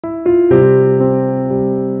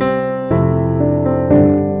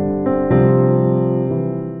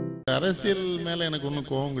அரசியல் மேல எனக்கு ஒன்றும்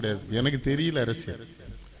கோபம் கிடையாது. எனக்கு தெரியல அரசியல்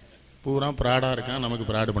பூரா பிராடா இருக்கான், நமக்கு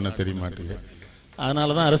பிராடு பண்ண தெரிய மாட்டேங்குது.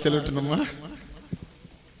 அதனாலதான் அரசியல் விட்டுணுமா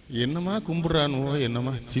என்னமா கும்பிடுறானுவோ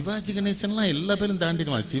என்னமா. சிவாஜி கணேசன்லாம் எல்லா பேரும்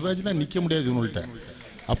தாண்டிடுவான், சிவாஜிலாம் நிக்க முடியாது இவனுள்கிட்ட.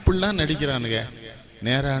 அப்படிலாம் நடிக்கிறானுங்க.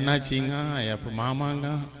 நேரா அண்ணாச்சிங்க, எப்ப மாமாங்க,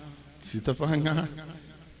 சித்தப்பாங்க,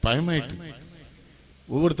 பயமாயிட்டு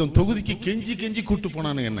ஒவ்வொருத்தன் தொகுதிக்கு கெஞ்சி கெஞ்சி கூட்டு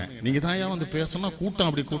போனானுங்க. என்ன நீங்க தான் வந்து பேசணும், கூட்டம்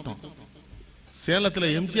அப்படி கூட்டம். சேலத்துல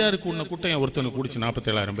எம்ஜிஆருக்கு உன்ன கூட்டம் என் ஒருத்தனுக்கு கூடிச்சு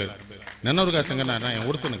 47,000 பேர். நென்னூர்கா சங்கனா என்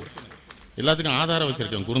ஒருத்தனுக்கு எல்லாத்துக்கும் ஆதாரம்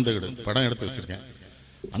வச்சிருக்கேன், குறுந்தகடு படம் எடுத்து வச்சிருக்கேன்.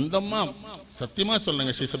 அந்த அம்மா சத்தியமா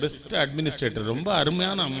சொல்லுங்க, ஷீஸ் பெஸ்ட் அட்மினிஸ்ட்ரேட்டர், ரொம்ப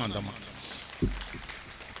அருமையான அம்மா அந்த அம்மா.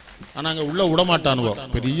 ஆனா அங்க உள்ள விடமாட்டானுவோ,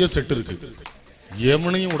 பெரிய செட்டு இருக்கு,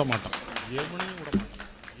 எவனையும் விடமாட்டான்.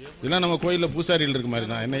 இதெல்லாம் நம்ம கோயில்ல பூசாரிகள் இருக்கு மாதிரி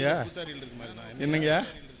தான். என்னையா என்னங்கயா,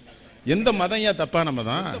 எந்த மதம் ஏன் தப்பான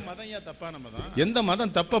மதம்? எந்த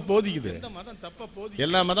மதம் தப்ப போதிக்குது?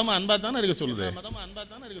 எல்லா மதமும் அன்பா தானே இருக்க சொல்லுது.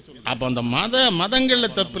 அப்ப அந்த மதங்கள்ல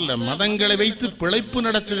தப்பு இல்ல, மதங்களை வைத்து பிழைப்பு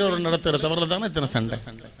நடத்துற தவறுல தானே இத்தனை சண்டை.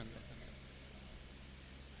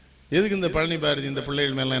 எதுக்கு இந்த பழனி பாரதி இந்த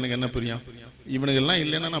பிள்ளைகள் மேல எனக்கு என்ன புரியும்? இவனுங்கெல்லாம்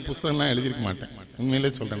இல்லைன்னா நான் புஸ்தகம்லாம் எழுதிருக்க மாட்டேன்.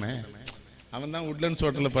 உண்மையிலே சொல்றேனே, அவன் தான் உட்லண்ட்ஸ்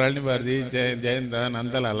ஹோட்டலில் பழனி பாரதி, ஜெயந்தா,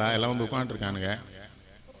 நந்தலாலா எல்லாம் வந்து உட்காந்துருக்கானுங்க.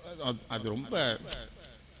 அது ரொம்ப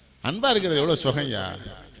அன்பா இருக்கிறது எவ்வளவு சுகம்யா,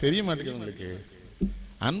 தெரிய மாட்டேங்குது உங்களுக்கு.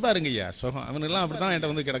 அன்பா இருங்கய்யா சுகம். அவனுங்கெல்லாம் அப்படிதான்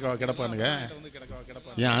என்கிட்ட வந்து கிடப்பானுங்க.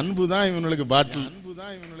 என் அன்பு தான் இவனுக்கு பாட்டில்,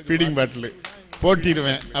 ஃபீடிங் பாட்டில்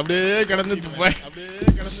போட்டிடுவேன், அப்படியே கிடந்து துப்பாய்.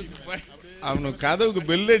 அவனுக்கு கதவுக்கு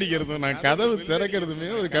பெல் அடிக்கிறதும் நான் கதவு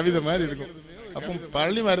திறக்கிறதுமே ஒரு கவிதை மாதிரி இருக்கும். அப்போ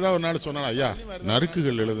பழனி மாதிரி தான் ஒரு நாள் சொன்னான், ஐயா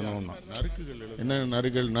நறுக்குகள் எழுதணும். என்ன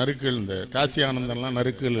நறுக்குகள் இந்த காசி ஆனந்தம்லாம்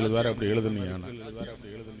நறுக்குகள் எழுதுவார், அப்படி எழுதணும்.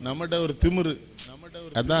 நம்மகிட்ட ஒரு திமிரு,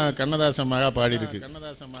 அதான் கண்ணதாசன் மகா பாடி இருக்கு.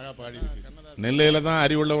 நெல்லையில தான்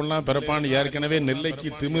அறிவுள்ளவன்லாம் பிறப்பான்னு ஏற்கனவே நெல்லைக்கு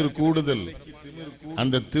திமிர் கூடுதல்,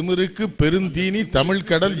 அந்த திமிருக்கு பெருந்தீனி தமிழ்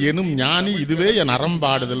கடல் எனும் ஞானி இதுவே என்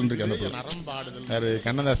அறம்பாடுதல் இருக்கு.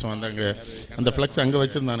 கண்ணதாசன் வந்தாங்க, அந்த பிளக்ஸ் அங்க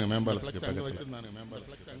வச்சிருந்தானுங்க மேம்பாலத்துக்கு பக்கத்துல.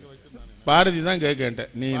 பாரதி தான்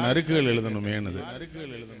கேட்டேன், நீ நறுக்குகள் எழுதணுமேனது.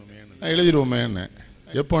 எழுதிடுவோமே என்ன,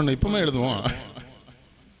 எப்போன்னு இப்பவுமே எழுதுவோம்.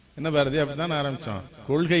 என்ன பாரதி அப்படித்தான் ஆரம்பிச்சோம்.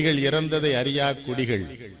 கொள்கைகள் இறந்ததை அறியா குடிகள்,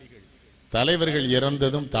 தலைவர்கள்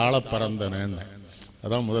இறந்ததும் தாழ பறந்தன.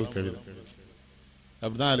 அதான் முதல் கவிதை.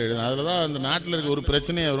 அப்படிதான் எழுதும். அதுலதான் அந்த நாட்டில் இருக்க ஒரு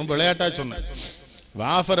பிரச்சனையை ரொம்ப விளையாட்டா சொன்னேன்.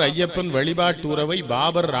 வாஃபர் ஐயப்பன் வழிபாட்டு உறவை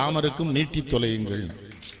பாபர் ராமருக்கும் நீட்டி தொலையுங்கள்.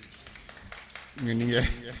 நீங்க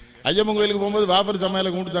ஐயப்பன் கோயிலுக்கு போகும்போது வாஃபர்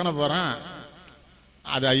சமையலை கும்பிட்டு தானே போறான்.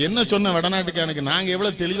 அது என்ன சொன்ன வடநாட்டுக்கானுக்கு, நாங்க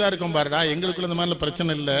எவ்வளவு தெளிவா இருக்கோம் பாருடா, எங்களுக்குள்ள இந்த மாதிரி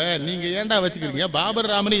பிரச்சனை இல்ல, நீங்க ஏன்டா வச்சுக்கிறீங்க, பாபர்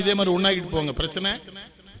ராமனை இதே மாதிரி உண்ணாக்கிட்டு போங்க, பிரச்சனை.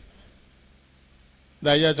 இந்த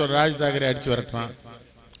ஐயா சொல்ற ராஜ் தாக்கரே அடிச்சு வரட்டான்.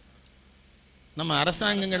 நம்ம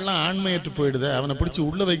அரசாங்கங்கள்லாம் ஆண்மையற்று போயிடுது, அவனை பிடிச்சி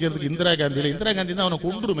உள்ள வைக்கிறதுக்கு இந்திரா காந்தி தான் அவனை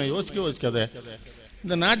கொண்டுருமே. யோசிக்காத.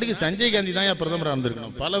 இந்த நாட்டுக்கு சஞ்சய் காந்தி தான் பிரதமராக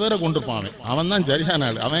இருந்திருக்கணும், பல பேரை கொண்டிருப்பான். அவன் தான் சரியான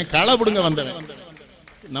ஆள், அவன் களை பிடுங்க வந்தவன்.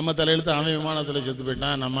 நம்ம தலையெழுத்து அவன் விமானத்தில் செத்து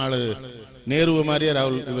போயிட்டான். நம்ம ஆளு நேரு மாதிரியே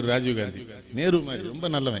இவர் ராஜீவ் காந்தி, நேரு மாதிரி ரொம்ப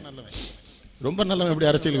நல்லவன், ரொம்ப நல்லவன். எப்படி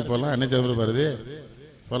அரசியலுக்கு போகலாம்? என்ன பாருது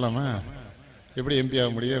போகலாமா? எப்படி எம்பி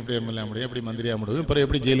ஆக முடியும், எப்படி எம்எல்ஏ ஆக முடியும், எப்படி மந்திரி ஆக முடியும், அப்புறம்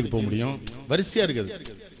எப்படி ஜெயிலுக்கு போக முடியும்? வரிசையா இருக்குது.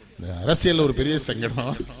 இந்த அரசியல் ஒரு பெரிய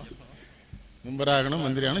சங்கடம். மெம்பராகணும்,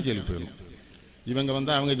 மந்திரி ஆகணும், ஜெயிலுக்கு போயிடணும். இவங்க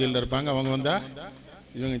வந்தா அவங்க ஜெயிலில் இருப்பாங்க, அவங்க வந்தா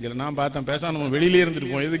இவங்க ஜெயில. நான் பார்த்தேன், பேசாம நம்ம வெளியிலே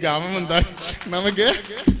இருந்துருப்போம். எதுக்கு அவன் வந்தா நமக்கு?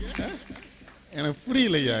 எனக்கு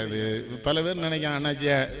புரியலையா இது. பல பேர் நினைக்கிறேன்,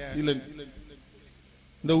 அண்ணாச்சியா இல்ல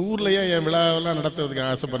இந்த ஊர்லயே என் விழாவெல்லாம் நடத்துறதுக்கு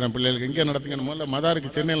ஆசைப்படுறேன். பிள்ளைகளுக்கு இங்கே நடத்துங்க, இல்லை மதாருக்கு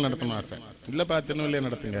சென்னையில் நடத்தணும் ஆசை. இல்லப்பா திருநெல்வேலியே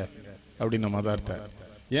நடத்துங்க அப்படின்னு மதார்ட்ட.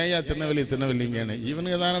 ஏன் திருநெல்வேலிங்கன்னு.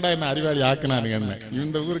 இவனுங்க தானடா என்ன அறிவாளி ஆக்கினானுங்க. என்ன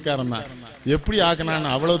இந்த ஊருக்காரன் தான் எப்படி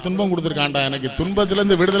ஆக்கினான்னு அவ்வளவு துன்பம் கொடுத்துருக்கான்டா. எனக்கு துன்பத்துல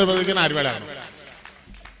இருந்து விடுதலை பெறதுக்கு நான் அறிவாளி ஆகணும்.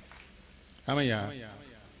 ஆமையா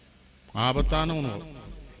ஆபத்தான உணவு.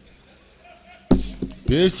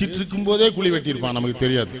 பேசிட்டு இருக்கும் போதே குழி வெட்டியிருப்பான், நமக்கு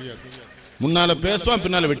தெரியாது. முன்னால பேசுவான்,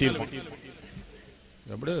 பின்னால வெட்டியிருப்பான்.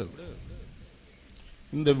 எப்படி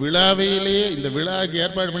இந்த விழாவையிலேயே இந்த விழாவுக்கு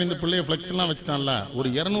ஏற்பாடு பண்ணி இந்த பிள்ளைய பிளெக்ஸ் எல்லாம் வச்சுட்டான்ல, ஒரு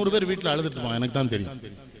 200 பேர் வீட்டுல அழுதுட்டு இருப்பான். எனக்கு தான் தெரியும்.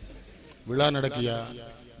 விழா நடக்கியா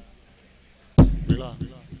விழா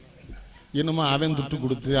என்னமோ அவன் துட்டு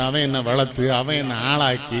கொடுத்து, அவன் என்ன வளர்த்து, அவன் என்ன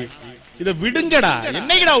ஆளாக்கி, இதை விடுங்கடா.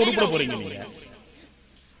 என்னைக்குடா உருப்பட போறீங்க நீங்க?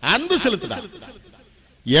 அன்பு செலுத்துடா.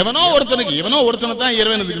 எவனோ ஒருத்தனை தான்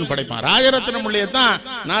இறைவனுக்கு படைப்பான். ராஜரத்னம் பிள்ளையத்தான்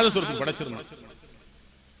நாதஸ்வரத்துக்கு படைச்சிருந்தான்.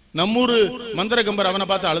 நம்மூரு மந்திர கம்பர் அவனை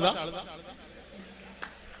பார்த்து அழுதா.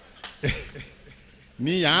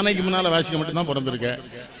 நீ யானைக்கு முன்னால வாசிக்க மட்டும்தான் பிறந்திருக்க.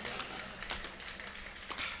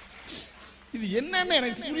 இது என்னன்னு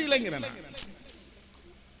எனக்கு புரியலைங்கிறேன்.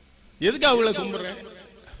 எதுக்கு அவளை கும்பிடுறேன்?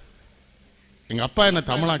 எங்க அப்பா என்ன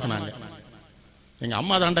தமிழாக்குனாங்க, எங்க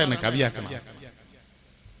அம்மா தாண்டா என்ன கவியாக்கணும்.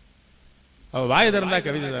 அவ வாய் திறந்தா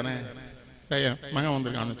கவிதை தானே. மகன்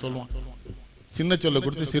வந்திருக்கான்னு சொல்லுவான், சின்ன சொல்ல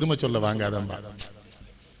கொடுத்து சிறும சொல்ல வாங்காதம்பா.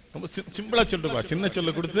 ரொம்ப சிம்பிளா சொல்லுப்பா, சின்ன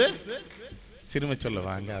சொல்ல கொடுத்து சிறும சொல்ல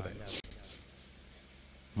வாங்காத.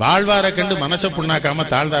 வாழ்வார கண்டு மனசை புண்ணாக்காம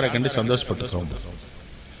தாழ்ந்தார கண்டு சந்தோஷப்பட்டு.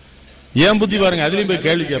 ஏன் புத்தி பாருங்க, அதுலயும் போய்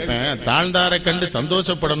கேள்வி கேட்பேன். தாழ்ந்தார கண்டு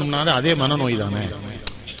சந்தோஷப்படணும்னா அதே மனநோய் தானே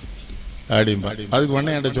அப்படின்பா. அதுக்கு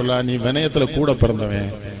உடனே என்கிட்ட சொல்ல, நீ வினயத்துல கூட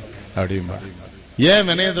பிறந்தவன் அப்படின்பா. ஏன்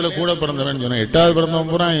வினயத்துல கூட பிறந்தவன் சொன்ன, 8வது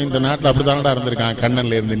பிறந்தவன் பூரா இந்த நாட்டில் அப்படித்தானடா இருந்திருக்கான்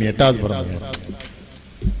கண்ணன்ல இருந்து, நீ 8வது பிறந்தவன்.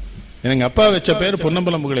 எங்க அப்பா வச்ச பேர்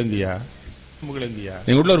பொன்னம்பலம் புகழேந்தியா.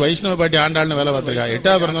 எங்க வீட்டுல ஒரு வைஷ்ணவ பாட்டி ஆண்டாள்னு வேலை பார்த்திருக்கா.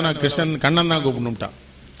 8வது பிறந்தவனா கிருஷ்ணன் கண்ணன் தான் கூப்பிடணும்ட்டான்.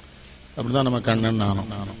 அப்படிதான் நம்ம கண்ணன்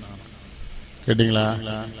நானும். கேட்டீங்களா?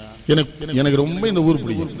 எனக்கு ரொம்ப இந்த ஊர்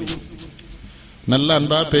பிடிக்கும். நல்லா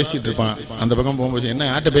அன்பா பேசிட்டு இருப்பான். அந்த பக்கம் போகும்போது என்ன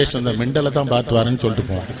யார்கிட்ட பேசிட்டு வந்த மெண்டலை தான் பார்த்து வரேன்னு சொல்லிட்டு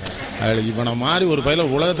போவான். அதில் இவனை மாதிரி ஒரு பயில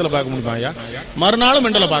உலகத்துல பார்க்க முடியுமா ஐயா? மறுநாளும்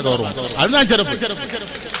மெண்டலை பார்க்க வருவான். அதுதான் சிறப்பு.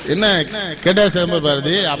 என்ன கேட்டா சேம்பர்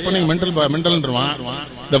பாரதி அப்ப நீங்க மெண்டல்ன்றான்.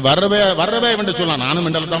 இந்த வர்றவே இவன்ட்டு சொல்லலாம், நானும்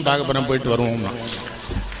மெண்டலை தான் பார்க்க போறேன், போயிட்டு வருவோம்.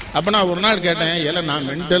 அப்ப நான் ஒரு நாள் கேட்டேன், ஏல நான்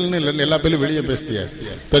மென்டல்னு இல்லை, எல்லா பேரும் வெளியே பேசிய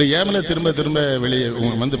பிறகு ஏமல திரும்ப திரும்ப வெளியே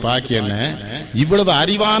வந்து பாக்கி என்ன இவ்வளவு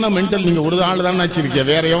அறிவான மென்டல் நீங்க ஒரு ஆள் தான் வச்சிருக்கிய,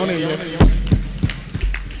 வேற எவனும் இல்லை.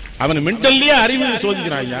 அவன் மென்டல்லயே அறிவு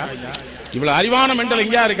சோதிக்கிறான் ஐயா. இவ்வளவு அறிவான மென்டல்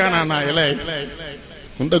எங்கேயா இருக்கானா? இல்லை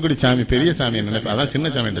குண்டக்குடி சாமி பெரிய சாமி நினைப்பேன். அதான்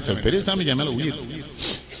சின்ன சாமி என்ற சொல், பெரிய சாமிக்கு மேல உயிர்.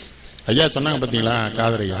 ஐயா சொன்னாங்க பாத்தீங்களா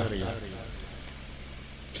காதரையா.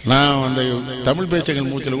 நான் அந்த தமிழ் பேச்சுகள்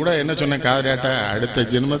மூச்சில் கூட என்ன சொன்னேன், காதரியாட்ட அடுத்த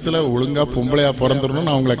ஜென்மத்துல ஒழுங்கா பொம்பளையா பிறந்துடணும்,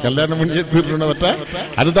 நான் உங்களை கல்யாணம் பண்ணி தீர்ணுவட்ட.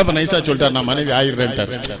 அதுதான் இப்ப நைசா சொல்லிட்டார், நான் மனைவி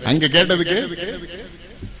ஆயிடுறேன்ட்டார். அங்க கேட்டதுக்கு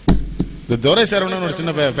இந்த துரை சரவணன் ஒரு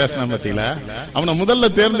சின்ன பேசினா பாத்தீங்களா, அவனை முதல்ல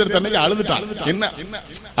தேர்ந்தெடுத்த அன்னைக்கு அழுதுட்டான். என்ன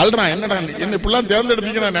அழுறான், என்னடா என்ன இப்படிலாம்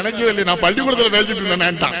தேர்ந்தெடுப்பீங்க நான் நினைக்கவே இல்லை, நான் பள்ளிக்கூடத்துல பேசிட்டு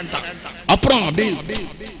இருந்தேன். அப்புறம் அப்படி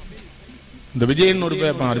இந்த விஜயன் ஒரு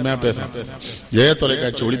அருமையா பேசுறான். ஜெய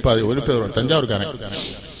தொலைக்காட்சி ஒளிப்பதிவு தஞ்சாவூர்காரன்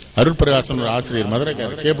அருட்பிரகாசன் ஒரு ஆசிரியர், மதுரை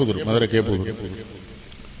கேப்புதூர்.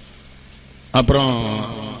 அப்புறம்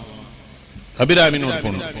அபிராமின்னு ஒரு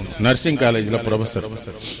பொண்ணு நர்சிங் காலேஜ்ல ப்ரொஃபசர்.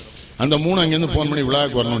 அந்த 3 அங்கிருந்து போன் பண்ணி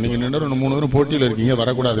விழாவுக்கு வரணும், நீங்க 2 பேரும் போட்டியில இருக்கீங்க,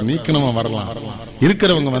 வரக்கூடாது, நீக்கணுமா வரலாம்,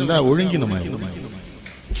 இருக்கிறவங்க வந்தா ஒழுங்கினுமா.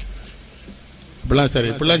 இப்படிலாம் சரி,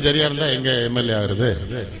 இப்படிலாம் சரியா இருந்தா எங்க எம்எல்ஏ ஆகுறது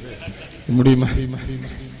முடியுமா?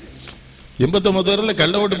 89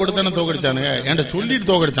 கள்ள ஓட்டு போட்டு தானே தோக்கடிச்சானுங்க. என்கிட்ட சொல்லிட்டு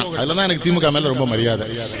தோக்கடிச்சான். அதுலதான் எனக்கு திமுக மேல ரொம்ப மரியாதை.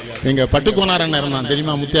 எங்க பட்டுக்கோனார் அண்ணன் இருந்தான்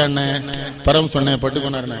தெரியுமா, முத்தியா அண்ணன் பரம் சொன்னேன்.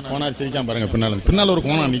 பட்டுக்கோனார் அண்ணன் கோனார் சிரிக்காம பாருங்க, பின்னால ஒரு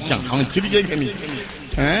கோனா நிக்கான், அவன் சிரிக்க.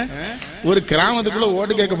 ஒரு கிராமத்துக்குள்ள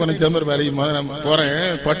ஓட்டு கேட்க போன சேம்பர் வேலைக்கு போறேன்.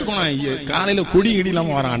 பட்டுக்கோனா காலையில குடி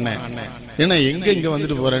இல்லாம வரான் அண்ணன். ஏன்னா இங்க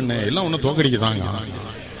வந்துட்டு போறேன்னு எல்லாம் ஒன்னும் தோக்கடிக்குதாங்க.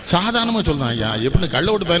 சாதாரணமா சொல்றான், ஐயா எப்படி கள்ள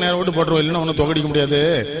ஓட்டு 16 ஓட்டு போட்டுருவோம், இல்லைன்னா ஒன்னும் தோக்கடிக்க முடியாது,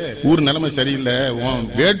 ஊர் நிலைமை சரியில்லை,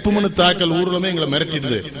 வேட்புமனு தாக்கல் ஊர்லமே எங்களை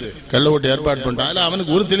மிரட்டிடுது, கள்ள ஓட்டு ஏற்பாடு பண்ணிட்டான். அதுல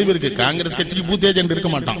அவனுக்கு ஒரு தெளிவு இருக்கு, காங்கிரஸ் கட்சிக்கு பூத் ஏஜென்ட்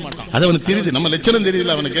இருக்க மாட்டான். அது அவனுக்கு தெரியுது, நம்ம லட்சணம்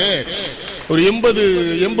தெரியுதுல அவனுக்கு. ஒரு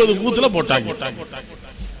 80 பூத்துல போட்டாங்க.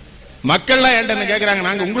 மக்கள்லாம் என்கிட்ட கேக்குறாங்க,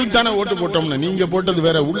 நாங்க உங்களுக்கு தானே ஓட்டு போட்டோம்னு. நீங்க போட்டது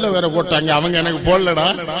வேற, உள்ள வேற போட்டாங்க, அவங்க எனக்கு போடலடா.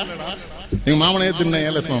 எங்க மாமனே தின்ன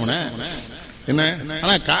ஏலஸ் மாமன என்ன.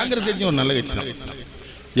 ஆனா காங்கிரஸ் கட்சி ஒரு நல்ல கட்சி தான்.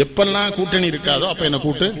 எப்பெல்லாம் கூட்டணி இருக்காதோ அப்ப என்ன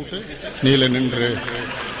கூட்டு நீல நின்று,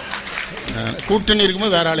 கூட்டணி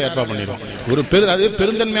இருக்கும்போது வேற ஆள் ஏற்பாடு பண்ணிடுவோம். அது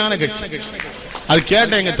பெருந்தன்மையான கட்சி. அது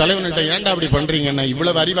கேட்ட எங்க தலைவன்கிட்ட, ஏன்டா அப்படி பண்றீங்கன்னா,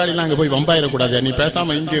 இவ்வளவு அறிவாளிலாம் அங்க போய் வம்பாயிடக்கூடாது, நீ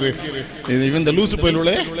பேசாம இங்க இரு. இந்த லூசு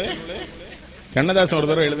போயிலுள்ளே கண்ணதாசன் ஒரு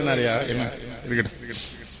தடவை எழுதினாரியா, என்ன இருக்கட்டும்,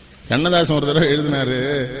 கண்ணதாசன் ஒரு தடவை எழுதினாரு.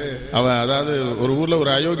 அவன் அதாவது ஒரு ஊர்ல ஒரு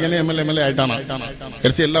அயோக்கியனே எம்எல்ஏ ஆயிட்டானா.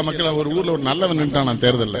 கடைசி எல்லா மக்களும் ஒரு ஊர்ல ஒரு நல்லவன் நின்றானா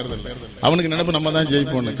தேர்தல். அவனுக்கு நினைப்பு நம்ம தான்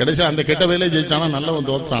ஜெயிப்போம். கடைசி அந்த கெட்ட வேலையே ஜெயிச்சானா, நல்லவன்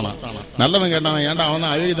தோற்றானா. நல்லவன் கேட்டானா, ஏன்டா அவன்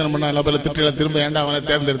அயோக்கியத்தனம் பண்ணா, எல்லா பேரும் திட்டில திரும்ப ஏன்டா அவனை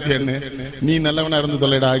தேர்ந்தெடுத்தேன்னு. நீ நல்லவனா இருந்து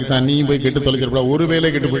தொலைடா, அதுதான் நீ போய் கெட்டு தொலைச்சிருப்பா, ஒரு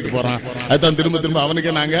வேலையை கெட்டு போயிட்டு போறான். அதுதான் திரும்ப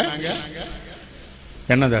அவனுக்கே நாங்க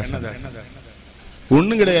கண்ணதாசன்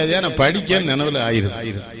ஒண்ணும் கிடையாது, நான் படிக்க நினைவுல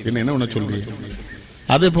ஆயிடுது. என்ன ஒண்ணு சொல்றீங்க.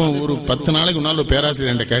 அது இப்போ ஒரு 10 நாளைக்கு முன்னாள்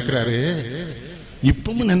பேராசிரியர் என்கிட்ட கேட்கிறாரு,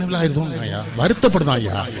 இப்பவும் நினைவுல ஆயிருந்தோம் ஐயா, வருத்தப்படுதான்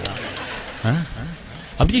ஐயா.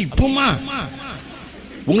 அப்படியே இப்பமா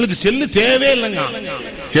உங்களுக்கு செல்லு தேவையே இல்லைங்க,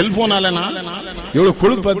 செல்போனாலனா எவ்வளவு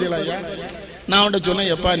கொழுப்பு பார்த்தீங்களா ஐயா. நான் அவன்கிட்ட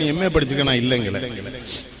சொன்னேன், எப்பா நீ எம்ஏ படிச்சிருக்க, நான் இல்லைங்கள,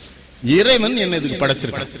 இறைவன் என்ன இதுக்கு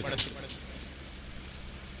படைச்சிருக்கான்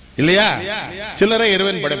இல்லையா. சிலரை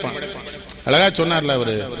இறைவன் படைப்பான். அழகா சொன்னார்ல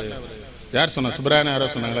அவரு, யார் சொன்னா, சுப்ராயன் யாரோ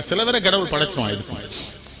சொன்னாங்களா, சில பேரை கடவுள் படைச்சிருவான்.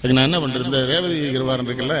 இதுக்கு நான் என்ன பண்றது, இந்த ரேவதி கிருவாரன்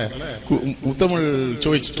இருக்குல்ல, முத்தமிழ்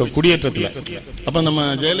குடியேற்றத்துல அப்ப நம்ம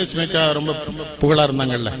ஜெயலட்சுமிக்கா ரொம்ப புகழா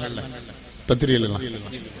இருந்தாங்கல்ல பத்திரிகைலாம்,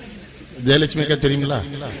 ஜெயலட்சுமிக்கா தெரியுங்களா?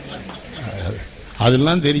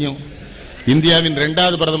 அதெல்லாம் தெரியும். இந்தியாவின்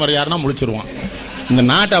 2வது பிரதமர் யாருன்னா முடிச்சிருவான். இந்த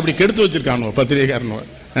நாட்டை அப்படி கெடுத்து வச்சிருக்கானுவோ பத்திரிகைக்காரனுவோ.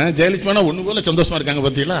 ஜெயலட்சுமினா ஒன்று போல சந்தோஷமா இருக்காங்க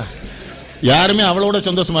பார்த்தீங்களா? யாருமே அவளோட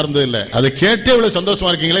சந்தோஷமா இருந்தது இல்லை. அதை கேட்டே இவ்வளோ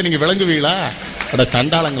சந்தோஷமா இருக்கீங்களே, நீங்கள் விளங்குவீங்களா? அட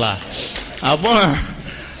சண்டாளங்களா.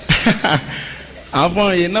 அப்போ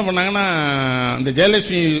என்ன பண்ணாங்கன்னா, அந்த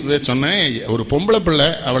ஜெயலட்சுமி சொன்னேன், ஒரு பொம்பளை பிள்ளை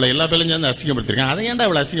அவளை எல்லா பிள்ளையும் சேர்ந்து அசிங்கப்படுத்திருக்கேன், அதை ஏன்டா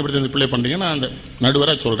அவளை அசிங்கப்படுத்தி அந்த பிள்ளை பண்ணுறீங்க? நான் அந்த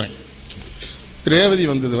நடுவராக சொல்கிறேன். ரேவதி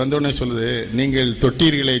வந்தோடனே சொல்லுது, நீங்கள்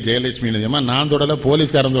தொட்டீர்களே ஜெயலட்சுமி. நான் தொடல,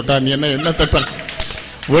 போலீஸ்காரன் தொட்டா, நீ என்ன தொட்ட?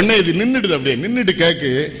 உடனே இது நின்றுடுது, அப்படியே நின்றுட்டு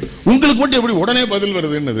கேக்கு, உங்களுக்கு மட்டும் எப்படி உடனே பதில்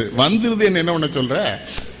வருதுன்னு வந்துருது. என்ன பண்ண சொல்ற?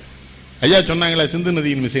 ஐயா சொன்னாங்களா, சிந்து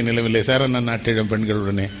நதியின் மிசை நிலவில்லை சார் நான் நாட்டிடம்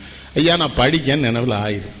பெண்களுடனே. ஐயா நான் படிக்க நினைவில்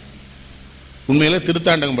ஆயிரும். உண்மையில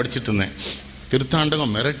திருத்தாண்டகம் படிச்சுட்டு இருந்தேன்.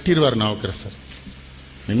 திருத்தாண்டகம் மிரட்டிடுவார் நாவுக்கரசர்.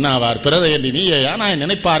 நின்னாவார் பிறரை என்று நீயா நாய்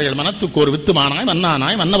நினைப்பார்கள் மனத்துக்கு ஒரு வித்துமானாய்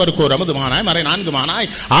மன்னானாய் மன்னவருக்கு ஒரு அமுதுமானாய் மறை 4 மானாய்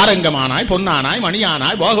ஆரங்கமானாய் பொன்னானாய்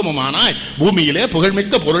மணியானாய் போகமுமானாய் பூமியிலே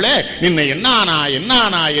புகழ்மிக்க பொருளே நின்னை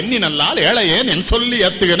என்னானாய் எண்ணி நல்லால் ஏழையேன் என் சொல்லி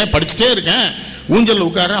ஏத்துக்கனே. படிச்சுட்டே இருக்கேன். ஊஞ்சல்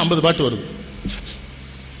உட்கார 50 பாட்டு வருது.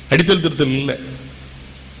 அடித்தல் திருத்தல் இல்லை.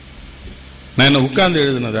 நான் என்ன உட்கார்ந்து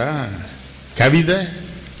எழுதுனதா? கவிதை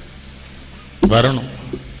வரணும்.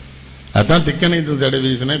 அதான் திக்கனைத்து சடை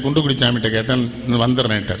வீசினேன். குண்டுக்குடி சாமிகிட்ட கேட்டேன்,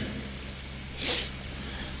 வந்துடுறேன்ட்டார்.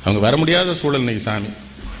 அவங்க வர முடியாத சூழல் இன்னைக்கு. சாமி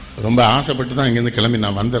ரொம்ப ஆசைப்பட்டு தான் இங்கேருந்து கிளம்பி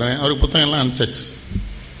நான் வந்துடுறேன். அவருக்கு புத்தகம்லாம் அனுப்பிச்சாச்சு.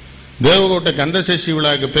 தேவகோட்டை கந்தசஷ்டி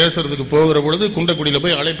விழாவுக்கு பேசுறதுக்கு போகிற பொழுது குண்டக்குடியில்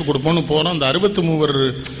போய் அழைப்பு கொடுப்போன்னு போகிறோம். அந்த 63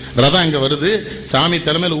 ரதம் இங்கே வருது. சாமி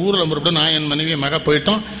தலைமையில் ஊரில் முறைப்பட்டு நான் என் மனைவி மக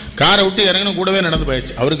போயிட்டோம். காரை விட்டு இறங்கணும், கூடவே நடந்து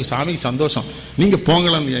போயிடுச்சு. அவருக்கு சாமிக்கு சந்தோஷம். நீங்கள்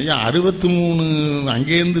போங்களாம். ஐயா 63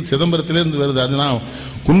 அங்கேருந்து சிதம்பரத்துலேருந்து வருது. அதுதான்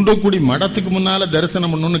குண்டக்குடி மடத்துக்கு முன்னால்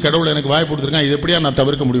தரிசனம் பண்ணணும்னு கடவுளை எனக்கு வாய்ப்பு கொடுத்துருக்கான். இது எப்படியா நான்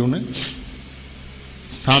தவிர்க்க முடியும்னு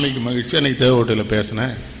சாமிக்கு மகிழ்ச்சி. அன்னைக்கு தேவகோட்டையில்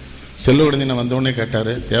பேசினேன். செல்லுவடந்தின வந்தோடனே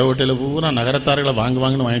கேட்டார், தேவகோட்டையில் பூரா நகரத்தார்களை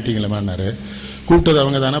வாங்குவாங்கன்னு வாங்கிட்டீங்களேமான்னாரு. கூப்பிட்டது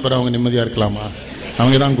அவங்க தானே, அப்புறம் அவங்க நிம்மதியாக இருக்கலாமா?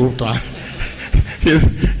 அவங்க தான் கூப்பிட்டான்.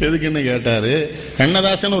 எதுக்குன்னு கேட்டார்.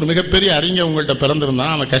 கண்ணதாசன் ஒரு மிகப்பெரிய அறிஞர் உங்கள்கிட்ட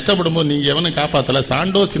பிறந்திருந்தான். அவன் கஷ்டப்படும் போது நீங்கள் எவனும் காப்பாற்றலை.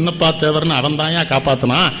 சாண்டோ சின்னப்பா தேவர்னு அவன் தான் ஏன்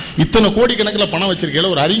காப்பாற்றினா? இத்தனை கோடிக்கணக்கில் பணம்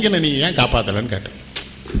வச்சிருக்கல, ஒரு அறிஞனை நீ ஏன் காப்பாற்றலைன்னு கேட்டேன்.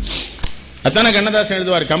 அத்தானே கண்ணதாசன்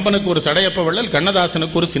எழுதுவார், கம்பனுக்கு ஒரு சடையப்ப வள்ளல்,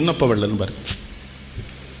 கண்ணதாசனுக்கு ஒரு சின்னப்ப வள்ளல் பாரு.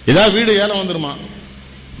 ஏதாவது வீடு ஏலம் வந்துருமா?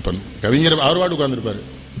 இப்போ கவிஞர் அவர் வாடு உட்காந்துருப்பாரு.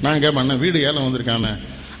 நான் கேட்பேன், வீடு ஏலம் வந்திருக்கானே.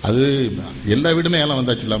 அது எல்லா வீடுமே ஏலம்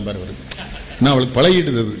வந்தாச்சுலாம் பாரு அவருக்கு. நான் அவளுக்கு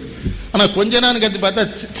பழகிட்டுது. ஆனால் கொஞ்ச நேரம் கற்று பார்த்தா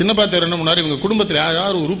சின்னப்பா தேவர் என்ன முன்னாடி இவங்க குடும்பத்தில்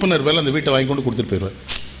யாரும் உறுப்பினர் பேரில் அந்த வீட்டை வாங்கி கொண்டு கொடுத்துட்டு போயிடுவார்.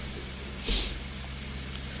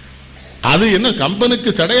 அது என்ன கம்பனுக்கு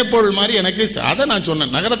சடையப்பொருள் மாதிரி எனக்கு. அதை நான்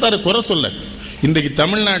சொன்னேன், நகரத்தாரை குறை சொல்ல. இன்றைக்கு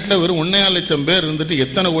தமிழ்நாட்டில் வெறும் 1.5 லட்சம் பேர் இருந்துட்டு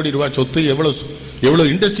எத்தனை கோடி ரூபா சொத்து, எவ்வளோ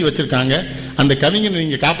இண்டஸ்ட்ரி வச்சுருக்காங்க. அந்த கவிஞனை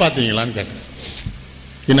நீங்கள் காப்பாற்றுவீங்களான்னு கேட்டேன்.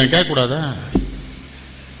 என்ன கேட்கக்கூடாதா?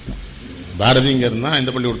 பாரதி இங்கே இருந்தான்,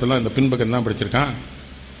 இந்த பள்ளிக்கூடத்தில் இந்த பின்பக்கம் தான் படிச்சிருக்கான்.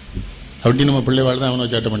 அப்படி நம்ம பிள்ளைவாள் தான் அவனை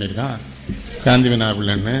சேட்டை பண்ணியிருக்கான். காந்தி வினா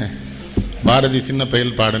பிள்ளைன்னு பாரதி சின்ன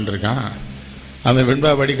பயல் பாடுன்னு இருக்கான். அவன்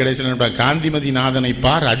வெண்பா பாடி கடைசியில் காந்திமதி நாதனை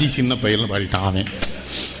பார் அதி சின்ன பயல்னு பாடிட்டான். அவன்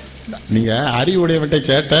நீங்கள் அறிவுடையவன்ட்ட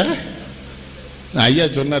சேட்டை. ஐயா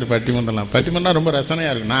சொன்னார் பட்டிமன்றம். பட்டிமன்றம் ரொம்ப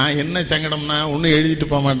ரசனையாக இருக்கும். நான் என்ன சங்கடம்னா ஒன்றும் எழுதிட்டு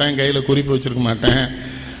போக மாட்டேன், கையில் குறிப்பு வச்சுருக்க மாட்டேன்.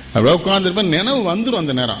 அப்படியே உட்காந்துருப்பேன். நினைவு வந்துடும்.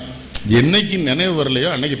 அந்த நேரம் என்னைக்கு நினைவு வரலையோ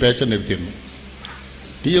அன்னைக்கு பேச்ச நிறுத்திடணும்.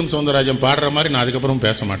 டிஎம் சௌந்தரராஜன் பாடுற மாதிரி நான் அதுக்கப்புறம்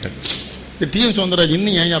பேச மாட்டேன். டிஎம் சௌந்தரராஜன்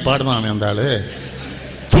இன்னும் ஏன் பாடுதான் அவன்? அந்த ஆள்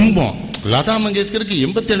துன்பம். லதா மங்கேஷ்கருக்கு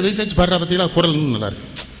 87 வயசாச்சு பாடுறா பற்றிகளா, குரல் இன்னும் நல்லா இருக்கு.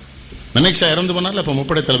 மெனேக்ஷா இறந்து போனார்ல, இப்போ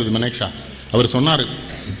முப்படை தளபதி மெனேக்ஷா, அவர் சொன்னார்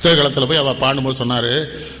யுத்த காலத்தில் போய் அவள் பாடும்போது சொன்னார்,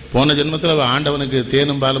 போன ஜென்மத்தில் அவள் ஆண்டவனுக்கு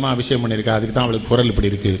தேனும் பாலுமா அபிஷேகம் பண்ணியிருக்கா, அதுக்கு தான் அவளுக்கு குரல்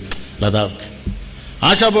இப்படி இருக்கு. லதாவுக்கு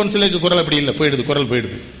ஆஷா போன்சிலேக்கு குரல் அப்படி இல்லை, போயிடுது, குரல்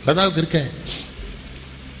போயிடுது. லதாவுக்கு இருக்க.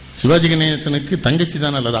 சிவாஜி கணேசனுக்கு தங்கச்சி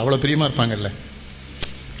தானே லதா, அவ்வளோ பிரியமாக இருப்பாங்கல்ல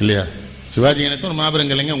இல்லையா? சிவாஜி கணேசன்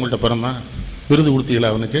மாபெரும் கலைஞர், உங்கள்கிட்ட பிறந்தான். விருது கொடுத்தீங்களா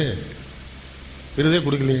அவனுக்கு? விருதே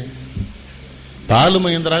கொடுக்கலையே. பாலு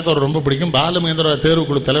மகேந்திராவுக்கு அவர் ரொம்ப பிடிக்கும். பாலு மகேந்திரா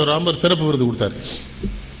தேர்வுக்குழு தலைவராக ஒரு சிறப்பு விருது கொடுத்தாரு.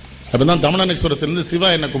 அப்போ தான் தமிழன் எக்ஸ்பிரஸ்லேருந்து சிவா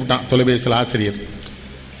என்னை கூப்பிட்டான், தொலைபேசியில் ஆசிரியர்.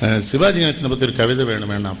 சிவாஜி கணேசனை பற்றி ஒரு கவிதை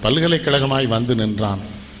வேணும் வேணாம். பல்கலைக்கழகமாய் வந்து நின்றான்,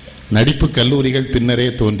 நடிப்பு கல்லூரிகள் பின்னரே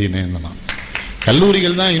தோன்றினேன்.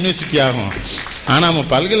 கல்லூரிகள் தான் யூனிவர்சிட்டி ஆகும், ஆனால்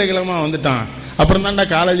அவன் பல்கலைக்கழகமாக வந்துட்டான். அப்புறம் தான்டா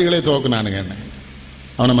காலேஜுகளே தோக்குனானுங்க. என்ன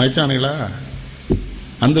அவனை மதிச்சானுங்களா?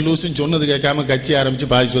 அந்த லூசுன்னு சொன்னது கேட்காம கட்சி ஆரம்பித்து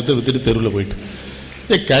பாதி சொத்தை வித்துட்டு தெருவில் போயிட்டு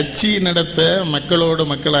கட்சி நடத்த மக்களோட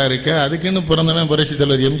மக்களாக இருக்க அதுக்குன்னு பிறந்தவன் புரட்சி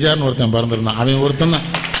தலைவர் எம்ஜிஆர்னு ஒருத்தன் பிறந்திருந்தான். அவன் ஒருத்தன் தான்.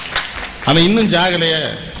 அவன் இன்னும் ஜாகலையே.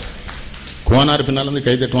 கோனார் பின்னாலேருந்து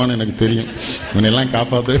கை தட்டுவான்னு எனக்கு தெரியும். இவனெல்லாம்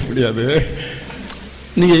காப்பாற்றவே முடியாது.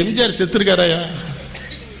 நீங்கள் எம்ஜிஆர் செத்துருக்காராயா?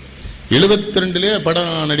 72லே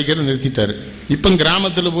படம் நடிக்கிறது நிறுத்திட்டாரு. இப்போ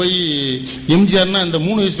கிராமத்தில் போய் எம்ஜிஆர்னா இந்த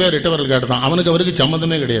 3 வயசு பேர் ரெட்டை வரல் காட்டுதான். அவருக்கு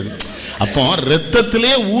சம்மந்தமே கிடையாது. அப்போ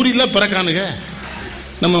ரத்தத்திலே ஊரில் பிறக்கானுங்க,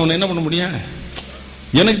 நம்ம ஒன்று என்ன பண்ண முடியும்?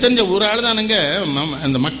 எனக்கு தெரிஞ்ச ஒரு ஆள் தானுங்க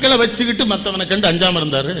அந்த மக்களை வச்சுக்கிட்டு மற்றவனை கண்டு அஞ்சாமல்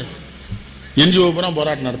இருந்தார். என்ஜிஓ பூரா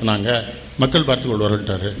போராட்டம் நடத்தினாங்க, மக்கள் பார்த்து கொண்டு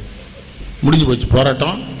வரட்டாரு. முடிஞ்சு போச்சு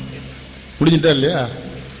போராட்டம், முடிஞ்சுட்டா இல்லையா?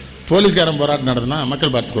 போலீஸ்காரன் போராட்டம் நடத்தினா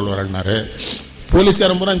மக்கள் பார்த்து கொண்டு வரனாரு.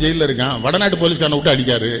 போலீஸ்காரன் பூரா ஜெயிலில் இருக்கான், வடநாட்டு போலீஸ்காரனை விட்டு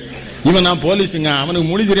அடிக்காரு. இவன் நான் போலீஸுங்க, அவனுக்கு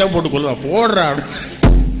மொழி தெரியாமல் போட்டு கொள்ளுவான், போடுறா.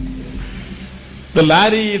 இந்த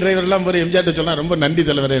லாரி டிரைவர்லாம் போகிற எம்ஜிஆர்ட்ட சொன்னால் ரொம்ப நன்றி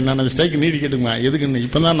தலைவர், என்ன ஸ்ட்ரைக் நீடிக்கட்டுங்க. எதுக்குன்னு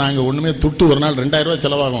இப்போ தான் நாங்கள் ஒன்றுமே துட்டு ஒரு நாள் 2000 ரூபா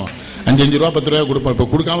செலவாகும், 5 ரூபா 10 ரூபா கொடுப்போம், இப்போ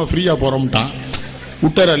கொடுக்காம ஃப்ரீயாக போகிறோம்ட்டான்.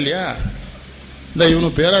 விட்டாரா இல்லையா? இந்த இவனு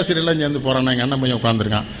பேராசிரியர்லாம் சேர்ந்து போகிறான். எங்கள் அண்ணன் பையன்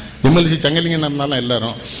உட்காந்துருக்கான், எம்எல்சி சங்கலிங்கன்னு இருந்தாலும்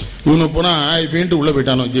எல்லாரும். இவனு போனால் இப்பேன்ட்டு உள்ளே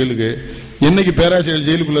போயிட்டானோ ஜெயிலுக்கு. என்னைக்கு பேராசிரியர்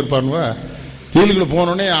ஜெயிலுக்குள்ளே இருப்பானுவா? ஜெயிலுக்குள்ளே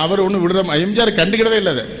போனோடனே அவர் ஒன்றும் விடுற எம்ஜிஆர் கண்டுக்கிடவே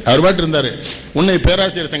இல்லை. அவர் பாட்டு இருந்தார். உன்னை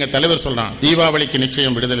பேராசிரியர் சங்க தலைவர் சொல்கிறான், தீபாவளிக்கு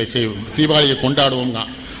நிச்சயம் விடுதலை செய்வோம், தீபாவளியை கொண்டாடுவோங்க.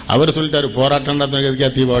 அவர் சொல்லிட்டாரு, போராட்டம் நடத்துறதுக்கா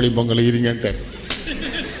தீபாவளி பொங்கல் இருங்கன்ட்டு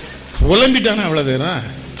புலம்பிட்டானே. அவ்வளோ பேரும்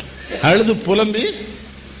அழுது புலம்பி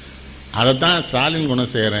அதைத்தான் ஸ்டாலின்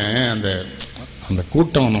குணம் செய்கிறேன். அந்த அந்த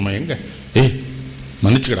கூட்டம் நம்ம எங்கே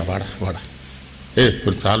மன்னிச்சுக்கடா, வாடா வாடா,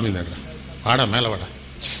 ஒரு சால்வி நடுறா, வாடா மேலே வாடா.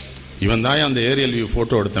 இவன் தான் அந்த ஏரியல் வியூ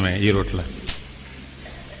ஃபோட்டோ எடுத்தவன் ஈரோட்டில்.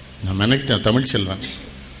 நான் நினைக்கிட்டேன் தமிழ் செல்வன்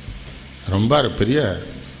ரொம்ப பெரிய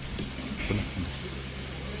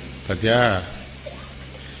பார்த்தியா.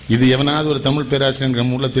 இது எவனாவது ஒரு தமிழ் பேராசிரியர்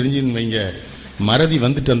நம்ம ஊரில் தெரிஞ்சுன்னு வைங்க, மறதி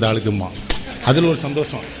வந்துட்டு அந்த ஆளுக்குமா, அதில் ஒரு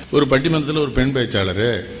சந்தோஷம். ஒரு பட்டிமன்றத்தில் ஒரு பெண் பேச்சாளர்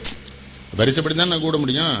வரிசைப்படி தான் நான் கூட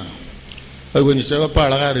முடியும், அது கொஞ்சம் சிவப்பாக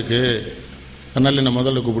அழகாக இருக்குது, அதனால என்ன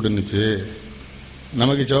முதல்ல கூப்பிட்டுருந்துச்சு.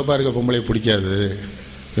 நமக்கு சிவப்பாக இருக்க பொம்பளை பிடிக்காது,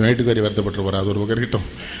 வீட்டுக்கு வரி வருத்தப்பட்டு போகிற, அது ஒரு பக்கம் இருக்கட்டும்.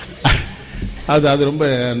 அது ரொம்ப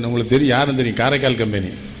உங்களுக்கு தெரியும், யாரும் தெரியும், காரைக்கால்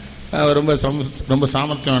கம்பெனி. ரொம்ப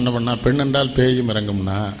சாமர்த்தியம் என்ன பண்ணா, பெண் என்றால் பேயும்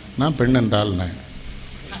இறங்கும்னா, நான் பெண் என்றால் நான்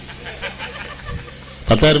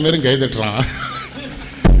 10,000 பேரும் கை தட்டுறான்.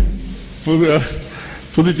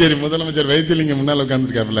 புதுச்சேரி முதலமைச்சர் வைத்திலிங்கம் முன்னால்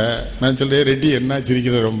உட்காந்துருக்காப்புல. நான் சொல்றேன், ரெட்டி என்ன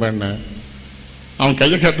சிரிக்கிற ரொம்ப என்ன, அவன்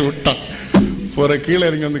கையை காட்டு விட்டான். போகிற கீழே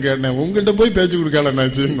இறங்கி வந்து கேட்டேன், உங்கள்கிட்ட போய் பேச்சு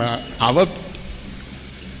கொடுக்கலன்னாச்சுன்னா, அவ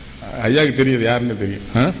ஐயாவுக்கு தெரியுது யாருன்னு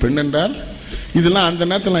தெரியும். பெண் என்றால் இதெல்லாம் அந்த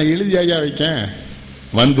நேரத்தில் நான் எழுதி ஐயா வைக்கேன்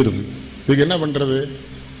வந்துடுது. இதுக்கு என்ன பண்ணுறது?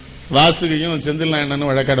 வாசுகையும் செந்தில் நாயனன்னு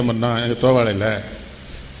வழக்காடம் பண்ணோம் எங்கள் தோவாளையில்.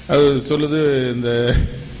 அது சொல்லுது, இந்த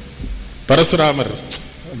பரசுராமர்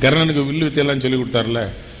கர்ணனுக்கு வில்லு வித்தையெல்லாம் சொல்லி கொடுத்தார்ல,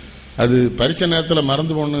 அது பரீட்சை நேரத்தில்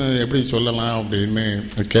மறந்து போன்னு எப்படி சொல்லலாம் அப்படின்னு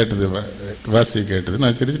கேட்டது, வாசி கேட்டது.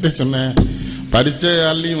 நான் சிரிச்சுட்டே சொன்னேன், பரீட்சை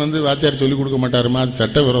ஆள்லையும் வாத்தியார் சொல்லி கொடுக்க மாட்டாருமா, அது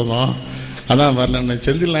சட்ட விரோதம், அதான் வரல.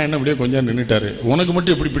 செந்தில் நாயன் அப்படியே கொஞ்சம் நின்றுட்டாரு, உனக்கு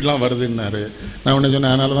மட்டும் இப்படிலாம் வருதுன்னாரு. நான் உன்ன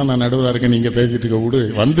சொன்னேன், அதனால தான் நான் நடுவராக இருக்கேன், நீங்கள் பேசிட்டு இருக்க விடு,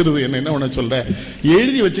 வந்துடுது. என்ன உன்ன சொல்கிறேன்,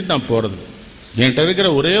 எழுதி வச்சுட்டு நான் போகிறது. என்கிட்ட இருக்கிற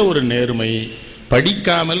ஒரே ஒரு நேர்மை,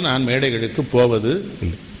 படிக்காமல் நான் மேடைகளுக்கு போவது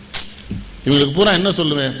இல்லை. இவங்களுக்கு பூரா என்ன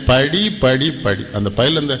சொல்லுவேன், படி படி படி. அந்த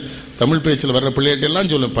பயில இந்த தமிழ் பேச்சில் வர்ற பிள்ளைகிட்ட எல்லாம்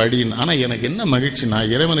சொல்லுவேன் படின்னு. ஆனால் எனக்கு என்ன மகிழ்ச்சி,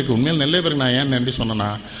 நான் இறைவனுக்கு உண்மையில் நெல்லை பேருக்கு நான் ஏன் நன்றி சொன்னேன்னா,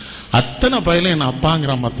 அத்தனை பயிலும் என்னை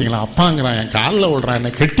அப்பாங்கிறான், பார்த்தீங்களா அப்பாங்கிறான், என் காலில் விடுறான்,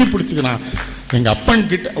 என்னை கெட்டி பிடிச்சிக்கிறான். எங்கள் அப்பன்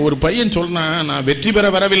கிட்ட ஒரு பையன் சொல்றான், நான் வெற்றி பெற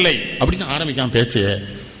வரவில்லை அப்படின்னு ஆரம்பிக்கான் பேச்சையே.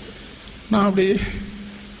 நான் அப்படி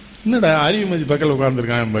என்னடா அறிவுமதி பக்கத்தில்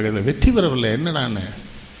உட்கார்ந்துருக்கான் என் பக்கத்தில், வெற்றி பெறவில்லை என்னடான்னு.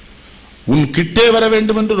 உன் கிட்டே வர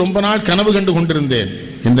வேண்டும் என்று ரொம்ப நாள் கனவு கண்டு கொண்டிருந்தேன்,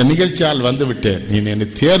 இந்த நிகழ்ச்சியால் வந்து விட்டேன், நீ என்னை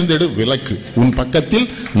தேர்ந்தெடு விலக்கு, உன் பக்கத்தில்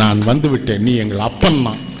நான் வந்து விட்டேன், நீ எங்கள் அப்பன்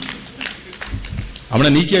தான். அவனை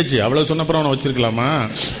நீக்கியாச்சு, அவ்வளோ சொன்னப்புறம் அவனை வச்சிருக்கலாமா,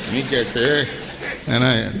 நீக்கியாச்சு. ஏன்னா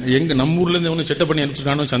நம்ம ஊர்லேருந்து அவனு செட்டப் பண்ணி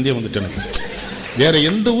அனுப்பிச்சிருக்கானோ சந்தேகம் வந்துட்டு எனக்கு. வேற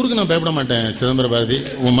எந்த ஊருக்கு நான் பயப்பட மாட்டேன் சிதம்பர பாரதி,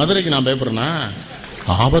 உன் மதுரைக்கு நான் பயப்படுறேன்னா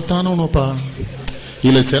ஆபத்தானவனோப்பா.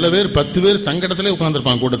 இல்லை சில பேர் 10 பேர் சங்கடத்திலே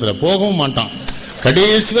உட்காந்துருப்பான், கூட்டத்தில் போகவும் மாட்டான்.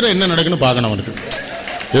 கடைசிவரை என்ன நடக்குன்னு பார்க்கணும் அவனுக்கு.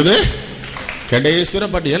 எது கடைசிவரை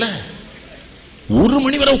பாட்டியல 1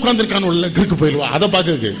 மணி வரை உட்காந்துருக்கான் உள்ள கிறுக்கு போயிடுவான், அதை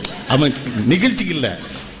பார்க்க. அவன் நிகழ்ச்சிக்கு இல்லை,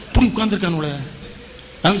 இப்படி உட்காந்துருக்கான் உள்ள.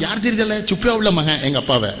 அவன் யார் தெரியுதல்ல, சுப்பியா உள்ள மகன் எங்கள்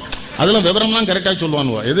அப்பாவை, அதெல்லாம் விவரம்லாம் கரெக்டாக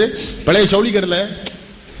சொல்லுவானுவோ. எது பழைய சவுளி கடையில்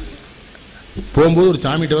போகும்போது ஒரு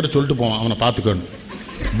சாமிகிட்ட வர சொல்லிட்டு போவான், அவனை பார்த்துக்கணும்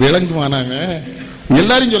விளங்குவானாங்க.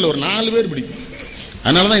 எல்லாரையும் சொல்ல ஒரு 4 பேர் இப்படி.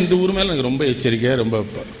 அதனால தான் இந்த ஊர் மேலே எனக்கு ரொம்ப எச்சரிக்கை. ரொம்ப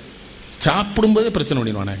சாப்பிடும்போதே பிரச்சனை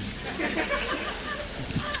பண்ணிடுவானே,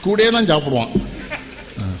 கூடயே தான் சாப்பிடுவான்.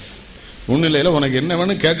 ஒன்றும் இல்லை, உனக்கு என்ன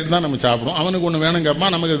வேணும் கேட்டுட்டு தான் நம்ம சாப்பிடுவோம். அவனுக்கு ஒன்று வேணுங்கப்பா,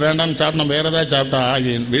 நமக்கு வேண்டாம்னு சாப்பிட்டு நம்ம வேற ஏதாவது சாப்பிட்டா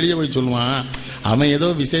வெளியே போய் சொல்லுவான், அவன் ஏதோ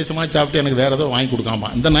விசேஷமாக சாப்பிட்டு எனக்கு வேற ஏதோ வாங்கி கொடுக்காமா.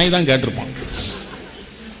 இந்த நாய் தான் கேட்டிருப்பான்.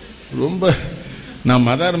 ரொம்ப நான்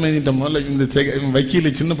மதார் மேதிட்ட முதல்ல இந்த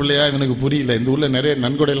வக்கீல் சின்ன பிள்ளையா இவனுக்கு புரியல, இந்த ஊரில் நிறைய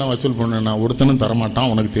நன்கொடையெல்லாம் வசூல் பண்ணேன், நான் ஒருத்தனும்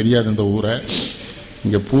தரமாட்டான், உனக்கு தெரியாது இந்த ஊரை,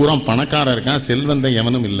 இங்கே பூரா பணக்காரன் இருக்கான், செல்வந்தன்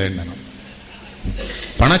எவனும் இல்லைன்னு.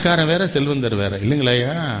 பணக்காரன் வேற செல்வந்தர் வேற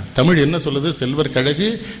இல்லைங்களையா? தமிழ் என்ன சொல்லுது? செல்வர் கழகு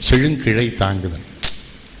செழுங்கிழை தாங்குதல்.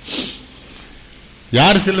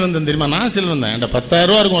 யார் செல்வந்தன் தெரியுமா? நான் செல்வந்தன். என்கிட்ட 10,000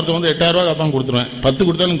 ரூபா இருக்கும், ஒருத்தர் வந்து 8,000 ரூபா கேட்பான், கொடுத்துருவேன். 10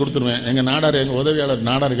 கொடுத்தாலும் கொடுத்துருவேன். எங்கள் நாடார், எங்கள் உதவியாளர்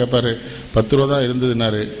நாடார் கேட்பாரு, 10 ரூபா தான்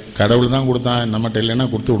இருந்ததுன்னாரு. கடவுள் தான் கொடுத்தான், நம்மகிட்ட இல்லைன்னா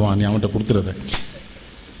கொடுத்து விடுவான், நீ அவன்கிட்ட கொடுத்துருத.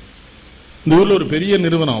 இந்த ஊரில் ஒரு பெரிய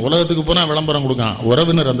நிறுவனம், உலகத்துக்கு போனால் விளம்பரம் கொடுக்கான்.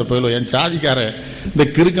 உறவினர் அந்த போயில என் சாதிக்கார இந்த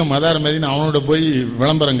கிறுக்க மதார் மேதின்னு அவனோட போய்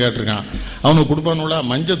விளம்பரம் கேட்டிருக்கான். அவனுக்கு கொடுப்பானுல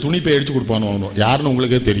மஞ்சள் துணி போய் அடிச்சு கொடுப்பானு. அவனு யாருன்னு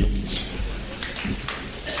உங்களுக்கே தெரியும்.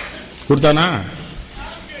 கொடுத்தானா?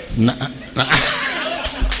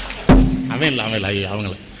 அவன் இல்லை ஐயோ,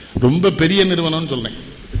 அவங்கள ரொம்ப பெரிய நிறுவனம்னு சொல்றேன்.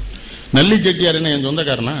 நல்லி செட்டியார் என்ன என்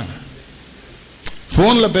சொந்தக்காரனா?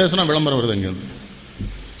 ஃபோனில் பேசினா விளம்பரம் வருது. அங்கேருந்து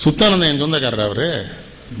சுத்தானந்தன் என் சொந்தக்காரர். அவரு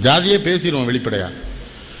ஜாதியே பேசிடுவோம் வெளிப்படையா.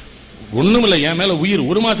 ஒன்றும் இல்லை, என் மேலே உயிர்.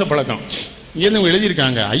 1 மாத பழக்கம். இங்கேருந்து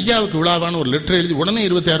எழுதியிருக்காங்க, ஐயாவுக்கு விழாவான்னு ஒரு லெட்டர் எழுதி உடனே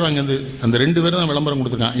 26,000 அங்கேருந்து. அந்த 2 பேர் தான் விளம்பரம்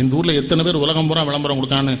கொடுத்துருக்கான். இந்த ஊரில் எத்தனை பேர் உலகம் பூரா விளம்பரம்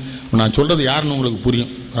கொடுக்கான்னு நான் சொல்கிறது யாருன்னு உங்களுக்கு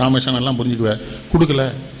புரியும். ராமேஷன் எல்லாம் புரிஞ்சுக்குவேன். கொடுக்கல.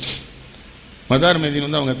 மதார் மேதின்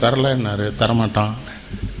வந்து அவங்க தரலன்னாரு.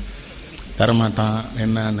 தரமாட்டான்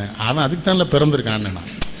என்னன்னு. அவன் அதுக்கு தான் பிறந்திருக்கான்னு.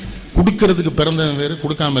 நான் கொடுக்கறதுக்கு பிறந்தவன் வேறு,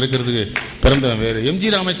 கொடுக்காம இருக்கிறதுக்கு பிறந்தவன் வேறு. எம்ஜி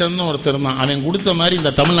ராமச்சந்திரன் ஒருத்தர் தான். அவன் கொடுத்த மாதிரி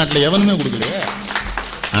இந்த தமிழ்நாட்டில் எவனுமே கொடுக்கலையே.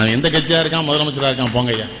 அவன் எந்த கட்சியாக இருக்கான், முதலமைச்சராக இருக்கான்,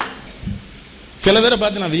 போங்கய்யா. சில பேரை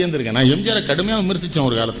பார்த்து நான் வியந்திருக்கேன். நான் எம்ஜிஆரை கடுமையாக விமர்சித்தேன்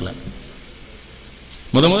ஒரு காலத்தில்.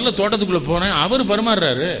 முதல்ல தோட்டத்துக்குள்ளே போனேன், அவர்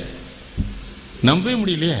பரிமாறுறாரு. நம்பவே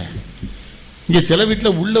முடியலையே. இங்கே சில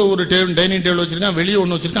வீட்டில் உள்ள ஒரு டைனிங் டேபிள் வச்சுருக்கான், வெளியே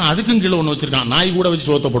ஒன்று வச்சுருக்கான், அதுக்கும் கீழே ஒன்று வச்சுருக்கான். நாய் கூட வச்சு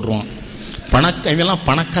சோத்தப்பட்டுருவான். இவெல்லாம்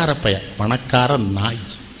பணக்கார பையன், பணக்கார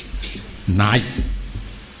நாய்.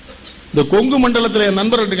 இந்த கொங்கு மண்டலத்தில் என்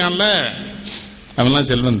நண்பர்கள் இருக்கான்ல, அவன்லாம்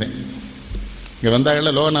செல்வந்தேன். இங்கே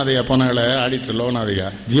வந்தாங்கல்ல லோகநாதையா, போனாங்கள ஆடிட்டர் லோகநாதையா,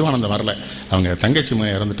 ஜீவானந்தம் வரல, அவங்க தங்கச்சி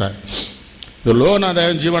இறந்துட்டார். இந்த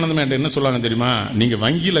லோகநாதையும் ஜீவானந்தம் என்கிட்ட என்ன சொல்லுவாங்க தெரியுமா? நீங்கள்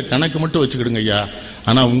வங்கியில் கணக்கு மட்டும் வச்சுக்கிடுங்க ஐயா,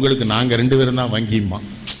 ஆனால் உங்களுக்கு நாங்கள் 2 பேரும் தான் வங்கியுமா.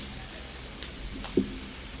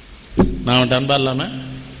 நான் அவன்கிட்ட அன்பா இல்லாமல்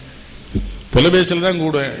தொலைபேசியில் தான்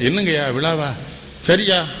கூடுவேன். என்னங்கய்யா விழாவா?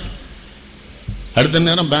 சரியா. அடுத்த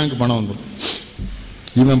நேரம் பேங்க் பணம் வந்துடும்.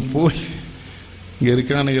 இவன் போய் இங்கே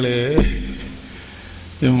இருக்கிறானுங்களே,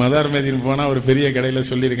 இவன் மதார் மேதின்னு போனால் ஒரு பெரிய கடையில்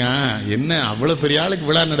சொல்லியிருக்கான், என்ன அவ்வளோ பெரிய ஆளுக்கு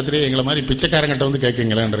விழா நடத்துகிறே, எங்களை மாதிரி பிச்சைக்காரங்கிட்ட வந்து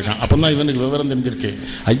கேட்குங்களேன் இருக்கான். அப்போ தான் இவனுக்கு விவரம் தெரிஞ்சிருக்கு.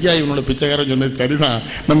 ஐயா இவனோட பிச்சைக்காரன் சொன்னது சரிதான்,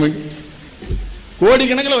 நம்ம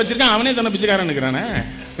கோடிக்கணக்கில் வச்சுருக்கான், அவனே தானே பிச்சைக்காரன் இருக்கிறானே.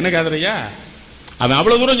 என்ன காதலையா? அவன்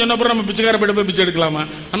அவ்வளோ தூரம் சொன்னப்பறம் நம்ம பிச்சைக்கார போய்ட்டு போய் பிச்சை எடுக்கலாமா?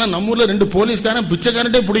 ஆனால் நம்ம ஊரில் 2 போலீஸ்காரன்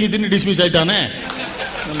பிச்சைக்காரன்ட்டே பிடிங்கி தின்னு டிஸ்மிஸ் ஆகிட்டானே.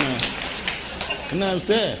 என்ன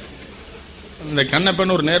சார், இந்த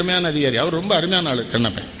கண்ணப்பன் ஒரு நேர்மையான அதிகாரி, அவர் ரொம்ப அருமையான ஆள்.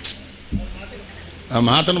 கண்ணப்பன்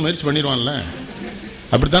மாற்றணும் முயற்சி பண்ணிடுவான்ல.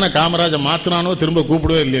 அப்படித்தானே காமராஜை மாற்றினானோ திரும்ப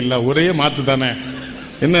கூப்பிடவே இல்லைல்ல, ஒரே மாற்று தானே.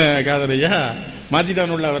 என்ன காதலையா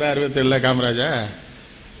மாற்றிட்டானு உள்ள அவரை 67 காமராஜா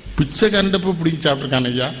பிச்சைக்காரன்ட்ட போய் பிடிச்சி சாப்பிட்ருக்கான்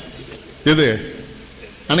ஐயா. எது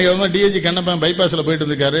அன்றைக்கி அவருமா டிஐஜி கண்ணப்பன் பைபாஸில் போயிட்டு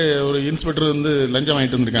இருந்திருக்காரு. ஒரு இன்ஸ்பெக்டர் வந்து லஞ்சம்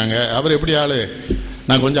வாங்கிட்டு இருந்திருக்காங்க. அவர் எப்படி ஆள்,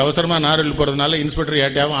 நான் கொஞ்சம் அவசரமாக நாரில் போகிறதுனால இன்ஸ்பெக்டர்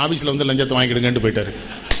ஏட்டையாவும் ஆஃபீஸில் வந்து லஞ்சத்தை வாங்கிடுங்கன்ட்டு போயிட்டார்.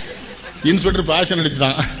 இன்ஸ்பெக்டர் பாஷன்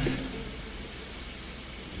அடிச்சுட்டான்.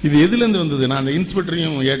 இது எதுலேருந்து வந்தது? நான் அந்த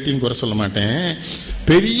இன்ஸ்பெக்டரையும் ஏட்டையும் குறை சொல்ல மாட்டேன்.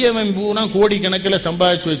 பெரியவன் பூரா கோடிக்கணக்கில்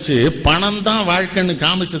சம்பாதிச்சு வச்சு பணம் தான் வாழ்க்கைன்னு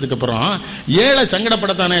காமிச்சதுக்கப்புறம் ஏழை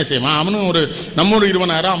சங்கடப்படத்தானே செய்வான். அவனும் ஒரு நம்ம ஒரு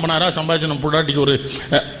 20,000 50,000 சம்பாதிச்சு நம்ம பொண்டாட்டிக்கு ஒரு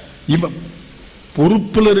இவன்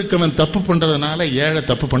பொறுப்பில் இருக்கவன் தப்பு பண்ணுறதுனால ஏழை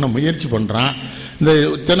தப்பு பண்ண முயற்சி பண்ணுறான். இந்த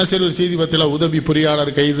தினசரி ஒரு செய்தி பற்றியில் உதவி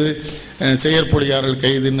பொறியாளர் கைது, செயற்பொழியாளர்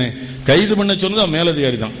கைதுன்னு கைது பண்ண சொன்னது அவன்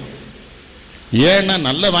மேலதிகாரி தான். ஏன்னா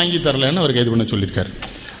நல்லா வாங்கி தரலன்னு அவர் கைது பண்ண சொல்லியிருக்காரு.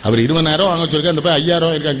 அவர் 20,000 வாங்க சொல்லியிருக்காரு, அந்த போய்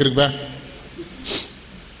 5,000 இருக்காங்க இருக்குப்பா.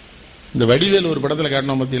 இந்த வடிவேல் ஒரு படத்தில்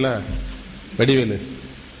காட்டினோம் பார்த்தீங்களா, வடிவேலு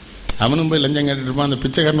அவனும் போய் லஞ்சம் கேட்டுட்டு இருப்பான், அந்த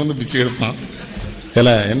பிச்சைக்காரன் வந்து பிச்சை எடுப்பான்.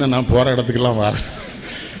 இல்லை என்ன நான் போகிற இடத்துக்கெல்லாம் வரேன்.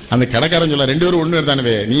 அந்த கடைக்காரன் சொல்ல 2 பேரும் ஒன்று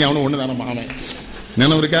எடுத்தானவே, நீ அவனும் ஒன்று தானே மாமன்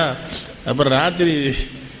நினைவு இருக்கா? அப்புறம் ராத்திரி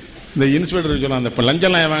இந்த இன்ஸ்பெக்டர் சொல்ல, அந்த இப்போ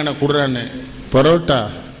லஞ்சம்லாம் வாங்கினா கொடுறான்னு, பரோட்டா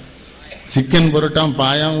சிக்கன் பரோட்டா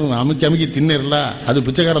பாயம் அமுக்கி தின்னிரல, அது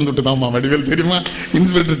பிச்சைக்காரன் தொட்டு தான்மா வடிவேல் தெரியுமா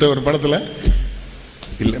இன்ஸ்பெக்டர்கிட்ட ஒரு படத்தில்.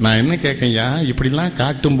 இல்லை நான் என்ன கேட்கையா, இப்படிலாம்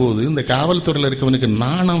காட்டும்போது இந்த காவல்துறையில் இருக்கவனுக்கு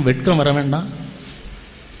நாணம் வெட்கம் வர வேண்டாம்?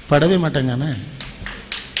 படவே மாட்டேங்கானே.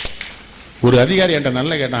 ஒரு அதிகாரி என்கிட்ட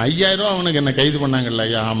நல்லா கேட்டான், 5,000 ரூபா அவனுக்கு என்ன கைது பண்ணாங்கல்ல.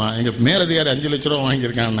 ஐயா ஆமாம், எங்கள் மேலதிகாரி 5 லட்ச ரூபா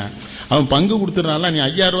வாங்கியிருக்கான்னு. அவன் பங்கு கொடுத்துருனால நீ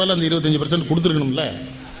 5,000 ரூபாயில் அந்த 25% கொடுத்துருக்கணும்ல.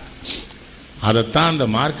 அதைத்தான் அந்த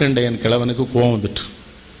மார்க்கண்டேயன் கிழவனுக்கு கோவம் வந்துட்டு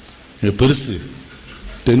பெருசு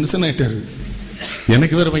டென்ஷன் ஆகிட்டாரு.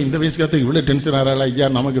 எனக்கு வேற இந்த வயசுக்காக இவ்வளோ டென்ஷன் ஆறாளா ஐயா,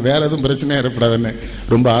 நமக்கு வேற எதுவும் பிரச்சனையாக ஏற்படாதுன்னு.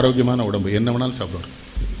 ரொம்ப ஆரோக்கியமான உடம்பு, என்ன வேணாலும் சாப்பிடுவார்,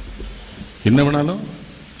 என்ன வேணாலும்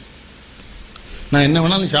நான் என்ன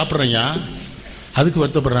வேணாலும் சாப்பிட்றேன்யா. அதுக்கு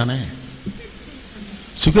வருத்தப்படுறானே.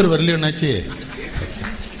 சுகர் வரலையோன்னாச்சு,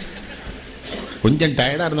 கொஞ்சம்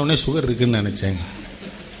டயர்டாக இருந்தோடனே சுகர் இருக்குன்னு நினைச்சேங்க.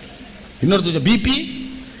 இன்னொருத்தர் பிபி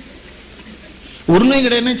ஒரு நோய்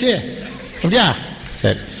கிடையாதுச்சு அப்படியா,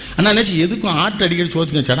 சரி அண்ணா நினச்சி எதுக்கும் ஆட்டு அடிக்கடி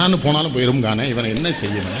சோத்துங்க சடான்னு போனாலும் போயிடும் காணே. இவனை என்ன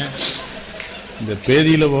செய்யணும், இந்த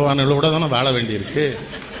பேதியில் போவானோட தானே வாழ வேண்டியிருக்கு.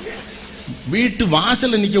 வீட்டு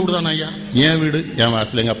வாசலில் நிற்க விடுதானா ஐயா, என் வீடு என்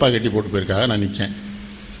வாசல் எங்கள் அப்பா கட்டி போட்டு போயிருக்காங்க, நான் நிற்கேன்.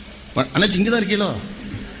 அண்ணாச்சி இங்கே தான் இருக்கீங்களோ,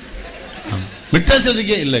 மெட்ராஸில்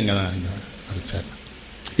இருக்கே, இல்லை இங்கே தான் சார்.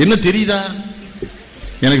 என்ன தெரியுதா,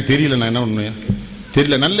 எனக்கு தெரியல, நான் என்ன ஒன்று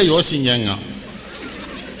தெரியல. நல்ல யோசிங்க,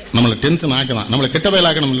 நம்மளை டென்ஷன் ஆக்கலாம், நம்மளை கெட்ட வேலை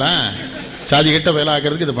ஆக்கணும்ல, சாதி கெட்ட வேலை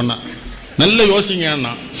ஆக்கிறதுக்கு இது பண்ணா. நல்ல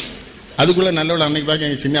யோசிங்கன்னா அதுக்குள்ளே நல்லவளை அன்னைக்கு பார்க்க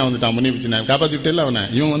எங்கள் சின்ன வந்துட்டான், முன்னே சின்ன காப்பாற்றி விட்டு அவனை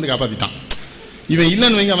இவன் வந்து காப்பாற்றிட்டான். இவன்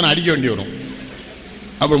இல்லைன்னு வைங்க அவனை அடிக்க வேண்டி வரும்.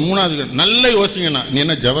 அப்புறம் மூணாவது நல்ல யோசிங்கண்ணா, நீ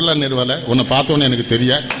என்ன ஜவஹர்லால் நேருவால உன்னை பார்த்தோன்னே எனக்கு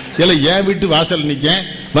தெரியா, இல்லை என் வீட்டு வாசல் நிற்க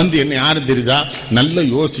வந்து என்ன யாரும் தெரியுதா, நல்ல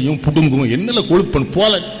யோசியும் புடுங்கும் என்னல கொழுப்பன்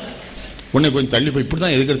போல உன்னை கொஞ்சம் தள்ளி போய் இப்படி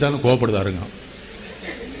தான் எதுக்கு எடுத்தாலும் கோவப்படுதாருங்க.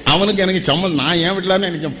 அவனுக்கு எனக்கு சம்மந்தம், நான் என் வீட்டிலான்னு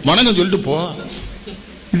எனக்கு வணக்கம் சொல்லிட்டு போ.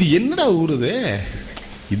 இது என்னடா ஊருது,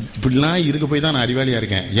 இப்படிலாம் இருக்க போய் தான் நான் அறிவாளியாக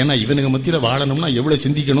இருக்கேன். ஏன்னா இவனுக்கு மத்தியில் வாழணும்னா எவ்வளோ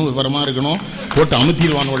சிந்திக்கணும், விவரமாக இருக்கணும், போட்டு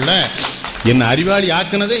அமுத்திடுவானுல்ல. என்னை அறிவாளி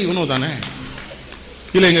ஆக்குனதே இவனோ தானே.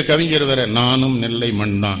 இல்லை எங்கள் கவிஞர் வேற, நானும் நெல்லை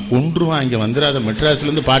மண் தான் கொன்றுவான், இங்கே வந்துடாத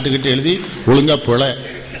மெட்ராஸ்லேருந்து பாட்டுக்கிட்டு எழுதி ஒழுங்கா போல.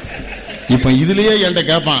 இப்போ இதுலேயே என்கிட்ட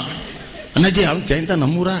கேட்பான், அண்ணாச்சி அவன் சேர்ந்தா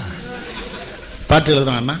நம்மூரா பாட்டு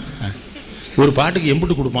எழுதுறான் அண்ணா, ஒரு பாட்டுக்கு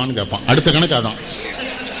எம்பிட்டு கொடுப்பான்னு கேட்பான். அடுத்த கணக்காக தான்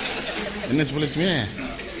என்ன சுப்பலட்சுமி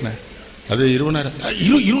அது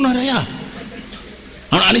 20,000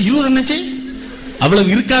 ஆனால் 20 என்னாச்சு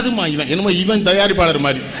அவ்வளவு இருக்காதுமா. இவன் என்னமோ இவன் தயாரிப்பாளர்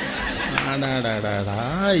மாதிரி.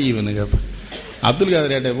 இவனுக்கு அப்துல்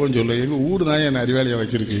காதர் எப்போன்னு சொல்ல, எங்கள் ஊர் தான் என் அறிவாளியாக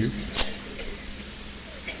வச்சிருக்கு.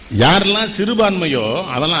 யாரெல்லாம் சிறுபான்மையோ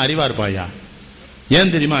அதெல்லாம் அறிவா இருப்பாயா.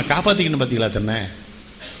 ஏன் தெரியுமா, காப்பாற்றிக்கணும் பார்த்தீங்களா தன்னை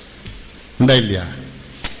உண்டா இல்லையா.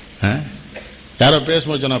 யாரோ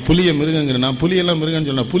பேசும்போது சொன்னா புலியை மிருகங்கிறனா, புலியெல்லாம் மிருகன்னு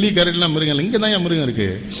சொன்னா, புலி கரடிலாம் மிருகம் இங்கே தான் என் மிருகம் இருக்கு.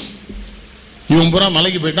 இவன் பூரா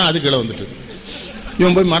மலைக்கு போயிட்டான், அது கீழே வந்துட்டு.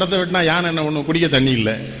 இவன் போய் மரத்தை வெட்டினா யானை என்ன ஒன்று குடிக்க தண்ணி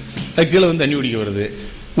இல்லை, அது கீழே வந்து தண்ணி குடிக்க வருது.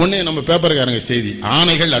 உடனே நம்ம பேப்பருக்காரங்க செய்தி,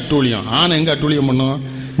 ஆனைகள் அட்டூழியம். ஆனை எங்கே அட்டூழியம் பண்ணும்,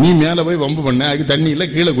 நீ மேலே போய் வம்பு பண்ண, அதுக்கு தண்ணி இல்லை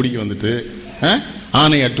கீழே குடிக்க வந்துட்டு.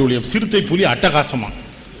 ஆனை அட்டூழியம். சிறுத்தை புலி அட்டகாசமா,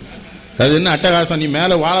 அது என்ன அட்டகாசம், நீ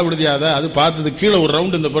மேலே வாழ விடுதியாத, அது பார்த்தது கீழே ஒரு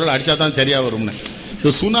ரவுண்டு இந்த பொருள் அடித்தா தான் சரியாக வரும்னு.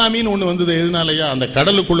 இந்த சுனாமின்னு ஒன்று வந்தது எதுனாலயா, அந்த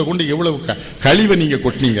கடலுக்குள்ளே கொண்டு எவ்வளவு கழிவை நீங்கள்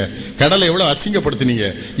கொட்டினீங்க, கடலை எவ்வளோ அசிங்கப்படுத்தினீங்க,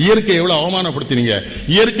 இயற்கை எவ்வளோ அவமானப்படுத்தினீங்க.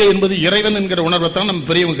 இயற்கை என்பது இறைவன் என்கிற உணர்வை தான் நம்ம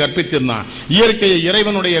பெரியவங்க கற்பித்திருந்தான். இயற்கையை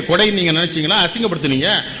இறைவனுடைய கொடை நீங்கள் நினைச்சீங்களா, அசிங்கப்படுத்தினீங்க.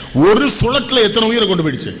 ஒரு சுழட்டில் எத்தனை உயிரை கொண்டு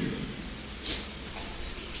போயிடுச்சு.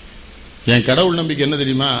 என் கடவுள் நம்பிக்கை என்ன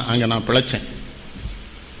தெரியுமா, அங்கே நான் பிழைச்சேன்.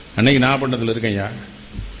 அன்னைக்கு நாகப்பட்டினத்தில் இருக்கேன்யா,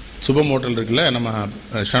 சுபம் ஹோட்டல் இருக்குல்ல, நம்ம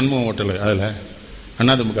ஷண்முகம் ஹோட்டலு, அதில்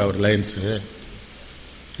அண்ணாதிமுக ஒரு லைன்ஸு.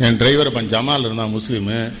 என் டிரைவர் அப்போ ஜமால் இருந்தான்,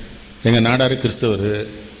 முஸ்லீமு, எங்கள் நாடார் கிறிஸ்தவர்.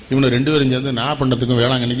 இவனை 2 பேரும் சேர்ந்து நாகப்பட்டினத்துக்கும்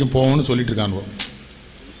வேளாங்கண்ணிக்கும் போகணும்னு சொல்லிட்டு இருக்கானுவோம்.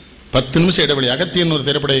 10 நிமிஷம் இடைவெளி. அகத்தியன் ஒரு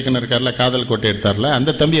திரைப்பட இயக்குனர் இருக்கார்ல, காதல் கோட்டை எடுத்தார்ல,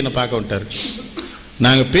 அந்த தம்பி என்னை பார்க்க விட்டார்.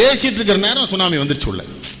 நாங்கள் பேசிகிட்டு இருக்கிற நேரம் சுனாமி வந்துருச்சு. உள்ள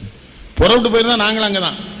புறவிட்டு போயிருந்தா நாங்களும் அங்கே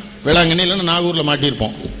தான் வேளாங்கண்ணி, இல்லைன்னா நாகூரில்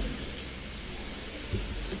மாட்டியிருப்போம்.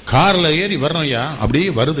 காரில் ஏறி வர்றோம் ஐயா, அப்படியே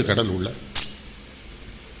வருது கடல் உள்ள.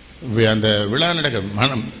 அந்த விழா நடக்க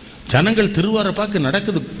மனம் ஜனங்கள் திருவார பார்க்க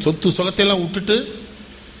நடக்குது, சொத்து சுகத்தையெல்லாம் விட்டுட்டு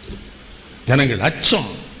ஜனங்கள் அச்சம்,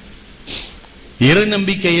 இறை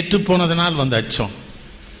நம்பிக்கை ஏற்று போனதனால் வந்த அச்சம்,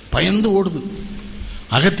 பயந்து ஓடுது.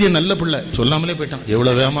 அகத்திய நல்ல பிள்ளை சொல்லாமலே போயிட்டான்.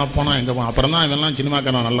 எவ்வளோ வேகமாக போனான், எங்கே போனான். அப்புறம் தான் இவெல்லாம்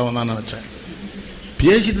சினிமாக்காரன் நல்லவன் தான் நினச்சேன்.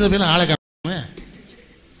 பேசிட்டு பேர் ஆளை காணாம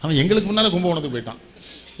அவன் எங்களுக்கு முன்னால் கும்பகோணத்துக்கு போயிட்டான்.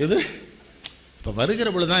 எது இப்போ வருகிற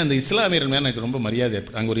பொழுது தான் இந்த இஸ்லாமியர்கள் மேலே எனக்கு ரொம்ப மரியாதை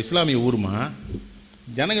ஏற்படும். அங்கே ஒரு இஸ்லாமிய ஊருமா,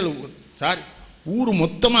 ஜனங்கள் சாரி ஊர்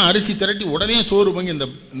மொத்தமாக அரிசி திரட்டி உடனே சோறு பங்கி இந்த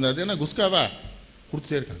இது என்ன குஸ்காவா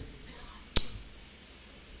கொடுத்துட்டே இருக்காங்க.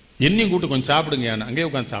 என்னையும் கூப்பிட்டு கொஞ்சம் சாப்பிடுங்க, அங்கேயே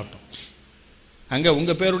உட்காந்து சாப்பிட்டோம். அங்கே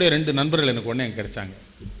உங்கள் பேருடைய 2 நண்பர்கள் எனக்கு உடனே எனக்கு கிடைச்சாங்க.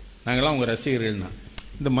 நாங்களாம் உங்கள் ரசிகர்கள்னா.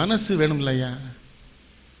 இந்த மனசு வேணும் இல்லையா.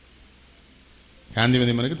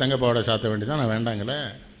 காந்திமதி மனுக்கு தங்கப்பாவோட சாத்த வேண்டியதான், நான் வேண்டாங்களே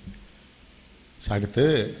சாகுத்து.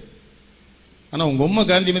 ஆனால் உங்கள் உம்மை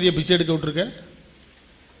காந்திமதியை பிச்சை எடுக்க விட்டுருக்க,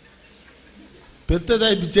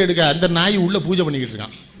 பெத்ததாய் பிச்சை எடுக்க, அந்த நாய் உள்ள பூஜை பண்ணிக்கிட்டு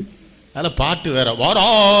இருக்கான். அதில் பாட்டு வேற,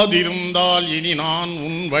 வாராதிருந்தால் இனி நான்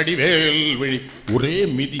உன் வடிவேல் விழி, ஒரே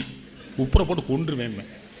மிதி உப்புரை போட்டு கொண்டுருவேன்.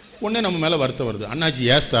 உடனே நம்ம மேலே வருத்தம் வருது. அண்ணாச்சி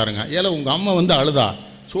ஏசாருங்க, ஏல உங்கள் அம்மா வந்து அழுதா,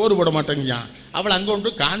 சோறு போட மாட்டேங்கயா, அவள் அங்கே ஒன்று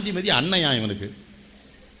காந்திமதி அன்னையா இவனுக்கு.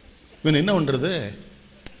 இவன் என்ன பண்ணுறது?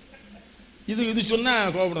 இது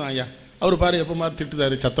சொன்னால் கோபப்படுதான். ஐயா அவர் பாரு எப்போ மாதிரி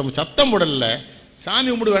திட்டுதாரு, சத்தம் போடல. சாமி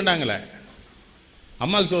கும்பிடு வேண்டாங்களே,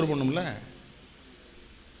 அம்மாவுக்கு சோறு பண்ணும்ல.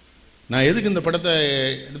 நான் எதுக்கு இந்த படத்தை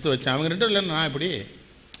எடுத்து வச்சேன்? அவங்க ரெண்டும் இல்லை, நான் இப்படி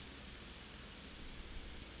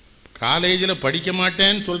காலேஜில் படிக்க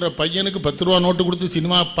மாட்டேன்னு சொல்கிற பையனுக்கு 10 ரூபா நோட்டு கொடுத்து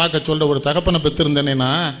சினிமா பார்க்க சொல்கிற ஒரு தகப்பனை பெற்றிருந்தேனேன்னா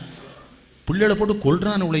பிள்ளைகளை போட்டு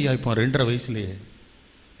கொள்றான்னு உழையா இப்போ 2.5 வயசுலேயே.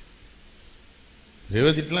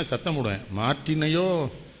 ரேவதிட்டெலாம் சத்தம் போடுவேன். மார்ட்டினையோ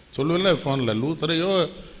சொல்லுவில்ல ஃபோனில், லூத்தரையோ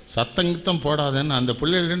சத்தங்கித்தம் போடாதேன்னு. அந்த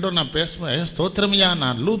பிள்ளைகள் ரெண்டும் நான் பேசுவேன், ஸ்தோத்திரமையா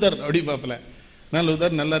நான் லூதர் அப்படி பார்ப்பல. நான்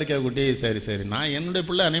லூதர் நல்லா இருக்கா குட்டி, சரி சரி. நான் என்னுடைய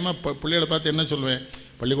பிள்ளை அநேகமாக பிள்ளைகளை பார்த்து என்ன சொல்லுவேன்,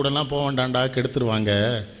 பள்ளிக்கூடம்லாம் போக வேண்டாண்டா கெடுத்துருவாங்க,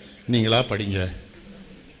 நீங்களா படிங்க.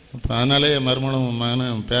 இப்போ அதனாலே மருமனும்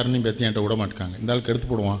மகனும் பேரனையும் பேத்தி என்கிட்ட விட மாட்டாங்க. இந்த ஆள் கெடுத்து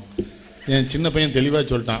போடுவான். என் சின்ன பையன் தெளிவாக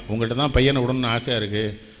சொல்லிட்டான், உங்கள்கிட்ட தான் பையனை விடணும்னு ஆசையாக இருக்குது,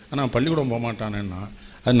 ஆனால் பள்ளிக்கூடம் போக மாட்டானேன்னா.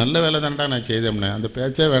 அது நல்ல வேலை தான்டா நான் செய்தேம்னே, அந்த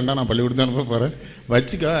பேச்சே வேண்டாம், நான் பள்ளிக்கூடம் அனுப்ப போகிறேன்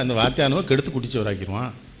வச்சுக்க. அந்த வாத்தியானுவை கெடுத்து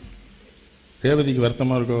குடிச்சவராக்கிடுவான். ரேவதிக்கு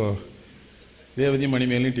வருத்தமாக இருக்கோ? ரேவதி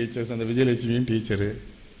மணிமேலையும் டீச்சர்ஸ், அந்த விஜயலட்சுமியும் டீச்சரு.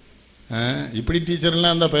 இப்படி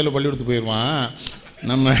டீச்சர்லாம் இருந்தால் பையில பள்ளிக்கூடத்துக்கு போயிடுவான்.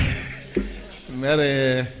 நம்ம வேறு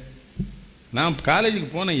நான் காலேஜுக்கு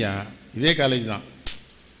போனேன்யா, இதே காலேஜ் தான்.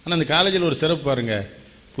 ஆனால் அந்த காலேஜில் ஒரு சிறப்பு பாருங்கள்.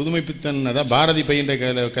 புதுமை பித்தன், அதான் பாரதி பயின்ற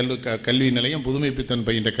கல்வி நிலையம், புதுமை பித்தன்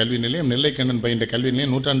பயின்ற கல்வி நிலையம், நெல்லை கண்ணன் பயின்ற கல்வி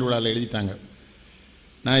நிலையம் 100ஆண்டு விழாவில் எழுதிட்டாங்க.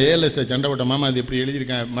 நான் ஏஎல்எஸ்ட்டை சண்டை போட்ட, மாமா அது எப்படி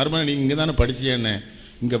எழுதியிருக்கேன்? மறுபடியும் நீங்கள் இங்கே தானே படிச்சியேன்னு.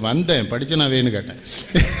 இங்கே வந்தேன், படித்தேன் நான் வேணும்னு கேட்டேன்.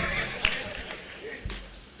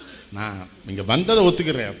 நான் இங்கே வந்ததை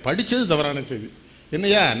ஒத்துக்கிறேன், படித்தது தவறான செய்தி.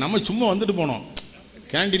 என்னையா நம்ம சும்மா வந்துட்டு போனோம்,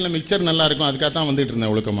 கேன்டீனில் மிக்சர் நல்லாயிருக்கும் அதுக்காக தான் வந்துட்டு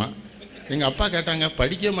இருந்தேன் ஒழுக்கமாக. எங்கள் அப்பா கேட்டாங்க,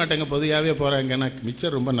 படிக்க மாட்டேங்க பொதுவாகவே போகிறாங்கன்னா,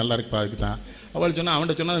 மிக்சர் ரொம்ப நல்லா இருக்குப்பா அதுக்கு தான். அவள் சொன்னால்,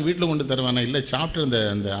 அவன்கிட்ட சொன்னால் வீட்டில் கொண்டு தருவானே, இல்லை சாப்பிட்டு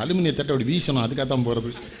அந்த அலுமினிய தட்டை அப்படி வீசணும், அதுக்காக தான்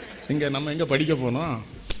போகிறது. இங்கே நம்ம எங்கே படிக்க போனோம்?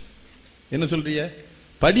 என்ன சொல்கிறிய?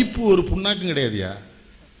 படிப்பு ஒரு புண்ணாக்கும் கிடையாதுயா.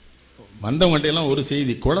 வந்தவங்கள்ட்டையெல்லாம் ஒரு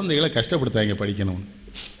செய்தி, குழந்தைகளை கஷ்டப்படுத்தாங்க படிக்கணும்னு.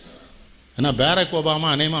 ஏன்னா பேரக் ஒபாமா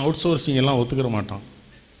அநேகமாக அவுட் சோர்சிங் எல்லாம் ஒத்துக்கிற மாட்டான்,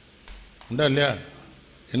 உண்டா இல்லையா?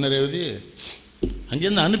 என்ன ரேவதி,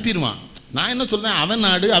 அங்கேருந்து அனுப்பிடுவான். நான் என்ன சொல்கிறேன், அவன்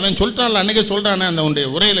நாடு அவன் சொல்லிட்டான்ல, அன்றைக்கே சொல்கிறானே அந்த உன்னுடைய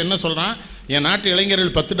உரையில் என்ன சொல்கிறான், என் நாட்டு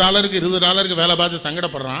இளைஞர்கள் $10 $20 வேலை பார்த்து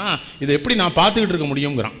சங்கடப்படுறான், இதை எப்படி நான் பார்த்துக்கிட்டு இருக்க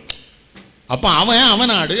முடியுங்கிறான். அப்போ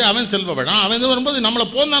அவன் நாடு, அவன் செல்வ வளம், அவன் இது வரும்போது நம்மளை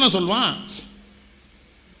போன்னு தானே சொல்லுவான்.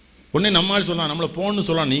 உடனே நம்மால் சொல்லலாம், நம்மளை போன்னு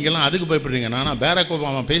சொல்லலாம். நீங்கள்லாம் அதுக்கு பயப்படுறீங்க. நானா பேரக்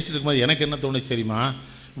ஒபாமா பேசிட்டு இருக்கும்போது எனக்கு என்ன தோணுச்சு தெரியுமா,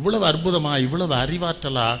 இவ்வளவு அற்புதமா, இவ்வளவு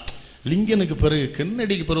அறிவாற்றலா, லிங்கனுக்கு பிறகு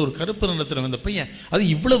கென்னடிக்கு பிறகு ஒரு கருப்பு நிறத்தில் வந்த பையன் அது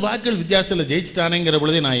இவ்வளவு வாக்கள் வித்தியாசத்தில் ஜெயிச்சிட்டானேங்கிற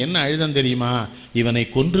பொழுதே நான் என்ன அழுதம் தெரியுமா, இவனை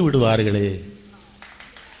கொன்று விடுவார்களே,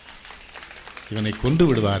 இவனை கொன்று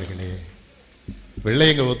விடுவார்களே.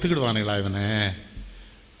 வெள்ளையங்க ஒத்துக்கிடுவானுங்களா இவனை?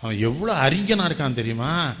 அவன் எவ்வளோ அறிஞனாக இருக்கான்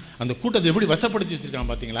தெரியுமா? அந்த கூட்டத்தை எப்படி வசப்படுத்தி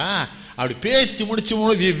வச்சிருக்கான் பார்த்தீங்களா? அப்படி பேசி முடிச்சு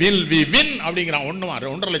வி வின் அப்படிங்கிறான்.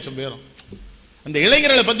 1.5 லட்சம் பேரும் அந்த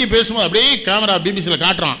இளைஞர்களை பற்றி பேசும்போது அப்படியே கேமரா பிபிசியில்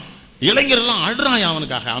காட்டுறான். இளைஞர்கள்லாம் அழுறான்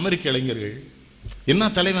அவனுக்காக. அமெரிக்க இளைஞர்கள் என்ன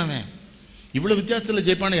தலைவன், இவ்வளோ வித்தியாசத்தில்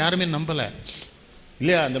ஜெயிப்பான்னு யாருமே நம்பலை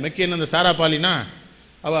இல்லையா? அந்த மெக்கேன் அந்த சாரா பாலினா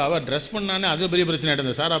அவள் ட்ரெஸ் பண்ணானே அது பெரிய பிரச்சனை ஆகிட்டு.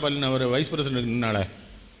 அந்த சாரா பாலினா ஒரு வைஸ் பிரசிடென்ட் நின்னால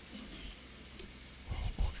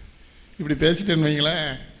இப்படி பேசிட்டேன்னு வைங்களேன்.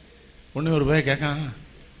 ஒன்று ஒரு பையன் கேட்கான்,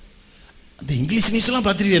 அந்த இங்கிலீஷ் நியூஸ்லாம்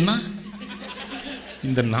பார்த்துருவியன்னா,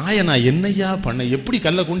 இந்த நாயை நான் என்னையா பண்ண, எப்படி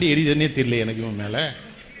கல்லை கொண்டு எரியுதுன்னே தெரியல எனக்கு இவன் மேலே.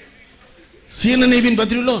 CNN நெய்வின்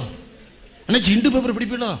பார்த்துருவீங்களோ, ஆனால் சிண்டு பேப்பர்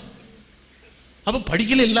படிப்பீங்களோ? அப்போ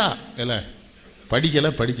படிக்கல இல்லை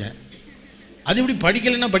படிக்க அது எப்படி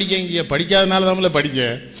படிக்கலைன்னா படிக்க, படிக்காதனால தான் படிக்க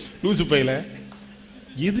லூசு பையில.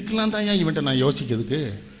 இதுக்கெல்லாம் தான் ஏன் இவன்ட்ட நான் யோசிக்கிறதுக்கு.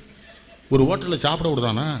 ஒரு ஹோட்டலில் சாப்பிட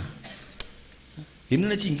விடுதானா, என்ன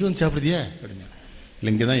நினச்சி இங்கே வந்து சாப்பிடுதியே அப்படிங்க. இல்லை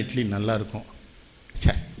இங்கே தான் இட்லி நல்லா இருக்கும்.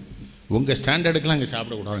 சே, உங்கள் ஸ்டாண்டர்டுக்கெலாம் இங்கே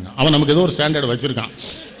சாப்பிடக்கூடாதுங்க. அவன் நமக்கு ஏதோ ஒரு ஸ்டாண்டர்டு வச்சுருக்கான்.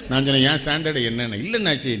 நான் சொன்னேன், என் ஸ்டாண்டர்டு என்னென்ன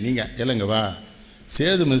இல்லைன்னாச்சு நீங்கள் இல்லைங்க வா,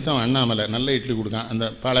 சேது மிஸ்ஸம் அண்ணாமலை நல்ல இட்லி கொடுக்கான். அந்த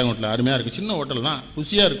பாளையம் ஹோட்டலில் அருமையாக இருக்கும், சின்ன ஹோட்டல் தான்,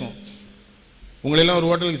 ருசியாக இருக்கும். உங்களெல்லாம் ஒரு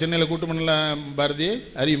ஹோட்டலுக்கு சென்னையில் கூட்டு பண்ணல பாரதி,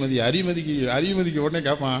 அரிமதிக்கு உடனே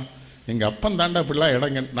கேட்பான், எங்கள் அப்பன் தாண்டா இப்படிலாம்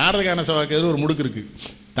இடங்க. நாரதகான சவாக்கு ஒரு முடுக்கு இருக்குது,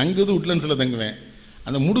 தங்குது உட்லன்ஸில் தங்குவேன்.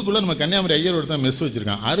 அந்த முடுக்குள்ளே நம்ம கன்னியாகுமரி ஐயர் ஒருத்தன் மெஸ்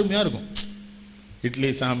வச்சுருக்கான், அருமையாக இருக்கும். இட்லி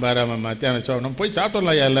சாம்பார் அவன் மத்தியானம் நம்ம போய்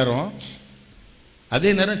சாப்பிட்டோம்ல ஐயா எல்லோரும். அதே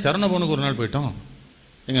நேரம் சரணபவனுக்கு ஒரு நாள் போயிட்டோம்.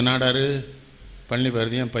 எங்கள் நாடார் பழனி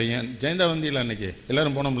பாரதியும் பையன் ஜெயந்தா வந்தியில் அன்றைக்கி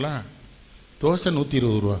எல்லோரும் போனோம்ல. தோசை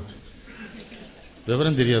 120 ரூபா,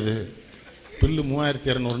 விவரம் தெரியாது. பில்லு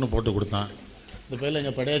 3200 போட்டு கொடுத்தான். இந்த பையில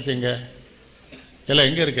எங்கள் படையாச்சு எங்கே எல்லாம்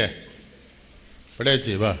எங்கே இருக்க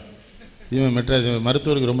படையாச்சு வா, இவன் மெட்ராஸ்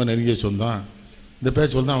மருத்துவருக்கு ரொம்ப நெருங்கிய சொந்தம். இந்த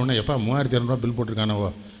பேர் சொல்தான் உடனே, எப்பா 3200 பில் போட்டிருக்கானவோ,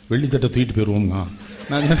 வெள்ளித்தட்டை தூக்கிட்டு போயிடுவோம்ங்க.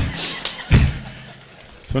 நான்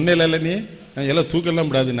சொன்னேல நீ எல்லாம் தூக்கெல்லாம்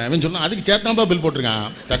விடாதுன்னு அவன் சொன்னான். அதுக்கு சேர்த்தான்ப்பா பில் போட்டிருக்கான்,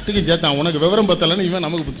 தட்டுக்கு சேர்த்தான். உனக்கு விவரம் பத்தலைன்னு இவன்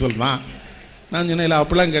நமக்கு பற்றி சொல்லுவான். நான் சொன்னேன் இல்லை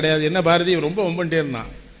அப்படிலாம் கிடையாது. என்ன பாரதி ரொம்ப ஒம்பன்ட்டே இருந்தான்.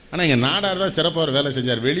 ஆனால் எங்கள் நாடார் தான் சிறப்பாக ஒரு வேலை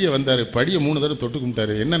செஞ்சார். வெளியே வந்தார், படியை 3 தடவை தொட்டு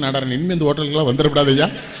கும்பிட்டாரு. என்ன நாடார் இனிமேல் இந்த ஹோட்டலுக்குலாம் வந்துடக்கூடாதுயா,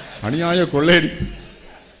 அநியாய கொள்ளையடி.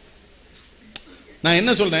 நான்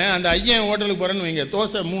என்ன சொல்கிறேன், அந்த ஐயன் ஹோட்டலுக்கு போகிறேன்னு வைங்க,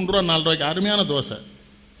 தோசை 3 ரூபா 4 ரூபாய்க்கு அருமையான தோசை,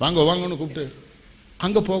 வாங்கன்னு கூப்பிட்டு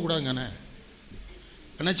அங்கே போகக்கூடாதுங்கண்ணே.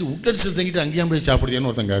 என்னாச்சு உட்லட்ஸில் தங்கிட்டு அங்கேயும் போய் சாப்பிடுதியான்னு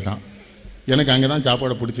ஒருத்தன் கேட்கான். எனக்கு அங்கே தான்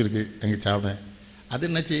சாப்பாடை பிடிச்சிருக்கு, அங்கே சாப்பிட. அது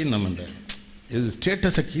என்னாச்சு, நம்ம இந்த இது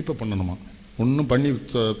ஸ்டேட்டஸை கீப்பப் பண்ணணுமா, ஒன்றும் பண்ணி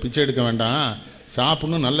பிச்சை எடுக்க வேண்டாம்,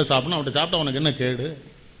 சாப்பிடணும், நல்லா சாப்பிடணும். அவட்ட சாப்பிட்டா உனக்கு என்ன கேடு,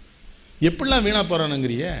 எப்படிலாம் வீணாக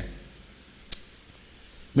போகிறானுங்கிறிய.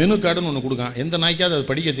 மெனு கார்டுன்னு ஒன்று கொடுக்கான், எந்த நாய்க்காவது அது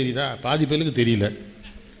படிக்க தெரியுதா, பாதி பேருக்கு தெரியல.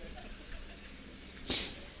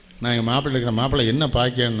 நான் எங்கள் மாப்பிள்ளை இருக்கிற மாப்பிள்ளை என்ன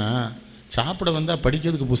பாக்கியன்னா, சாப்பிட வந்தால்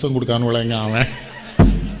படிக்கிறதுக்கு புத்தகம் கொடுக்கானுவலைங்க அவன்.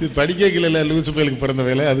 இது படிக்கல லூசு பேருக்கு பிறந்த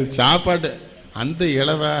வேலை, அது சாப்பாடு அந்த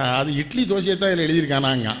இளவை அது இட்லி தோசையை தான் இதில்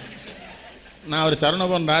எழுதியிருக்கானாங்க. நான் ஒரு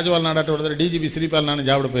சரணபவன் ராஜவால் நாடாட்ட ஒருத்தர் டிஜிபி ஸ்ரீபால் நானும்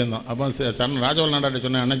சாப்பிட போயிருந்தோம். அப்போ ராஜவால் நாடாட்ட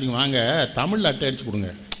சொன்னேன், அண்ணாச்சிங்க வாங்க தமிழில் அட்டை அடிச்சு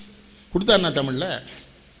கொடுங்க. கொடுத்தாருண்ணா தமிழில்.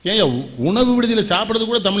 ஏன் உணவு விடுதியில் சாப்பிட்றது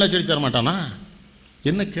கூட தமிழ் அச்சு அடிச்சு தர மாட்டானா,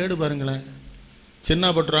 என்ன கேடு பாருங்களேன்.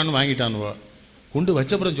 சின்ன பட்டுறான்னு வாங்கிட்டானுவோ, கொண்டு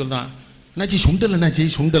வச்சப்புறம் சொல்கிறான், என்னாச்சி சுண்டல், என்னாச்சி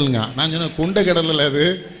சுண்டலுங்க. நான் சொன்னேன் கொண்ட கடலில், அது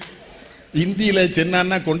இந்தியில்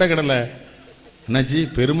சென்னான்னா கொண்ட கடலை. என்னாச்சி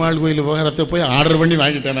பெருமாள் கோயில் விவகாரத்தை போய் ஆர்டர் பண்ணி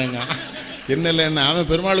வாங்கிட்டானாங்க. என்ன இல்லை என்ன, அவன்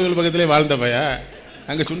பெருமாள் கோயில் பக்கத்திலே வாழ்ந்த பைய,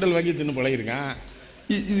 அங்கே சுண்டல் வாங்கி தின்னு பழகிருக்கான்.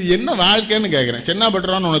 இது என்ன வாழ்க்கைன்னு கேட்குறேன். சென்னா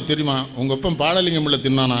பட்டுறான்னு உனக்கு தெரியுமா, உங்கள் அப்பன் பாடலிங்கம் பிள்ளை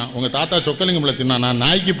தின்னானா, உங்கள் தாத்தா சொக்கலிங்கம் பிள்ளை தின்னானா,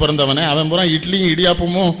 நாய்க்கு பிறந்தவனே அவன் பூரா இட்லியும்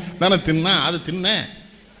இடியாப்பமும் தானே தின்னான், அது தின்னேன்.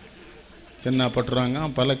 சென்னா பட்டுறாங்க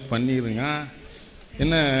பல பண்ணிடுங்க.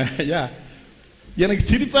 என்ன ஐயா, எனக்கு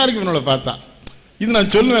சிரிப்பாக இருக்கு இவனோட பார்த்தா. இது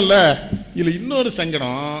நான் சொல்லுவேன்ல. இதில் இன்னொரு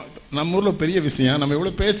சங்கடம், நம்ம ஊரில் பெரிய விஷயம், நம்ம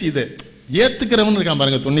எவ்வளோ பேசி இது ஏற்றுக்கிறவன்னு இருக்கான்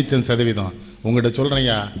பாருங்க 95%. உங்கள்கிட்ட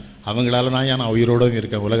சொல்கிறேன்யா, அவங்களால தான் நான் உயிரோடையும்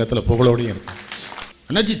இருக்கேன், உலகத்தில் புகழோடையும் இருக்கேன்.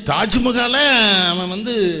 அண்ணாச்சி தாஜ்மஹாலை அவன்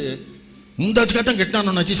மும்தாஜ்காக தான்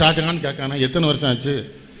கெட்டானோன்னாச்சு, ஷாஜகான் கேட்கானா. எத்தனை வருஷம் ஆச்சு,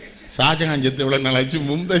 ஷாஜகான் செத்து எவ்வளோ நாள் ஆச்சு,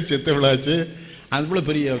 மும்தாஜ் செத்து எவ்வளோ ஆச்சு. அது போல்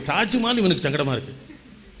பெரிய தாஜ்மஹால் இவனுக்கு சங்கடமாக இருக்குது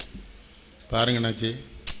பாருங்கண்ணாச்சி.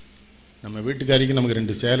 நம்ம வீட்டுக்காரிக்கு நமக்கு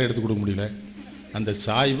 2 சேலை எடுத்து கொடுக்க முடியல, அந்த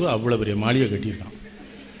சாய்வு அவ்வளோ பெரிய மாளிகை கட்டியிருக்கான்.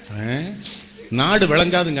 நாடு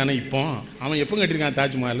விளங்காதுங்க. ஆனால் இப்போ அவன் எப்போ கட்டியிருக்கான்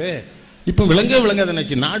தாஜ்மஹால், இப்போ விளங்காது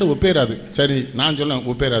என்னாச்சு, நாடு ஒப்பேறாது. சரி நான் சொல்ல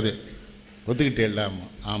ஒப்பேறாது, ஒத்துக்கிட்டே இல்லை.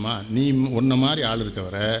 ஆமாம் ஆமாம், நீ ஒன்றை மாதிரி ஆள் இருக்க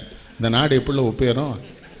வர இந்த நாடு எப்படில ஒப்பேறும்.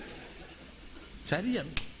 சரியா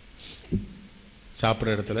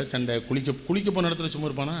சாப்பிட்ற இடத்துல சண்டை, குளிக்க போன இடத்துல சும்மா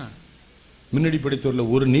இருப்பானா. முன்னாடி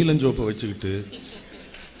படித்தூரில் ஒரு நீலஞ்சோப்பை வச்சுக்கிட்டு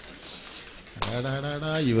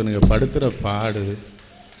அடாடாடா இவனுங்க படுத்துகிற பாடு.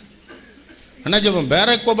 அண்ணாச்சி அப்போ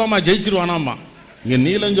பேரக் ஒபாமா ஜெயிச்சிருவானாம்மா. இங்கே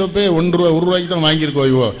நீலஞ்சோப்பே 1 ரூபாய்க்கு தான்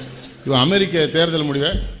வாங்கியிருக்கோம். இவன் அமெரிக்க தேர்தல்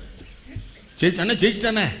முடிவை அண்ணா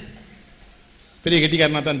ஜெயிச்சிட்டானே, பெரிய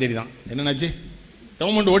கெட்டிக்காரனா தான் தெரியுதான். என்னன்னாச்சு,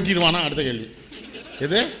 கவர்மெண்ட் ஓட்டிடுவானா அடுத்த கேள்வி.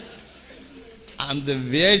 எது அந்த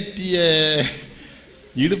வேட்டியை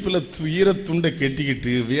இடுப்பில் ஈரத்துண்டை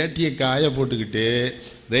கெட்டிக்கிட்டு வேட்டியை காய போட்டுக்கிட்டு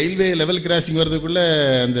ரயில்வே லெவல் கிராசிங் வர்றதுக்குள்ளே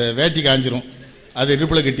அந்த வேட்டி காஞ்சிரும், அதை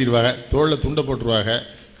இடுப்பில் கட்டிடுவாங்க, தோளில் துண்டை போட்டுருவாங்க.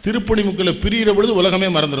 திருப்பணி முக்கில் பிரிகிற பொழுது உலகமே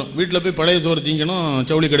மறந்துடும். வீட்டில் போய் பழைய சோறு திங்கணும்,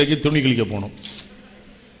 ஜவுளி கடைக்கு துணி கிழிக்க போகணும்.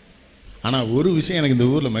 ஆனால் ஒரு விஷயம் எனக்கு இந்த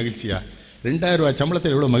ஊரில் மகிழ்ச்சியா, 2000 ரூபா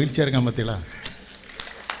சம்பளத்தில் எவ்வளோ மகிழ்ச்சியாக இருக்கான் பார்த்தீங்களா.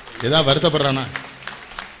 ஏதாவது வருத்தப்படுறானா,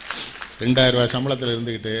 2000 ரூபா சம்பளத்தில்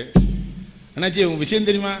இருந்துக்கிட்டு. அண்ணாச்சி உங்கள் விஷயம்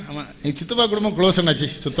தெரியுமா, ஆமாம் எங்கள் சித்தப்பா குடும்பம் க்ளோஸ் அண்ணாச்சி,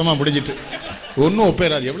 சுத்தமாக முடிஞ்சிட்டு ஒன்றும்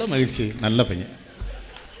ஒப்பேறாது. எவ்வளோ மகிழ்ச்சி, நல்ல பையன்.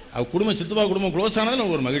 அவ குடும்பம் சித்தப்பா குடும்பம் க்ளோஸ்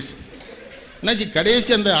ஆனதில் ஒரு மகிழ்ச்சி. என்னாச்சு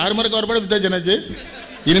கடைசி அந்த 6 மரக்கு வரப்பாடு வித்தாச்சு என்னாச்சு,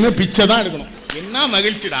 இனிமேல் பிச்சை தான் எடுக்கணும். என்ன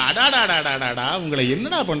மகிழ்ச்சிடா, அடாடாடாடாடாடா உங்களை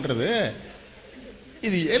என்னடா பண்ணுறது.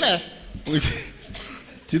 இது ஏல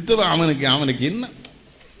சித்தப்பா அவனுக்கு என்ன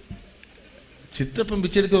சித்தப்பன்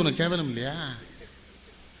பிச்சை எடுக்க உனக்கு கேவலம் இல்லையா.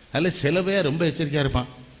 அதில் சில பேர் ரொம்ப எச்சரிக்கையாக இருப்பான்.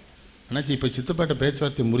 அண்ணாச்சி இப்போ சித்தப்பாட்ட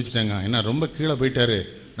பேச்சுவார்த்தை முடிச்சிட்டாங்க, ஏன்னா ரொம்ப கீழே போயிட்டாரு,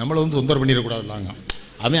 நம்மளை தொந்தரவு பண்ணிடக்கூடாதுலாங்க.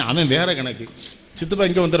 அவன் வேற கணக்கு. சித்தப்பா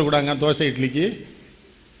இங்கே வந்துடக்கூடாங்க தோசை இட்லிக்கு.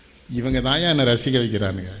 இவங்க தான் என்னை ரசிக்க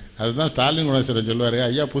வைக்கிறானுங்க. அதுதான் ஸ்டாலின் குணேஸ்வரன் சொல்லுவார்,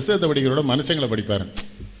 ஐயா புஸ்தகத்தை படிக்கிறோட மனுஷங்களை படிப்பார்.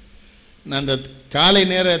 நான் அந்த காலை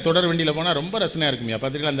நேர தொடர் வண்டியில் போனால் ரொம்ப ரசனையாக இருக்குமையா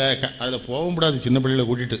பார்த்துக்கலாம். அந்த அதில் போக முடியாது, சின்ன பிள்ளைகளை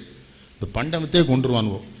கூட்டிகிட்டு இந்த பண்டமத்தையே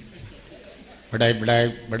கொண்டுருவானுவோம்.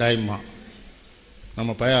 விடாய்மா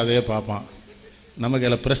நம்ம பையன் அதே பார்ப்பான். நமக்கு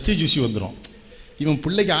அதில் ப்ரெஸ்டீஜ் ஜூசி வந்துடும். இவன்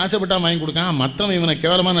பிள்ளைக்கு ஆசைப்பட்டால் வாங்கி கொடுக்கான், மற்றவன் இவனை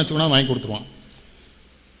கேவலமாக நினச்சோன்னா வாங்கி கொடுத்துருவான்.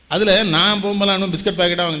 அதில் நான் போகும்போது பிஸ்கட்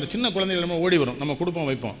பாக்கெட்டாக வாங்க, இந்த சின்ன குழந்தைகள் நம்ம ஓடி வரும், நம்ம கொடுப்போம்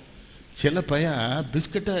வைப்போம். சில பையன்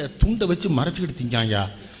பிஸ்கட்டை துண்டை வச்சு மறைச்சிக்கிட்டு திங்காங்கயா.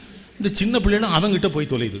 இந்த சின்ன பிள்ளைகளும் அவங்ககிட்ட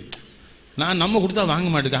போய் தொலையுது. நான் நம்ம கொடுத்தா வாங்க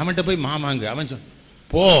மாட்டேங்க, அவன்கிட்ட போய் மாமாங்க. அவன்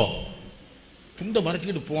போ துண்டை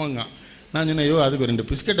மறைச்சிக்கிட்டு போவாங்க. நான் சொன்னேன், ஐயோ அதுக்கு 2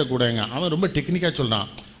 பிஸ்கெட்டை கூடங்க. அவன் ரொம்ப டெக்னிக்காக சொல்கிறான்,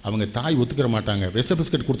 அவங்க தாய் ஒத்துக்கிற மாட்டாங்க, விஷ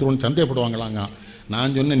பிஸ்கெட் கொடுத்துருவோன்னு சந்தேகப்படுவாங்களாங்க.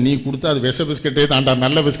 நான் சொன்னேன், நீ கொடுத்தா அது விஷ பிஸ்கெட்டே தாண்டா,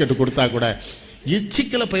 நல்ல பிஸ்கெட்டு கொடுத்தா கூட.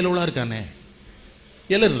 எச்சிக்கலை பயிலவளாக இருக்கானே.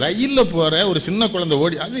 இல்லை ரயிலில் போகிற ஒரு சின்ன குழந்தை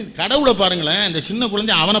ஓடி, அது கடவுளை பாருங்களேன், இந்த சின்ன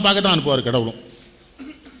குழந்தை அவனை பார்க்க தான் அனுப்புவார் கடவுளும்.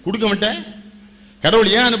 கொடுக்க மாட்டேன். கடவுள்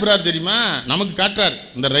ஏன் அனுப்புகிறார் தெரியுமா? நமக்கு காட்டுறார்,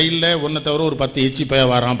 இந்த ரயிலில் ஒன்றை தவிர ஒரு 10 எச்சி பைய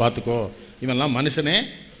வரான் பார்த்துக்கோ, இவன்லாம் மனுஷனே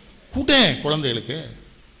கூட்டேன் குழந்தைகளுக்கு.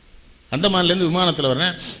 அந்தமான்லேருந்து விமானத்தில்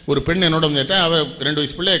வரேன், ஒரு பெண் என்னோட வந்து கேட்டால், அவள் 2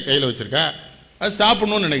 வயசு பிள்ளைய கையில் வச்சுருக்கா, அது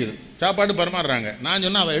சாப்பிட்ணுன்னு நினைக்குது, சாப்பாடு பரிமாறுறாங்க. நான்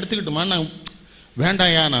சொன்னால் அவள் எடுத்துக்கிட்டுமான்னு, நான்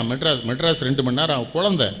வேண்டாயா, நான் மெட்ராஸ் 2 மணி நேரம்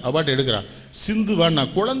குழந்தை அவாட்டு எடுக்கிறான். சிந்துவான்னா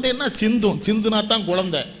குழந்தைன்னா சிந்துனா தான்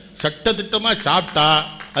குழந்தை. சட்டத்திட்டமாக சாப்பிட்டா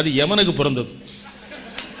அது எவனுக்கு பிறந்தது.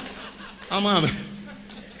 ஆமாம்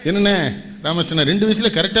என்னண்ணே ராமச்சந்திரன், 2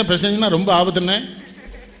 வயசில் கரெக்டாக பேசுனீங்கன்னா ரொம்ப ஆபத்துண்ணே.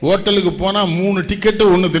 ஹோட்டலுக்கு போனால் 3 டிக்கெட்டு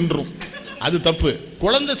 1 தின்றும், அது தப்பு.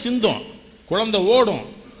 குழந்தை சிந்தும், குழந்தை ஓடும்,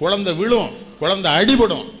 குழந்தை விழும், குழந்தை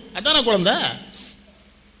அடிபடும், அதானே குழந்தை.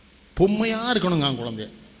 பொம்மையாக இருக்கணுங்க குழந்தைய.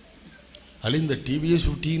 அது இந்த டிவிஎஸ்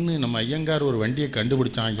 50ன்னு நம்ம ஐயங்கார் ஒரு வண்டியை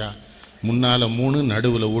கண்டுபிடிச்சான் ஐயா. முன்னால் 3,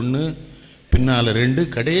 நடுவில் 1, பின்னால் 2,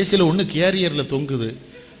 கடைசியில் 1 கேரியரில் தொங்குது.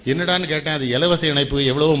 என்னடான்னு கேட்டேன், அது இலவச இணைப்பு,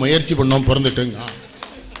 எவ்வளவோ முயற்சி பண்ணோம், பிறந்துட்டுங்க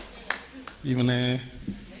இவனு.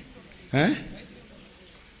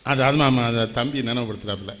 அது ஆமாம், அதை தம்பி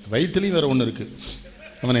நினைவுபடுத்துறாப்புல. வயிற்றுலையும் வேறு 1 இருக்குது.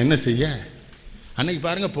 அவனை என்ன செய்ய? அன்னைக்கு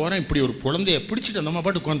பாருங்கள் போகிறேன், இப்படி ஒரு குழந்தைய பிடிச்சிட்டு அந்த அம்மா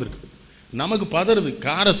பாட்டு உட்காந்துருக்கு. நமக்கு பதறுது,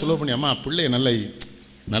 காரை சுலோ பண்ணி, அம்மா பிள்ளைய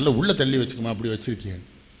நல்ல உள்ளே தள்ளி வச்சுக்கமா, அப்படி வச்சுருக்கீங்க.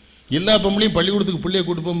 எல்லா பொம்பளையும் பள்ளிக்கூடத்துக்கு பிள்ளைய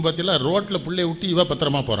கூட்டு போகும் பார்த்தீங்களா, ரோட்டில் பிள்ளைய விட்டு இவ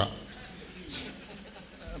பத்திரமா போகிறான்.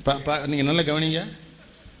 நீங்கள் நல்லா கவனிங்க,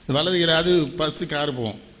 வலதுகளை அது பஸ்ஸு கார்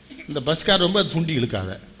போவோம், இந்த பஸ் கார் ரொம்ப அது சுண்டி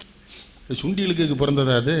இழுக்காத, சுண்டி இழுக்கு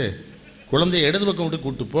பிறந்ததா அது. குழந்தைய இடது பக்கம் விட்டு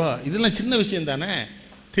கூப்பிட்டு போ. இதெல்லாம் சின்ன விஷயம் தானே,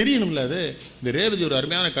 தெரியணும்ல. அது இந்த ரேவதி ஒரு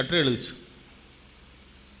அருமையான கட்டுரை எழுதுச்சு,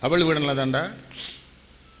 அவள் விடல தாண்டா.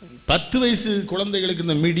 10 வயசு குழந்தைகளுக்கு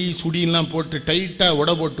இந்த மிடி சுடியெல்லாம் போட்டு டைட்டாக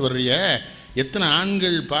உடை போட்டு வர்றிய, எத்தனை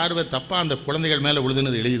ஆண்கள் பார்வை தப்பாக அந்த குழந்தைகள் மேலே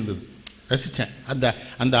விழுதுனது எழுதியிருந்தது, ரசித்தேன்.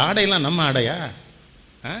 அந்த ஆடையெல்லாம் நம்ம ஆடையா?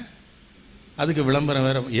 அதுக்கு விளம்பரம்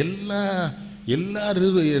வேறு.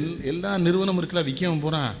 எல்லா நிறுவனம் இருக்குல்ல, விற்கவும்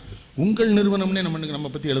போகிறான். உங்கள் நிறுவனம்னே நம்ம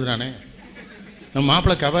பற்றி எழுதுறானே. நம்ம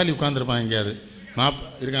மாப்பிள்ளை கபாலி உட்காந்துருப்பான் எங்கேயாவது,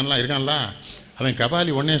 இருக்கான்ல அவன்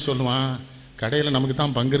கபாலி உடனே சொல்லுவான், கடையில் நமக்கு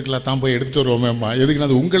தான் பங்கு இருக்கலாம், தான் போய் எடுத்துகிட்டு வருவோமேம்மா. எதுக்குன்னா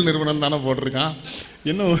அது உங்கள் நிறுவனம் தானே போட்டிருக்கான்.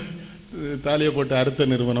 இன்னும் தாலியை போட்டு அறுத்த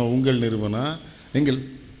நிறுவனம் உங்கள் நிறுவனம்.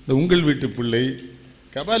 இந்த உங்கள் வீட்டு பிள்ளை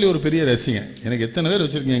கபாலி ஒரு பெரிய ரசிகன். எனக்கு எத்தனை பேர்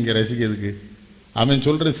வச்சுருக்கீங்க இங்கே ரசிக்கிறதுக்கு. அவன்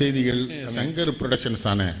சொல்கிற செய்திகள் சங்கர் ப்ரொடக்ஷன்ஸ்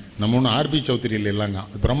தானே, நம்ம ஒன்றும் ஆர்பி சௌத்ரி இல்லை, இல்லைங்க.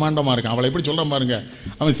 அது பிரம்மாண்டமாக இருக்கான். அவளை எப்படி சொல்ல பாருங்க,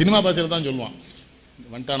 அவன் சினிமா பாசையில் தான் சொல்லுவான்.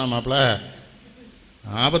 வந்துட்டானா மாப்பிள்ள,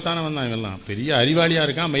 ஆபத்தானவன் தான். இவெல்லாம் பெரிய அறிவாளியாக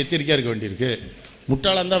இருக்கான், எச்சரிக்கையாக இருக்க வேண்டியிருக்கு.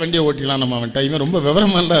 முட்டாளாக இருந்தால் வண்டியை ஓட்டிடலாம் நம்ம. அவன் டைமே ரொம்ப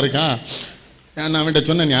விவரமானதான் இருக்கான். நான் அவன்கிட்ட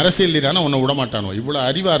சொன்னேன், நீ அரசியல் இல்லைனா உன்னை விட மாட்டானோ. இவ்வளோ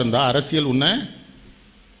அறிவாக இருந்தால் அரசியல் உன்னை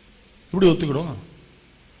இப்படி ஒத்துக்கிடும்.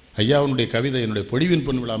 ஐயாவுடைய கவிதை, என்னுடைய பொடிவின்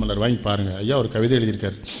பொன் விழா மலர் வாங்கி பாருங்கள். ஐயா ஒரு கவிதை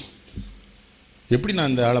எழுதியிருக்கார். எப்படி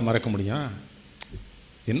நான் இந்த ஆளை மறக்க முடியும்?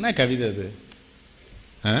 என்ன கவிதை அது?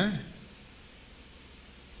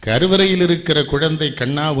 கருவறையில் இருக்கிற குழந்தை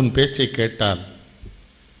கண்ணா உன் பேச்சை கேட்டால்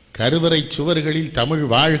கருவறை சுவர்களில் தமிழ்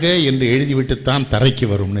வாழ்க என்று எழுதிவிட்டுத்தான் தரைக்கு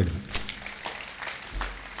வரும்னு.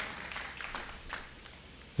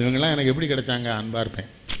 இவங்கெல்லாம் எனக்கு எப்படி கிடைச்சாங்க? அன்பா இருப்பேன்,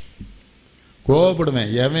 கோவப்படுவேன்.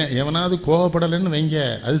 எவனாவது கோவப்படலைன்னு வைங்க,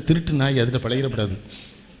 அது திருட்டு நாய், அதில் பழகிடப்படாது.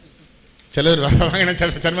 சிலர் வாங்கின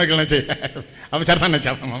சர்மக்கெல்லாம் செய்ய அவன் சரதானாச்சு,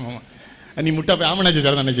 ஆமாம் நீ முட்டை போய் ஆமனாச்சு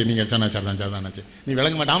சரதானாச்சு, நீங்கள் சொன்ன சரதானாச்சு, நீ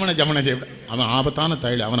விளங்க மாட்டேன் ஆமனாச்சு ஆமனாச்சு. அவன் ஆபத்தான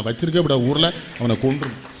தயல், அவனை வச்சிருக்க விட ஊரில் அவனை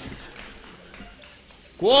கொன்று.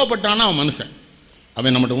 கோவப்பட்டானா அவன் மனுஷன்,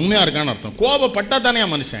 அவன் நம்மகிட்ட உண்மையாக இருக்கான்னு அர்த்தம். கோவப்பட்டா தானே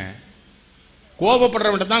அவன் மனுஷன்.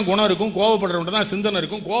 கோவப்படுறவன்ட்ட தான் குணம் இருக்கும், கோவப்படுறவன்ட்ட தான் சிந்தனை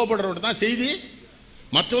இருக்கும், கோவப்படுறவன்ட்ட தான் செய்தி.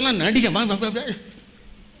 மற்றவெல்லாம் நடிகை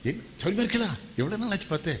சொல்லி இருக்கலாம். எவ்வளோ நாள் ஆச்சு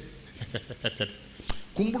பார்த்து. சரி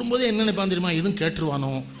கும்பிடும்போதே என்ன நினைப்பான் தெரியுமா? எதுவும் கேட்டுருவானோ,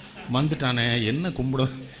 வந்துட்டானே என்ன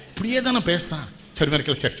கும்பிடும், இப்படியே தானே பேசான். சரி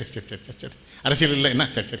இருக்கல, சரி சரி சரி சரி சரி சரி அரசியல் இல்லை என்ன,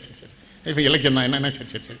 சரி சரி சரி சரி இப்போ இலக்கியம் தான் என்ன, சரி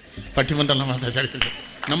சரி சரி பட்டிமன்றம் சரி சரி சரி.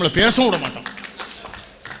 நம்மளை பேசவும் விட மாட்டோம்,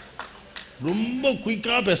 ரொம்ப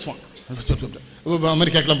குயிக்காக பேசுவான்.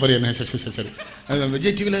 அமெரிக்காக்கெலாம் போறியா? சரி சரி சரி அது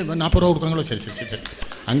விஜய் டிவியில் 40 ரூபா கொடுக்காங்களோ, சரி சரி சரி சரி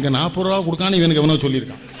அங்கே 40 ரூபா கொடுக்கான்னு இவனுக்கு எவனோ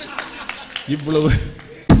சொல்லியிருக்கான். இவ்வளவு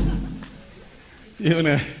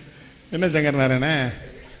இவனை என்ன சங்கரநாராயணே,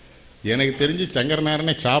 எனக்கு தெரிஞ்சு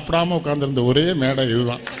சங்கரநாராயணே சாப்பிடாம உட்காந்துருந்த ஒரே மேடை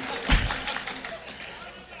இதுதான்.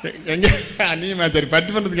 எங்கே நீ சரி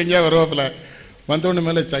பட்டிமன்றத்துக்கு எங்கேயா வருவாப்பில் வந்தவொடனே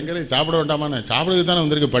மேலே சங்கரை சாப்பிட வேண்டாமான்னு, சாப்பிடுறது தானே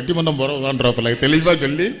வந்திருக்கு, பட்டிமன்றம் போகிறதான்றப்பல தெளிவாக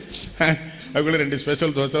சொல்லி அதுக்குள்ளே 2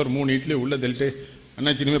 ஸ்பெஷல் தோசை, ஒரு 3 இட்லி உள்ளே தள்ளிட்டு,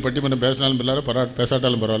 அண்ணாச்சி இனிமேல் பட்டிமன்றம் பேசினாலும் பிள்ளார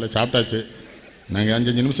பேசாட்டாலும் பரவாயில்ல, சாப்பிட்டாச்சு, நாங்கள்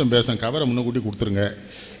 5-5 நிமிஷம் பேசும், கவரை முன்னக்கூட்டி கொடுத்துருங்க,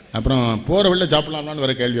 அப்புறம் போகிற வெளில சாப்பிட்லாம்லான்னு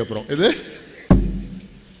வர கேள்வி. அப்புறம் இது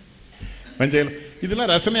பஞ்சம்,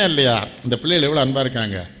 இதெல்லாம் ரசனையா இல்லையா? இந்த பிள்ளைகள் எவ்வளோ அன்பாக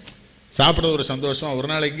இருக்காங்க, சாப்பிட்றது ஒரு சந்தோஷம். ஒரு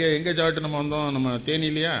நாள் எங்கே சாப்பிட்டு நம்ம வந்தோம், நம்ம தேனி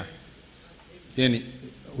இல்லையா, தேனி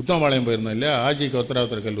உத்தமபாளையம் போயிருந்தோம் இல்லையா, ஆஜிக்கு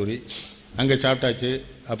ஒருத்தராவத்தர் கல்லூரி, அங்கே சாப்பிட்டாச்சு.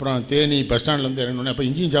 அப்புறம் தேனி பஸ் ஸ்டாண்ட்லேருந்து இறங்கணுன்னே, அப்போ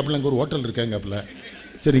இங்கேயும் சாப்பிடலாம், ஒரு ஹோட்டல் இருக்காங்க அப்பல,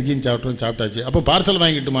 சரி இங்கேயும் சாப்பிட்டாச்சு. அப்போ பார்சல்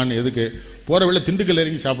வாங்கிட்டுமான்னு, எதுக்கு போகிற வெளில திண்டுக்கல்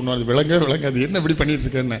இறங்கி சாப்பிடணும், அது விளங்காது, என்ன இப்படி பண்ணிட்டு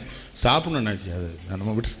இருக்கேன்னு சாப்பிடணுன்னாச்சு. அது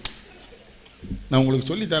நம்ம விட்டு நான் உங்களுக்கு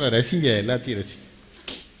சொல்லித்தரேன், ரசிங்க,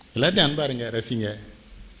 எல்லாத்தையும் அன்பாக இருங்க, ரசிங்க.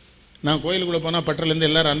 நான் கோயிலுக்குள்ளே போனால் பட்டர்லேருந்து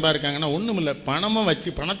எல்லோரும் அன்பாக இருக்காங்கன்னா ஒன்றும் இல்லை,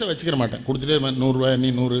 பணத்தை வச்சுக்கிற மாட்டேன், கொடுத்துட்டே 100 ரூபா நீ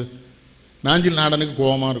 100. நாஞ்சில் நாடனுக்கு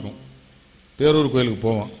கோபமாக இருக்கும், பேரூர் கோயிலுக்கு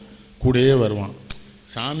போவான், கூடயே வருவான்,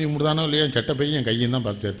 சாமி முடுதானோ இல்லையா, சட்டை பையன் என் கையும் தான்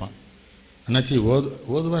பார்த்துட்டே இருப்பான். அண்ணாச்சி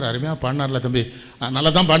ஓதுவார் அருமையாக பாடினார்ல தம்பி,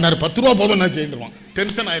 நல்லா தான் பாடினார், 10 ரூபா போதும் அண்ணாச்சின்றான்,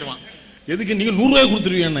 டென்ஷன் ஆயிடுவான். எதுக்கு நீங்கள் 100 ரூபாய்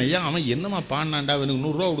கொடுத்துருவீங்கண்ணா, ஏன் அவன் என்னம்மா பாடினாண்டா, அவனுக்கு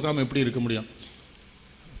 100 ரூபா கொடுக்காம எப்படி இருக்க முடியும்?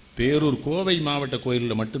 பேரூர் கோவை மாவட்ட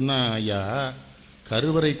கோயிலில் மட்டும்தான் ஐயா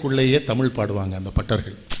கருவறைக்குள்ளேயே தமிழ் பாடுவாங்க அந்த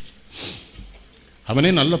பட்டர்கள். அவனே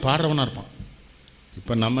நல்ல பாடுறவனாக இருப்பான்.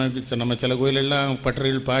 இப்போ நம்ம சில கோயிலெல்லாம்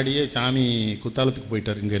பட்டர்கள் பாடியே சாமி குத்தாலத்துக்கு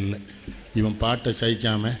போயிட்டார், இங்கே இல்லை. இவன் பாட்டை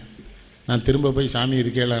சகிக்காமல் நான் திரும்ப போய் சாமி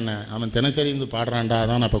இருக்கேலான்னு, அவன் தினசரி இருந்து பாடுறான்டா,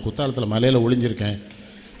 அதான் நான் இப்போ குத்தாலத்தில் மலையில் ஒளிஞ்சிருக்கேன்,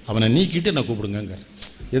 அவனை நீக்கிட்டு நான் கூப்பிடுங்க.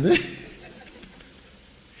 எது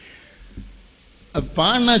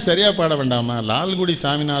பாடினா சரியாக பாட வேண்டாமா? லால்குடி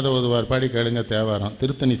சாமிநாத ஓதுவார் பாடி கேளுங்க, தேவாரம்,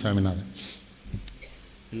 திருத்தணி சாமிநாதன்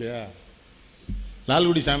இல்லையா,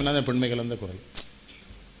 லால்குடி சாமிநாதன் பெண்மை கலந்த குரல்.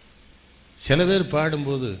 சில பேர்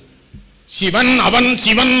பாடும்போது சிவன் அவன்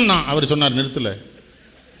சிவன் அவர் சொன்னார் நிறுத்தல,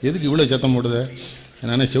 எதுக்கு இவ்வளோ சத்தம் போடுத,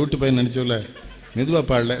 நானே செவிட்டு பையன் நினச்சோல்ல, மெதுவாக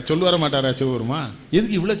பாடல, சொல்லு வர மாட்டாரா சிவபெருமா,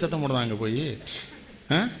 எதுக்கு இவ்வளோ சத்தம் போடுதான் அங்கே போய்?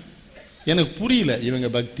 எனக்கு புரியல, இவங்க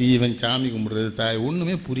பக்தி, இவன் சாமி கும்பிடுறது தாய்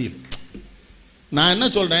ஒன்றுமே புரியல. நான் என்ன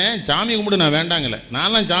சொல்கிறேன், சாமி கும்பிடு நான் வேண்டாங்கல்ல,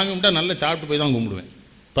 நான்லாம் சாமி கும்பிட்டா நல்லா சாப்பிட்டு போய் தான் கும்பிடுவேன்.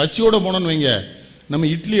 பசியோடு போனோன்னு வைங்க, நம்ம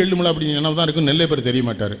இட்லி எள்ளுமுளை அப்படி நினைவு தான் இருக்கும், நெல்லை பேர் தெரிய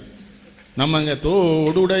மாட்டார். நம்ம அங்கே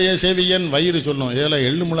தோடுடைய செவியன் வயிறு சொல்லணும், ஏல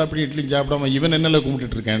எள்ளுமுளை அப்படி இட்லி சாப்பிடாம இவன் என்னெல்லாம்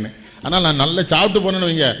கும்பிட்டுட்டு இருக்கேன்னு. ஆனால் நான் நல்லா சாப்பிட்டு போனேன்னு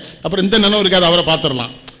வைங்க, அப்புறம் இந்த நினைவு இருக்காது, அவரை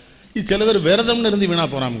பார்த்துடலாம். இது சில பேர் விரதம்னு இருந்து வீணாக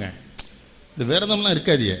போகிறாங்க. இந்த விரதம்லாம்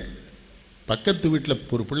இருக்காதியே, பக்கத்து வீட்டில்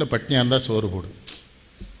ஒரு பிள்ளை பட்னியாக இருந்தால் சோறு போடு,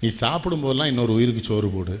 நீ சாப்பிடும்போதெல்லாம் இன்னொரு உயிருக்கு சோறு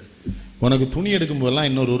போடு, உனக்கு துணி எடுக்கும்போதெல்லாம்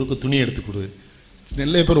இன்னொரு ஊருக்கு துணி எடுத்து கொடு.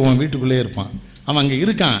 நெல்லை பேர் உன் வீட்டுக்குள்ளேயே இருப்பான், அவன் அங்கே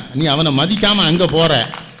இருக்கான், நீ அவனை மதிக்காமல் அங்கே போகிற,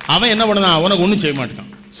 அவன் என்ன பண்ணுதான், அவனுக்கு ஒன்றும் செய்ய மாட்டான்.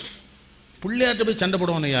 பிள்ளையார்ட்ட போய் சண்டை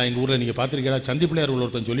போடுவானையா, எங்கள் ஊரில் நீங்கள் பார்த்துருக்கீங்களா, சந்தி பிள்ளையார் உள்ள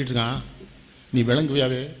ஒருத்தன் சொல்லிட்டு இருக்கான், நீ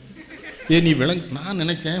விளங்குவியாவே, நீ விளங்கு. நான்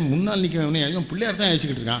நினச்சேன் முன்னால் நிற்கவனே அவன் பிள்ளையார் தான்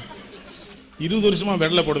ஏசிக்கிட்டு இருக்கான், 20 வருஷமாக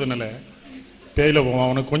வெடலை போடுறதுனால பேயில போவான்,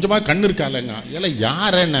 அவனுக்கு கொஞ்சமாக கண்ணு இருக்கா இல்லைங்க, ஏல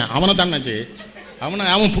யார் என்ன அவனை தான் நினச்சி,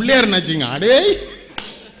 அவன் பிள்ளையார் நினச்சிங்க. அடே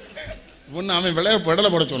ஒன்று அவன் வெடலை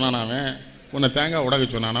போட சொன்னானா, அவன் உன்னை தேங்காய் உடக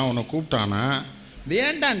சொன்னானா, உன்னை கூப்பிட்டானா,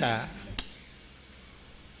 வேண்டாண்டா.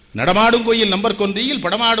 நடமாடும் கோயில் நம்பர் கொன்றியில்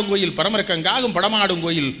படமாடும் கோயில் பரமர்க்கங்காகும், படமாடும்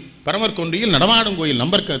கோயில் பரமர் கொன்றியில் நடமாடும் கோயில்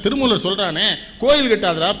நம்பர்க்க. திருமூலர் சொல்றானே, கோயில்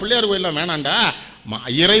கட்டாதரா, பிள்ளையார் கோயிலாம் வேணாண்டா,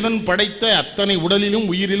 இறைவன் படைத்த அத்தனை உடலிலும்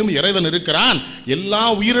உயிரிலும் இறைவன் இருக்கிறான், எல்லா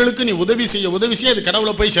உயிர்களுக்கும் நீ உதவி செய்ய அது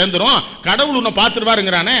கடவுளை போய் சேர்ந்துரும், கடவுள் உன்னை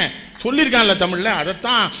பார்த்துருவாருங்கிறானே சொல்லியிருக்கான்ல தமிழ்ல.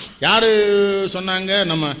 அதைத்தான் யாரு சொன்னாங்க,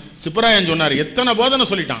 நம்ம சிப்பராயன் சொன்னார், எத்தனை போதனை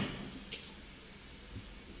சொல்லிட்டான்.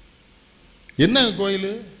 என்ன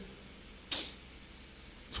கோயில்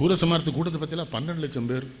சூரசமாரத்து கூட்டத்தை பற்றிலாம் 12 லட்சம்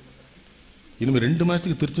பேர். இனிமேல் 2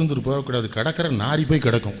 மாதத்துக்கு திருச்செந்தூர் போகக்கூடாது, கடற்கரை நாரி போய்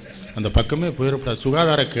கிடக்கும், அந்த பக்கமே போயிடக்கூடாது,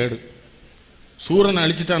 சுகாதார கேடு. சூரனை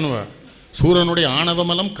அழிச்சிட்டானுவ, சூரனுடைய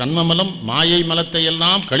ஆணவமலம் கண்மமலம் மாயை மலத்தை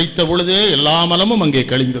எல்லாம் கழித்த பொழுதே எல்லா மலமும் அங்கே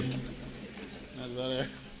கழிந்தது. அது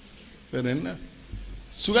வேற என்ன,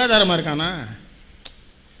 சுகாதாரமாக இருக்கானா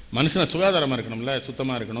மனுஷனை, சுகாதாரமாக இருக்கணும்ல,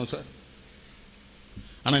 சுத்தமாக இருக்கணும்.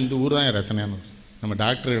 ஆனால் இந்த ஊர் தான் என் ரசனையானது. நம்ம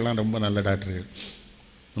டாக்டர்கள்லாம் ரொம்ப நல்ல டாக்டர்கள்.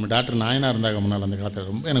 நம்ம டாக்டர் நாயனாக இருந்தாங்க முன்னால், அந்த காலத்தில்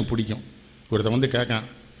ரொம்ப எனக்கு பிடிக்கும். ஒருத்தன் வந்து கேட்கான்,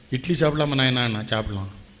 இட்லி சாப்பிடலாமா நாயனா?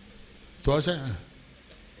 சாப்பிடலாம். தோசை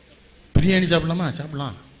பிரியாணி சாப்பிடலாமா?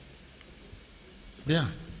 சாப்பிடலாம். அப்படியா?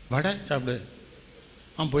 வடை சாப்பிடு.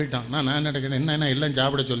 அவன் போயிட்டான். நான் என்ன கேட்டேன், என்ன எல்லாம்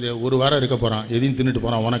சாப்பிட சொல்லி 1 வாரம் இருக்க போகிறான், எதையும் தின்னுட்டு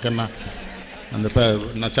போகிறான், உனக்கென்னா அந்த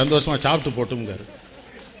நான் சந்தோஷமாக சாப்பிட்டு போட்டுங்காரு.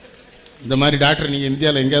 இந்த மாதிரி டாக்டர் நீங்கள்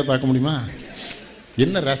இந்தியாவில் எங்கேயாவது பார்க்க முடியுமா?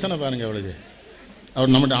 என்ன ரசனை பாருங்கள் அவளுக்கு.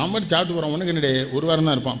 அவர் நம்மகிட்ட ஆம்பட்டு சாப்பிட்டு போகிறோம், ஒன்றுக்கு என்னுடைய 1 வாரம்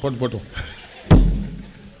தான் இருப்பான், போட்டும்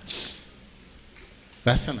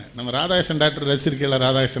ரசனை. நம்ம ராதாகிருஷ்ணன் டாக்டர் ரசிச்சிருக்கல,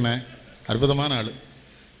 ராதாகிருஷ்ணனை அற்புதமான ஆள்.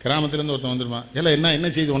 கிராமத்துலேருந்து ஒருத்தன் வந்துடுவான். இல்லை என்ன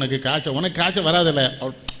செய்து உனக்கு காய்ச்சல்? உனக்கு காய்ச்சல் வராதில்ல.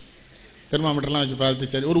 தெர்மாமீட்டர்லாம் வச்சு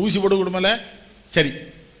பார்த்துட்டு சரி ஒரு ஊசி போட்டு கொடுமல. சரி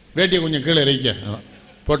வேட்டியை கொஞ்சம் கீழே இறக்க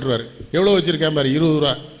போட்டுருவார். எவ்வளோ வச்சுருக்கேன் பாரு? 20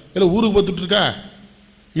 ரூபா. இல்லை ஊருக்கு போய் துட்டுருக்கா?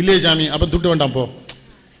 இல்லையே சாமி. அப்போ துட்டு வேண்டாம் போ.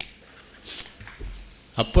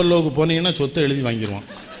 அப்பல்லோவுக்கு போனீங்கன்னா சொத்தை எழுதி வாங்கிடுவான்.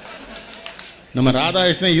 நம்ம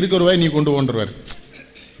ராதாகிருஷ்ணன் இருக்க ரூபாய் நீ கொண்டு போன்றுவார்.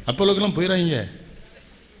 அப்பல்லோக்கெல்லாம் போயிடாங்க.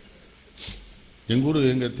 எங்கள் ஊர்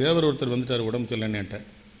எங்கள் தேவர் ஒருத்தர் வந்துட்டார் உடம்பு சரியில்லைன்னுட்ட.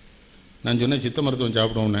 நான் சொன்னேன் சித்த மருத்துவம்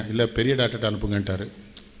சாப்பிடுவோன்னே. இல்லை பெரிய டாக்டர்கிட்ட அனுப்புங்கன்ட்டார்.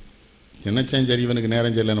 நினச்சேன் சரி இவனுக்கு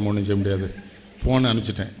நேரம் சரியில்லை நம்ம ஒன்றும் செய்ய முடியாது. ஃபோனை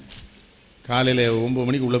அனுப்பிச்சிட்டேன். காலையில் 9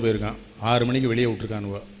 மணிக்கு உள்ளே போயிருக்கான். 6 மணிக்கு வெளியே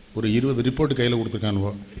விட்ருக்கானுவோ. ஒரு 20 ரிப்போர்ட்டு கையில்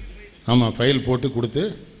கொடுத்துருக்கானுவோ. ஆமாம் ஃபைல் போட்டு கொடுத்து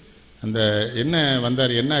அந்த என்ன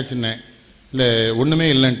வந்தார் என்ன ஆச்சுன்னே. இல்லை ஒன்றுமே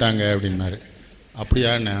இல்லைன்ட்டாங்க அப்படின்னாரு.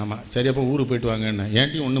 அப்படியாண்ணே? ஆமாம். சரி அப்போ ஊருக்கு போயிட்டு வாங்கண்ணே.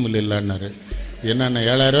 ஏன்ட்டையும் ஒன்றும் இல்லை இல்லைன்னாரு. என்னண்ணே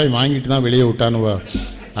 7000 ரூபாய் வாங்கிட்டு தான் வெளியே விட்டானுவோ.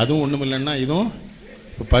 அதுவும் ஒன்றும் இல்லைன்னா இதுவும்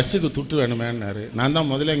இப்போ பஸ்ஸுக்கு துட்டு வேணுமேன்னாரு. நான் தான்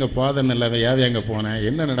முதல்ல எங்கே போதன்னு இல்லை ஏவே எங்கே போனேன்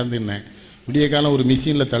என்ன நடந்துன்னேன். விடிய காலம் ஒரு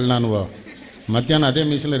மிஷினில் தள்ளினானுவோ. மத்தியானம் அதே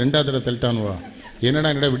மிஷினில் 2வது தடவை தள்ளிட்டானுவோ.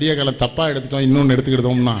 என்னடா விடிய காலம் தப்பாக எடுத்துட்டோம் இன்னொன்று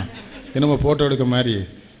எடுத்துக்கிட்டோம்னா என்னமோ ஃபோட்டோ எடுக்க மாதிரி.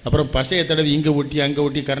 அப்புறம் பசையை தடவி இங்கே ஒட்டி அங்கே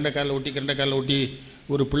ஒட்டி கரண்டை காலில் ஒட்டி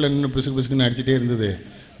ஒரு பிள்ளை நின்று பிசுக்குன்னு அடிச்சுட்டே இருந்தது.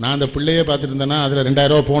 நான் அந்த பிள்ளையே பார்த்துட்டு இருந்தேன்னா அதில்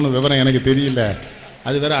 2000 ரூபா போகணும் விவரம் எனக்கு தெரியல.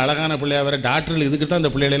 அது வேறு அழகான பிள்ளையா வேறு டாக்டர்கள் இதுக்கு தான்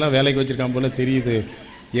அந்த பிள்ளைகளெல்லாம் வேலைக்கு வச்சுருக்கான் போல் தெரியுது.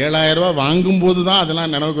 7000 ரூபா வாங்கும்போது தான்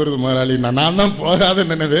அதெல்லாம் நினைவுக்கு வருது முதலாளி. நான் தான் போகாத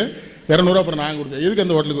நினைவு 200 ரூபா அப்புறம் நான் கொடுத்தேன். எதுக்கு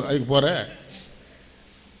அந்த ஹோட்டலுக்கு அதுக்கு போகிறேன்?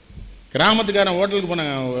 கிராமத்துக்காரன் ஹோட்டலுக்கு போன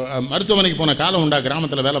மருத்துவமனைக்கு போன காலம் உண்டா?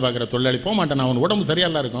 கிராமத்தில் வேலை பார்க்குற தொழிலாளி போக மாட்டேன். அவன் உடம்பு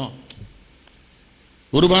சரியாக இருக்கும்.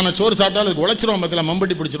 ஒருபான சோறு சாப்பிட்டாலும் அதுக்கு உழைச்சிருவான். பத்தில்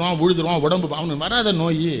மம்பட்டி பிடிச்சிருவான் உழுதுருவான் உடம்பு. அவனுக்கு வராத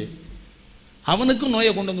நோய் அவனுக்கும் நோயை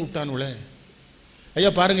கொண்டு வந்து விட்டானுங்களே. ஐயா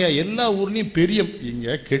பாருங்க எல்லா ஊர்லேயும் பெரிய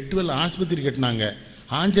இங்கே கெட்டுவெல் ஆஸ்பத்திரி கட்டினாங்க.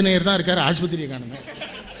 ஆஞ்சநேயர் தான் இருக்கார். ஆஸ்பத்திரியை காணுங்க.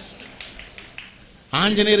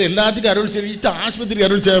 ஆஞ்சநேயர் எல்லாத்துக்கும் அருள் செஞ்சுட்டு ஆஸ்பத்திரிக்கு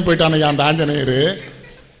அருள் செய்ய போயிட்டானையா அந்த ஆஞ்சநேயர்.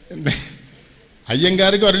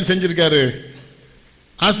 ஐயங்காருக்கு அருள் செஞ்சிருக்காரு.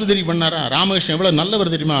 ஆஸ்பத்திரிக்கு பண்ணாரா? ராமகிருஷ்ணன் எவ்வளோ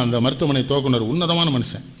நல்லவர் தெரியுமா? அந்த மருத்துவமனை துவக்குனர் உன்னதமான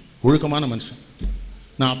மனுஷன், ஒழுக்கமான மனுஷன்.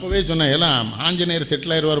 நான் அப்போவே சொன்னேன் எல்லாம் ஆஞ்சநேயர்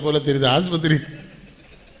செட்டில் ஆயிடுவார் போல தெரியுது. ஆஸ்பத்திரி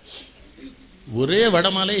ஒரே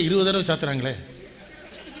வடமாலே 20 தடவை சாத்துறாங்களே.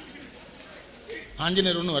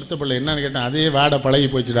 ஆஞ்சநேயர் ஒன்றும் வருத்தப்படல. என்னன்னு கேட்டேன், அதே வாடை பழகி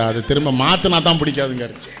போச்சுடா, அதை திரும்ப மாற்றினா தான்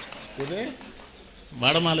பிடிக்காதுங்காரு. இது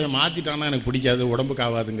வடமாலையை மாற்றிட்டானா எனக்கு பிடிக்காது, உடம்புக்கு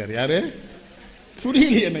ஆகாதுங்கார். யாரு?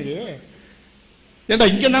 புரியலையே எனக்கு.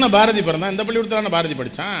 ஏண்டா இங்கே தானே பாரதி பிறந்தான், இந்த பள்ளிக்கூடத்தில் தானே பாரதி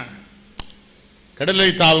படித்தான். கடலை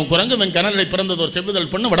தாவும் குரங்கு வெண் கனலை பிறந்ததோர் செவ்வுதல்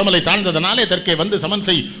பெண்ணு வடமலை தாழ்ந்ததனாலே தெற்கே வந்து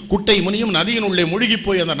சமன்சை குட்டை முனியும் நதியின் உள்ளே முழுகி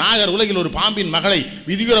போய் அந்த நாகர் உலகில் ஒரு பாம்பின் மகளை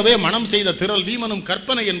விதியுறவே மனம் செய்த திரள் வீமனும்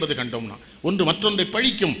கற்பனை என்பது கண்டோம்னா. ஒன்று மற்றொன்றை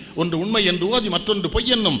பழிக்கும், ஒன்று உண்மை என்று ஓதி மற்றொன்று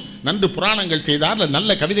பொய்யென்னும் நன்று புராணங்கள் செய்தார்.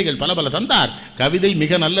 நல்ல கவிதைகள் பல பல தந்தார். கவிதை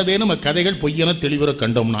மிக நல்லதேனும் கதைகள் பொய்யென தெளிவுற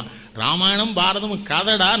கண்டோம்னா. ராமாயணம் பாரதமும்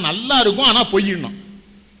கதைடா நல்லா இருக்கும், ஆனால் பொய்யணும்.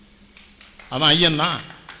 அவன் ஐயன் தான்.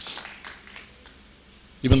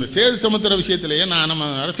 இப்போ இந்த சேது சமுத்திர விஷயத்திலேயே நான் நம்ம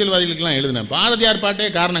அரசியல்வாதிகளுக்கெல்லாம் எழுதினேன். பாரதியார் பாட்டே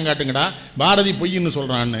காரணம் காட்டுங்கடா, பாரதி பொய்ன்னு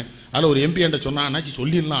சொல்கிறான்னு. அதில் ஒரு எம்பி என்கிட்ட சொன்னான், அண்ணாச்சி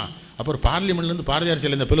சொல்லிடலாம், அப்புறம் பார்லிமெண்ட்லேருந்து பாரதியார்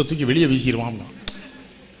சிலை இந்த பிள்ளை தூக்கி வெளியே வீசிடுவான்.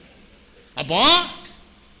 அப்போ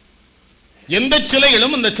எந்த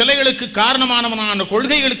சிலைகளும் இந்த சிலைகளுக்கு காரணமானவனான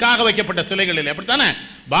கொள்கைகளுக்காக வைக்கப்பட்ட சிலைகள் இல்லை. அப்படித்தானே?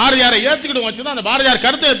 பாரதியாரை ஏற்றுக்கிடும் வச்சுதான் அந்த பாரதியார்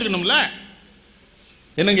கருத்தை ஏற்றுக்கணும்ல.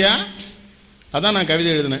 என்னங்கய்யா? அதான் நான்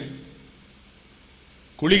கவிதை எழுதினேன்.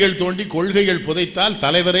 குழிகள் தோண்டி கொள்கைகள் புதைத்தால்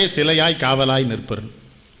தலைவரே சிலையாய் காவலாய் நிற்பர்.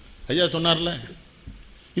 ஐயா சொன்னார்ல.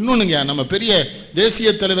 இன்னொன்னுங்க, நம்ம பெரிய தேசிய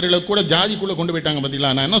தலைவர்களை கூட ஜாதிக்குள்ளே கொண்டு போயிட்டாங்க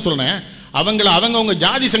பார்த்தீங்களா. நான் என்ன சொல்றேன், அவங்கவுங்க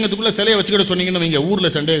ஜாதி சங்கத்துக்குள்ள சிலையை வச்சுக்கிட்ட சொன்னீங்கன்னு வைங்க,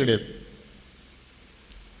 ஊரில் சண்டையே கிடையாது.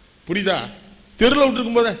 புரியுதா? தெருவில்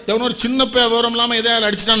விட்டுருக்கும் போது எவனோ ஒரு சின்ன விவரம் இல்லாமல் எதாவது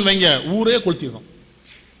அடிச்சுட்டான்னு வைங்க, ஊரே கொளுத்திடும்.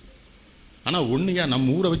 ஆனால் ஒன்றுங்க,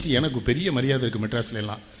 நம்ம ஊரை வச்சு எனக்கு பெரிய மரியாதை இருக்குது. மெட்ராஸ்ல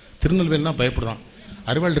எல்லாம் திருநெல்வேலிலாம் பயப்படுதான்.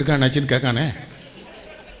 அறுவாள் இருக்கான்னாச்சின்னு கேட்கானே.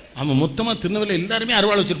 அவன் மொத்தமாக திருநெல்வேலி எல்லாருமே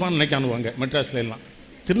அறுவாள் வச்சுருப்பான்னு நினைக்கானுவாங்க. மெட்ராஸ்ல எல்லாம்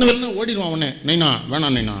திருநெல்வேலினா ஓடிடுவான். உடனே நைனா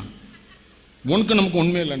வேணாம் நைனா, உனக்கு நமக்கு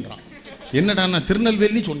உண்மை இல்லைன்றான். என்னடா நான்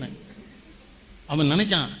திருநெல்வேலின்னு சொன்னேன். அவன்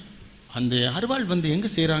நினைக்கான் அந்த அறுவாள் வந்து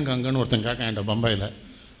எங்கே செய்கிறாங்க அங்கன்னு. ஒருத்தன் கேட்கான் என்கிட்ட பம்பாயில்.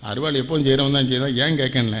 அறுவாள் எப்போவும் செய்கிறவன் தான் செய்தான், ஏன்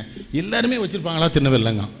கேட்கல. எல்லாருமே வச்சுருப்பாங்களா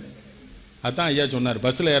திருநெல்வேலிலங்க. அதான் ஐயா சொன்னார்,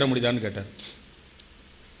 பஸ்ஸில் ஏற முடியுதான்னு கேட்டார்.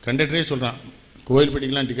 கண்டக்டரே சொல்கிறான்,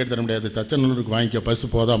 கோயில்பட்டிக்கெலாம் டிக்கெட் தர முடியாது, தச்சநல்லூருக்கு வாங்கிக்க,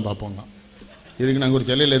 பஸ்ஸு போதான் பார்ப்போங்க. இதுக்கு நாங்கள் ஒரு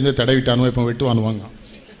சிலையிலேருந்து தடவிட்டானுவோம், இப்போ வெட்டுவானுவாங்க.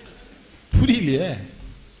 புரியலையே.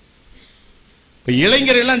 இப்போ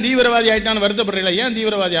இளைஞர்கள்லாம் தீவிரவாதி ஆகிட்டான்னு வருத்தப்படுறீங்களா? ஏன்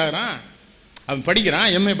தீவிரவாதி ஆகிறான்? அவன் படிக்கிறான்,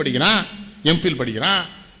 எம்ஏ படிக்கிறான், எம்ஃபில் படிக்கிறான்,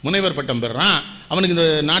 முனைவர் பட்டம் பெறுறான். அவனுக்கு இந்த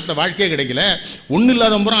நாட்டில் வாழ்க்கையே கிடைக்கல. ஒன்றும்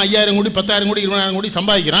இல்லாத போகிறான், 5000 கோடி 10,000 கோடி 20,000 கோடி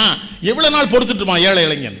சம்பாதிக்கிறான். எவ்வளோ நாள் பொறுத்துட்டுருப்பான் ஏழை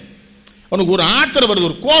இளைஞன்? அவனுக்கு ஒரு ஆத்திரம் வருது,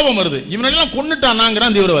 ஒரு கோபம் வருது, இவனெல்லாம்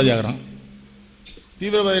கொண்டுட்டானாங்கிறான், தீவிரவாதி ஆகிறான்.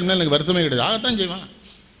 தீவிரவாதி மேலே எனக்கு வருத்தமே கிடையாது, ஆகத்தான் செய்வான்.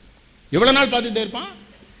 எவ்வளவு நாள் பார்த்துட்டே இருப்பான்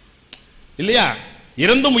இல்லையா?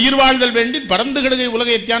 இறந்தும் உயிர் வாழ்தல் வேண்டி பறந்து கிடகை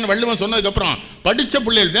உலகத்தியான வள்ளுவன் சொன்னதுக்கு அப்புறம் படிச்ச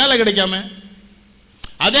பிள்ளைகள் வேலை கிடைக்காம,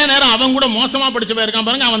 அதே நேரம் அவன் கூட மோசமா படிச்ச போயிருக்கான்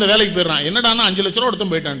பாருங்க, அவன் அந்த வேலைக்கு போயிடுறான். என்னடானா 5 லட்ச ரூபா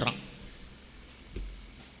ஒருத்தன் போயிட்டான்றான்.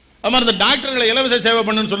 அது மாதிரி இந்த டாக்டர்களை இலவச சேவை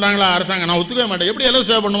பண்ணுன்னு சொல்றாங்களா அரசாங்கம், நான் ஒத்துக்கவே மாட்டேன். எப்படி இலவச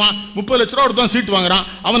சேவை பண்ணுவான்? 30 லட்ச ரூபா ஒருத்தன் சீட் வாங்குறான்,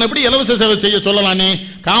 அவன் எப்படி இலவச சேவை செய்ய சொல்லலாம்? நீ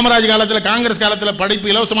காமராஜ் காலத்தில் காங்கிரஸ் காலத்தில்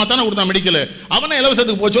படிப்பு இலவசமாக தானே கொடுத்தான் மெடிக்கல், அவனை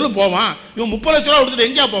இலவசத்துக்கு போக சொல்லு போவான். இவன் 30 லட்ச ரூபா கொடுத்துட்டு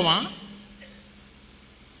எங்கேயா போவான்?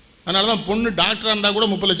 அதனால தான் பொண்ணு டாக்டராக இருந்தால் கூட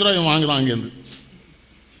 30 லட்ச ரூபா இவன் வாங்குறான் அங்கேருந்து.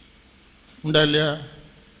 உண்டா இல்லையா?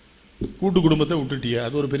 கூட்டு குடும்பத்தை விட்டுட்டியா,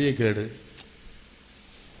 அது ஒரு பெரிய கேடு.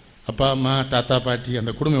 அப்பா அம்மா தாத்தா பாட்டி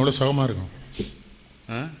அந்த குடும்பம் எவ்வளோ சுகமாக இருக்கும்.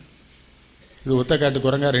 இது ஒத்த காட்டு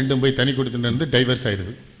குரங்கா ரெண்டும் போய் தனி கொடுத்துட்டு இருந்து டைவர்ஸ்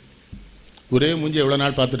ஆயிடுது. ஒரே மூஞ்சி எவ்வளோ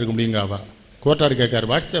நாள் பார்த்துட்டு இருக்க முடியுங்க? அவா கோர்ட்டார் கேட்கார்,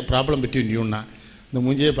 வாட்ஸ் எ ப்ராப்ளம் பிட்வீன் யூன்னா. இந்த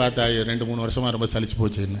மூஞ்சியே பார்த்தா 2-3 வருஷமாக ரொம்ப சலிச்சு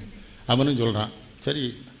போச்சுன்னு அவனும் சொல்கிறான். சரி,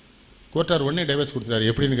 கோர்ட்டார் உடனே டைவர்ஸ் கொடுத்தாரு.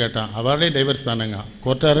 எப்படின்னு கேட்டான். அவளே டைவர்ஸ் தானேங்க.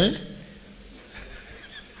 கோர்ட்டாரு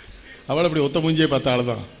அவளை அப்படி ஒத்த மூஞ்சியே பார்த்த ஆள்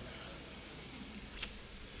தான்.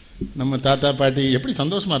 நம்ம தாத்தா பாட்டி எப்படி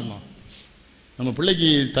சந்தோஷமாக இருந்தோம். நம்ம பிள்ளைக்கு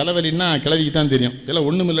தலைவலின்னா கிளவிக்கு தான் தெரியும், எல்லாம்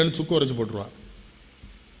ஒன்றும் இல்லைன்னு சுக்கு உரைச்சி போட்டுருவா.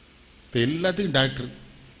 இப்போ எல்லாத்துக்கும் டாக்டர்.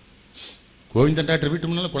 கோவிந்தன் டாக்டர் வீட்டு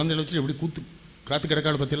முன்னால் குழந்தைகளை வச்சு எப்படி காத்து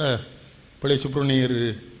கிடக்காடு பற்றியில் பிள்ளை சுப்பிரமணியர்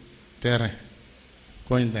பேரன்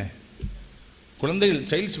கோவிந்தன் குழந்தைகள்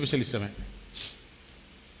சைல்டு ஸ்பெஷலிஸ்ட். அவன்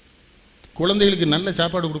குழந்தைகளுக்கு நல்ல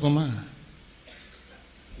சாப்பாடு கொடுப்போமா?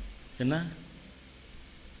 என்ன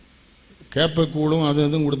கேப்பக்கூழும் அது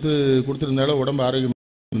இதுவும் கொடுத்துருந்தாலும் உடம்பு ஆரோக்கியம்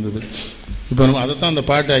இருந்தது. இப்போ அதைத்தான் அந்த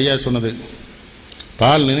பாட்டு ஐயா சொன்னது,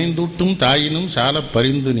 பால் நினைந்தூட்டும் தாயினும் சால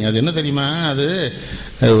பரிந்து நீ. அது என்ன தெரியுமா? அது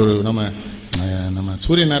ஒரு நம்ம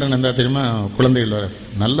சூரியநாராயணன் இருந்தால் தெரியுமா, குழந்தைகள்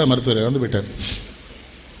நல்ல மருத்துவர் இறந்து போயிட்டார்.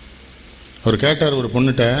 அவர் கேட்டார் ஒரு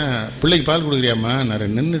பொண்ணுகிட்ட, பிள்ளைக்கு பால் கொடுக்குறியாம்மா?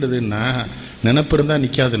 நின்றுடுதுன்னா நினப்பு இருந்தால்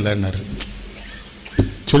நிற்காது இல்லைன்னாரு.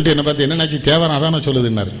 சொல்லிட்டு என்ன பார்த்து என்னன்னாச்சு தேவரம் அதான்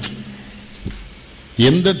சொல்லுதுன்னாரு.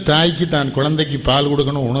 எந்த தாய்க்கு தான் குழந்தைக்கு பால்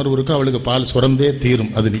கொடுக்கணும் உணர்வு இருக்கோ அவளுக்கு பால் சுரந்தே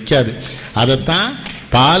தீரும், அது நிற்காது. அதைத்தான்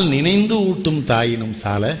பால் நினைந்து ஊட்டும் தாயினும்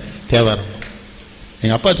சால தேவரம்.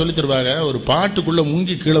 எங்கள் அப்பா சொல்லி தருவாங்க, ஒரு பாட்டுக்குள்ளே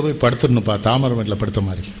முங்கி கீழே போய் படுத்துடணுப்பா, தாமரை வீட்டில் படுத்த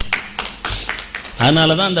மாதிரி.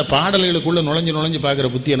 அதனால தான் அந்த பாடல்களுக்குள்ளே நுழைஞ்சு பார்க்குற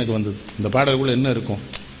புத்தி எனக்கு வந்தது. இந்த பாடலுக்குள்ளே என்ன இருக்கும்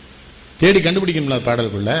தேடி கண்டுபிடிக்கணும்ல.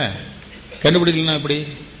 பாடலுக்குள்ளே கண்டுபிடிக்கலன்னா எப்படி?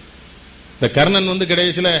 இந்த கர்ணன்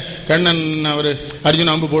கடைசியில் கண்ணன் அவர்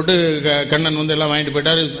அர்ஜுன் அம்பு போட்டு கண்ணன் எல்லாம் வாங்கிட்டு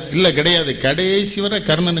போயிட்டார். இல்லை கிடையாது, கடைசி வரை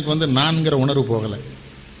கர்ணனுக்கு நான்கிற உணர்வு போகலை.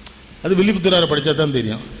 அது வில்லிபுத்தூராரை படித்தா தான்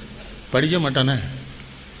தெரியும், படிக்க மாட்டானே.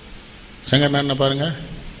 சங்கரநாராயணனை பாருங்க,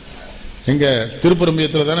 எங்கள்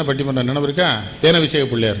திருப்பரம்பியத்தில் தானே பட்டிமன்றம் நினைவு இருக்கா? தேனவிசேக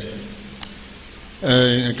பிள்ளையார்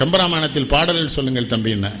கம்பராமாயணத்தில் பாடல்கள் சொல்லுங்கள்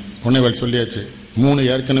தம்பின்னு உன்னைவள் சொல்லியாச்சு. 3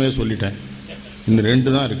 ஏற்கனவே சொல்லிட்டேன், இன்னும்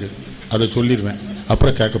 2 தான் இருக்குது, அதை சொல்லிடுவேன்,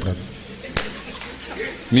 அப்புறம் கேட்கக்கூடாது.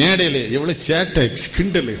 மேடையில் எவ்வளோ சேட்டை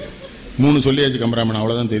கிண்டல். 3 சொல்லியாச்சு கம்பராமாயணம்,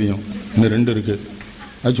 அவ்வளோதான் தெரியும், இன்னும் 2 இருக்குது,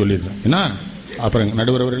 அது சொல்லிடுவேன். ஏன்னா அப்புறம்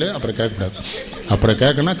நடுவரவர்களே அப்புறம் கேட்கக்கூடாது. அப்புறம்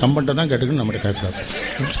கேட்கணும்னா கம்பன்ட்டை தான் கேட்டுக்கணும், நம்மகிட்ட கேட்கக்கூடாது.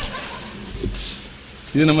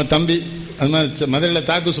 இது நம்ம தம்பி அது மாதிரி மதுரையில்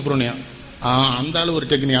தாக்கு சுப்பிரமணியம், அந்த ஆள் ஒரு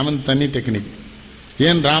டெக்னிக், அவன் தண்ணி டெக்னிக்.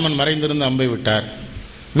 ஏன் ராமன் மறைந்திருந்து அம்பை விட்டார்?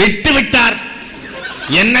 விட்டு விட்டார்,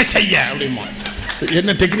 என்ன செய்ய அப்படிமா.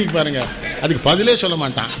 என்ன டெக்னிக் பாருங்க, அதுக்கு பதிலே சொல்ல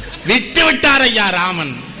மாட்டான். விட்டு விட்டார் ஐயா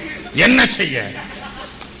ராமன், என்ன செய்ய?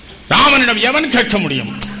 ராமனிடம் எவன் கேட்க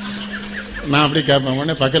முடியும்? நான் அப்படி கேட்பேன்.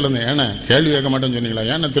 உடனே பக்கத்தில் இருந்தேன், ஏன்னா கேள்வி கேட்க மாட்டேன்னு சொன்னீங்களா,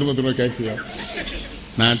 ஏன்னா திரும்ப கேட்குவியா?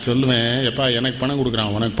 நான் சொல்லுவேன், எப்பா எனக்கு பணம்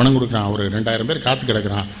கொடுக்குறான், உனக்கு பணம் கொடுக்குறான், ஒரு 2000 பேர் காத்து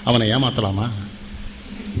கிடக்குறான், அவனை ஏமாத்தலாமா?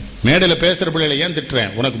 மேடையில் பேசுகிற பிள்ளைகளை ஏன்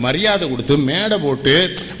திட்டுறேன்? உனக்கு மரியாதை கொடுத்து மேடை போட்டு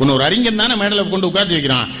உன்னை ஒரு அறிஞன் தானே மேடையில் கொண்டு உட்காந்து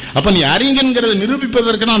வைக்கிறான். அப்போ நீ அறிஞன்கிறத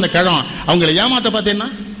நிரூபிப்பதற்கு தான் அந்த கழம். அவங்களை ஏமாத்த பார்த்தேன்னா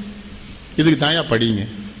இதுக்கு தாயா படிங்க,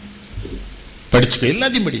 படிச்சுக்கோ,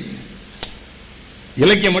 எல்லாத்தையும் படி.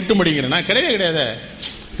 இலக்கியம் மட்டும் படிங்கிறேன்னா கிடையவே கிடையாது.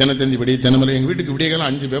 தினத்தந்தி படி, தினமலர். எங்கள் வீட்டுக்கு விடியகாலம்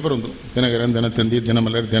 5 பேப்பர் வந்துடும், தினகரன், தினத்தந்தி,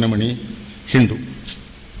 தினமலர், தினமணி, ஹிந்து,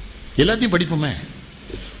 எல்லாத்தையும் படிப்போமே.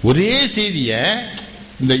 ஒரே செய்தியை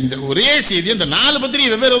இந்த ஒரே செய்தி இந்த 4 பத்திரிகை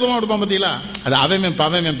வெவ்வேறு விதமாக கொடுப்பான் பார்த்தீங்களா? அது அவன்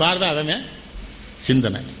பார்வை, அவன்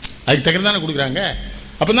சிந்தனை, அதுக்கு தகுந்தானே கொடுக்குறாங்க.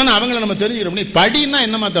 அப்போ தானே அவங்கள நம்ம தெரிஞ்சுக்கிறோம். நீ படின்னா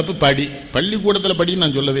என்னம்மா தப்பு? படி, பள்ளிக்கூடத்தில் படின்னு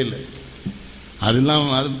நான் சொல்லவே இல்லை. அதெல்லாம்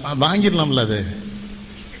அது வாங்கிடலாம்ல. அது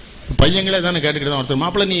பையங்களே தானே கேட்டுக்கிட்டு தான் ஒருத்தர்,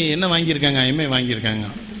 மாப்பிள்ளை நீ என்ன வாங்கியிருக்காங்க? எம்ஏ வாங்கியிருக்காங்க.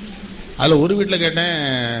 அதில் ஒரு வீட்டில் கேட்டேன்,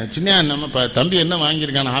 சின்ன நம்ம தம்பி என்ன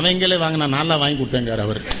வாங்கியிருக்காங்க? அவங்களே வாங்கினா நல்லா வாங்கி கொடுத்தேங்கார்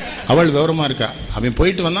அவர். அவள் விவரமாக இருக்கா, அவன்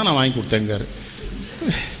போயிட்டு வந்தால் நான் வாங்கி கொடுத்தேங்கார்.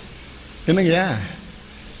 என்னங்கய்யா,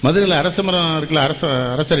 மதுரையில் அரச மரம் இருக்குல்ல,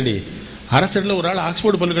 அரசரடி, அரசில் ஒரு ஆள்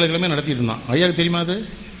ஆக்ஸ்போர்ட் பல்கலைக்கழகமே நடத்திட்டு இருந்தான். ஐயாவுக்கு தெரியுமா அது?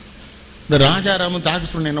 இந்த ராஜாராமன்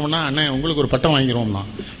தாக்கஸ் பண்ண என்ன பண்ணா, அண்ணன் உங்களுக்கு ஒரு பட்டம் வாங்கிடுவோம்னா.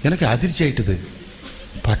 எனக்கு அதிர்ச்சி ஆயிட்டுது.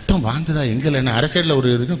 பட்டம் வாங்குதா எங்கே என்ன அரசியலில் ஒரு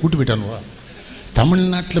இருக்கு கூட்டு போயிட்டானுவா.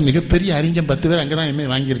 தமிழ்நாட்டில் மிகப்பெரிய அறிஞன் 10 பேர் அங்கே தான் எம்ஏ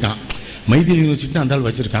வாங்கியிருக்கான். மைதில் யூனிவர்சிட்டி அந்த ஆள்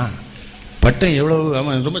வச்சுருக்கான். பட்டம் எவ்வளோ?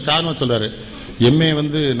 அவன் ரொம்ப சாதமாக சொல்கிறார். எம்ஏ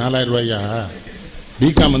வந்து 4000 ரூபாயா,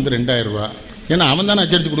 பிகாம் வந்து 2000 ரூபா. ஏன்னா அவன் தானே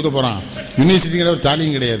அச்சடிச்சு கொடுக்க போகிறான். யூனிவர்சிட்டிங்கிற ஒரு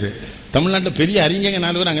தாலியும் கிடையாது. தமிழ்நாட்டில் பெரிய அறிஞங்க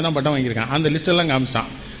 4 பேர் அங்கே தான் பட்டம் வாங்கியிருக்கான். அந்த லிஸ்டெல்லாம் காமிச்சிட்டான்.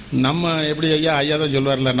 நம்ம எப்படி ஐயா தான்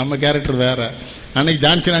சொல்லுவார்ல, நம்ம கேரக்டர் வேறு. அன்னைக்கு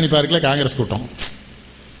ஜான்சி ராணி பார்க்கில் காங்கிரஸ் கூட்டம்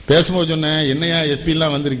பேசும்போது சொன்னேன், என்னையா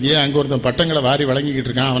எஸ்பிலாம் வந்திருக்கியே, அங்கே ஒருத்தன் பட்டங்களை வாரி வழங்கிக்கிட்டு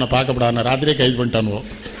இருக்கான், அவனை பார்க்கப்படாது, ராத்திரியே கைது பண்ணிட்டானுவோம்.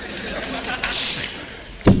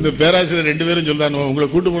 இந்த பேராசிரியர் 2 பேரும் சொல்றானுவோ, உங்களை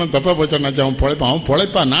கூட்டு போனோம் தப்பா போச்சான்னாச்சு. அவன்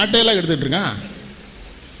பொழைப்பா நாட்டையெல்லாம் எடுத்துட்டு இருக்கான்.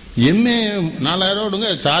 எம்ஏ 4000 விடுங்க,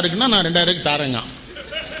 சாருக்குன்னா நான் 2000 தாரேங்க.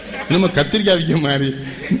 இன்னும் கத்திரிக்காய் விற்க மாதிரி.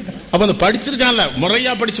 அப்போ அந்த படிச்சிருக்கான்ல,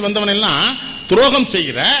 முறையா படிச்சு வந்தவன் எல்லாம் துரோகம்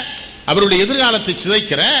செய்கிற, அவருடைய எதிர்காலத்தை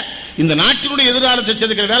சிதைக்கிற, இந்த நாட்டினுடைய எதிர்காலத்தை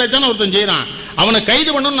சிதைக்கிற வேலையை தானே ஒருத்தன் செய்யறான். அவனை கைது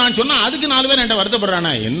பண்ணணும்னு நான் சொன்னா அதுக்கு 4 பேர் என்கிட்ட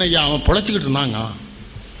வருத்தப்படுறானே. என்னையா அவன் பொழைச்சிக்கிட்டு இருந்தாங்க.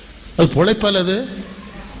 அது பொழைப்பால் அது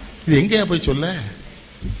இது எங்கேயா போய் சொல்ல?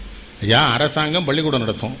 ஐயா, அரசாங்கம் பள்ளிக்கூடம்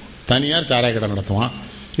நடத்தும், தனியார் சாராய கடை நடத்துவான்.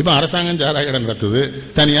 இப்போ அரசாங்கம் சாராய கடை நடத்துது,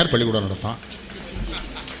 தனியார் பள்ளிக்கூடம் நடத்தும்.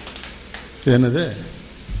 இது என்னது?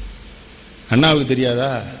 அண்ணாவுக்கு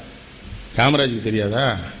தெரியாதா? காமராஜுக்கு தெரியாதா?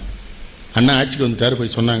 அண்ணா ஆட்சிக்கு வந்துட்டார்,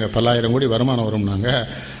 போய் சொன்னாங்க 10,000 கோடி வருமானம் வரும்னாங்க.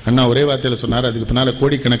 அண்ணா ஒரே வார்த்தையில் சொன்னார், அதுக்கு பின்னால்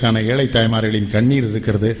கோடிக்கணக்கான ஏழை தாய்மார்களின் கண்ணீர்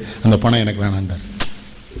இருக்கிறது, அந்த பணம் எனக்கு வேணாண்டார்.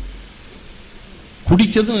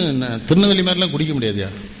 குடிக்கிறதும் திருநெல்வேலி மாதிரிலாம் குடிக்க முடியாதுயா.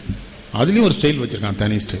 அதுலேயும் ஒரு ஸ்டைல் வச்சுருக்கான்,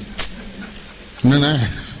 தனி ஸ்டைல். என்னண்ணா,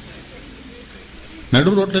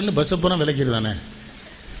 நடு ரோட்லேருந்து பஸ்ஸை போனால் விலைக்கிறது தானே,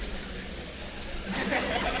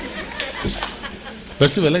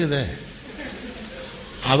 பஸ்ஸு விலகுதே.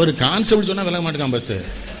 அவர் கான்ஸ்டபிள் சொன்னால் விலக மாட்டேங்கான் பஸ்ஸு.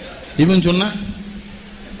 இவன் சொன்னா,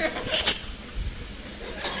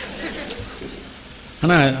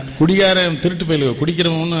 ஆனால் குடிகாரன் திருட்டு பயிலுவ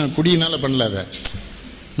குடிக்கிறவன்னு குடியினால பண்ணல. அதை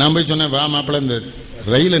நான் போய் சொன்னேன், வா மாப்பிள்ள இந்த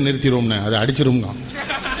ரயிலை நிறுத்திடுவோம்னு, அதை அடிச்சிருவோங்க.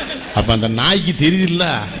 அப்போ அந்த நாய்க்கு தெரியுதுல்ல,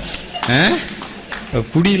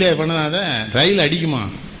 குடியில பண்ணாத ரயில் அடிக்குமா,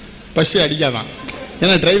 பஸ்ஸு அடிக்காதான்.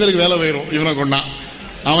 ஏன்னா டிரைவருக்கு வேலை போயிடும். இவனை கொண்டான்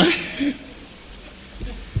அவன்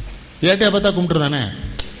ஏட்டையா பார்த்தா கும்பிட்டுருதானே,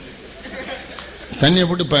 தண்ணியை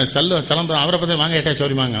போட்டு இப்போ சலம்பு அவரை பார்த்தா வாங்க ஏட்டையா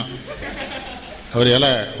சோரிமாங்க. அவர்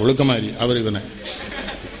இலை ஒழுக்க மாதிரி அவர் இவனை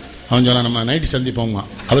அவன் சொன்னான், நம்ம நைட்டு சந்திப்போங்க.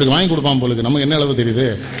 அவருக்கு வாங்கி கொடுப்பான் போலுக்கு. நமக்கு என்ன அளவு தெரியுது,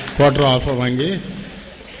 குவார்டரோ ஆஃபோ வாங்கி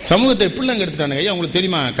சமூகத்தை எப்படிலாம் கெடுத்துட்டானுங்க. ஐயா உங்களுக்கு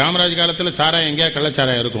தெரியுமா, காமராஜ் காலத்தில் சாராயம் எங்கேயா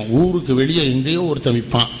கள்ளச்சாராயம் இருக்கும், ஊருக்கு வெளியே எங்கேயோ ஒருத்தன்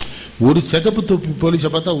விற்பான். ஒரு சிகப்பு தொப்பி போலீஸை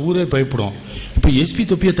பார்த்தா ஊரே பயப்படும். இப்போ எஸ்பி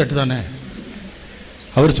தொப்பியை தட்டு தானே.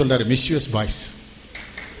 அவர் சொல்கிறார், மிஸ்யூஸ் பாய்ஸ்,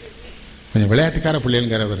 கொஞ்சம் விளையாட்டுக்கார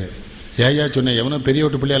பிள்ளைங்கிறார் அவர். ஏயா சொன்னேன், எவனோ பெரிய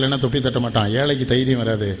வீட்டு பிள்ளையா இல்லைன்னா தொப்பி தட்ட மாட்டான், ஏழைக்கு தைரியம்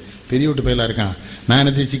வராது, பெரிய வீட்டு பையலாக இருக்கான். நான்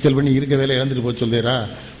என்னத்தை சிக்கல் பண்ணி இருக்க வேலை இழந்துட்டு போச்சு சொல்லுறா,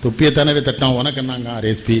 தொப்பியை தானவே தட்டான், உனக்கு என்னங்க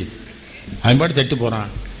எஸ்பி, அவன் பாட்டு தட்டு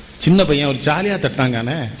போகிறான். சின்ன பையன் ஒரு ஜாலியாக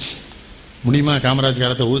தட்டாங்கானே. முடியுமா காமராஜ்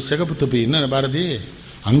காலத்தில் ஒரு சிகப்பு தொப்பி என்ன பாரதி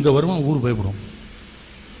அங்கே வருவான், ஊர் பயப்படும்.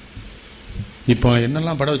 இப்போ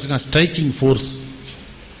என்னெல்லாம் படம் வச்சுருக்கான், ஸ்ட்ரைக்கிங் ஃபோர்ஸ்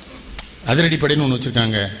அதிரடி படைன்னு ஒன்று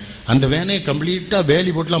வச்சுருக்காங்க. அந்த வேனையை கம்ப்ளீட்டாக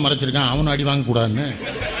வேலி போட்டுலாம் மறைச்சிருக்கான், அவனும் அடி வாங்கக்கூடாதுன்னு.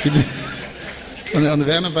 இது அந்த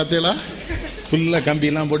வேனை பார்த்தீங்களா, ஃபுல்லாக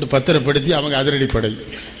கம்பியெல்லாம் போட்டு பத்திரப்படுத்தி அவங்க அதிரடி படை.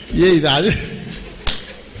 இது அது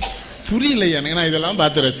புரியலையா எனக்கு. நான் இதெல்லாம்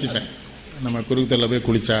பார்த்து ரசிப்பேன். நம்ம குருத்தரில் போய்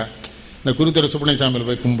குளித்தா, இந்த குருத்தர சுப்பனை சாமியில்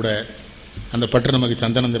போய் கும்பிட, அந்த பற்று நமக்கு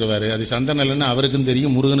சந்தனம் தருவார். அது சந்தனம் இல்லைன்னா அவருக்கும்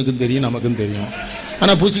தெரியும், முருகனுக்கும் தெரியும், நமக்கும் தெரியும்.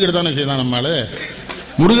 ஆனால் பூசிக்கிட்டு தானே செய்தான் நம்மளால்.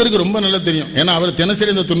 முருகருக்கு ரொம்ப நல்லா தெரியும், ஏன்னா அவர்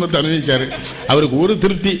தினசரி இந்த துன்பத்தை அனுபவிக்காரு. அவருக்கு ஒரு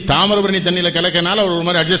திருப்தி, தாமிரபரணி தண்ணியில் கலக்கனால அவர் ஒரு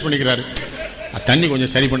மாதிரி அட்ஜஸ்ட் பண்ணிக்கிறாரு. தண்ணி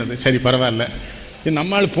கொஞ்சம் சரி பண்ணுது, சரி பரவாயில்ல. இது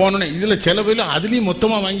நம்மளால் போனோன்னே இதில் சில பேர் அதுலேயும்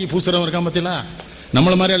மொத்தமாக வாங்கி பூசுறவங்க இருக்கான் பார்த்தீங்களா,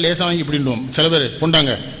 நம்மளை மாதிரியா லேசாக வாங்கி இப்படின்டுவோம். சில பேர்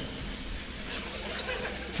கொண்டாங்க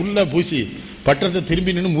ஃபுல்லாக பூசி பட்டத்தை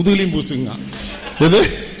திரும்பி நின்று முதுகுலையும் பூசுங்க. இது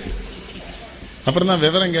அப்புறம் தான்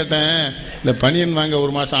விவரம் கேட்டேன், இந்த பனியன் வாங்க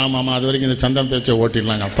 1 மாதம் ஆமாம், அது வரைக்கும் இந்த சந்தனத்தை வச்சு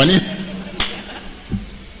ஓட்டிடலாங்க. பனியன்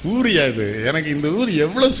ஊரியா இது, எனக்கு இந்த ஊர்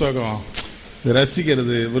எவ்வளோ சுகம் இது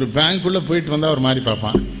ரசிக்கிறது. ஒரு பேங்க்குள்ளே போயிட்டு வந்தால் ஒரு மாதிரி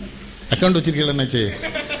பார்ப்பான், அக்கௌண்ட் வச்சுருக்கீங்களா என்னாச்சு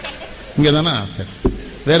இங்கே தானே, சரி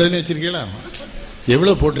வேறு எதுவும் வச்சுருக்கீங்களா,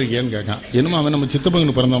 எவ்வளோ போட்டிருக்கியான்னு கேட்கான். என்னமோ அவன் நம்ம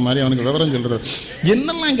சித்தப்பங்கன்னு பிறந்த மாதிரி அவனுக்கு விவரம் சொல்கிறது.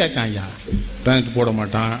 என்னெல்லாம் கேட்கான் ஐயா. பேங்க் போட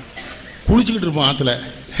மாட்டான், குளிச்சுக்கிட்டு இருப்போம் ஆற்றுல.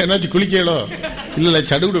 என்னாச்சும் குளிக்கலோ, இல்லை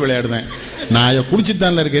சடுகுடு விளையாடுதேன். நான் குளிச்சுட்டு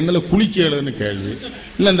தான்ல இருக்கேன், என்னால குளிக்கலன்னு கேள்வி.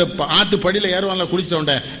 இல்லை இந்த ஆற்று படியில் ஏறுவான்ல, குளிச்சுட்டு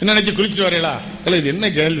வந்தேன், என்ன நினச்சி குளிச்சுட்டு வரையலா, இல்லை இது என்ன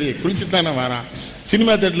கேள்வி, குளிச்சுட்டு தானே வரான்.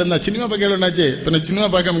 சினிமா தேட்டரில் இருந்தா சினிமா பார்க்க என்னாச்சு, இப்போ நான் சினிமா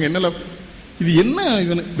பார்க்காம என்னல இது என்ன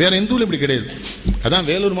இவனு. வேற எந்த ஊரும் இப்படி கிடையாது. அதான்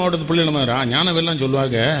வேலூர் மாவட்டத்து பிள்ளை நம்ம ஞானவேல்லாம்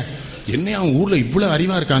சொல்லுவாங்க, என்ன அவன் ஊரில் இவ்வளோ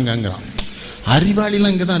அறிவாக இருக்காங்கங்கிறான்.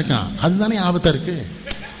 அறிவாளிலாம் இங்கே தான் இருக்கான். அதுதானே ஆபத்தாக இருக்கு.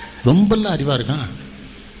 ரொம்பலாம் அறிவாக இருக்கான்.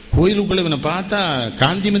 கோயிலுக்குள்ளே இவனை பார்த்தா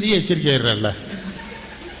காந்திமதியே எச்சரிக்கை ஆயிடுறாள்ல.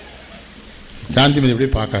 காந்திமதி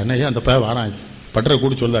அப்படியே பார்க்க என்ன அந்த பையன் வாரான் பட்டரை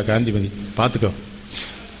கூட சொல்லுதா காந்திமதி பார்த்துக்கோ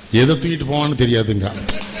எதை தூக்கிட்டு போவான்னு தெரியாதுங்க.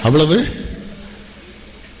 அவ்வளவு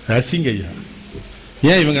ரசிங்க ஐயா.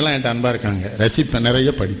 ஏன் இவங்கெல்லாம் என்கிட்ட அன்பாக இருக்காங்க. ரசிப்பேன்,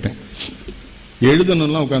 நிறைய படிப்பேன்.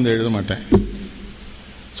 எழுதணும்லாம் உட்காந்து எழுத மாட்டேன்.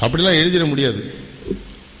 அப்படிலாம் எழுதிட முடியாது.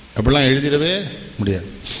 அப்படிலாம் எழுதிடவே முடியாது.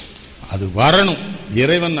 அது வரணும்,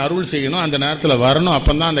 இறைவன் அருள் செய்யணும், அந்த நேரத்தில் வரணும்.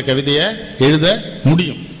 அப்பந்தான் அந்த கவிதையை எழுத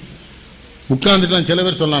முடியும். உட்கார்ந்துட்டுலாம் சில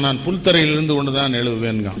பேர் சொல்லலாம் நான் புல்தரையிலிருந்து கொண்டு தான்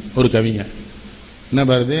எழுதுவேன்ங்க. ஒரு கவிங்க என்ன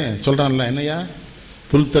பாருது சொல்கிறான்ல, என்னையா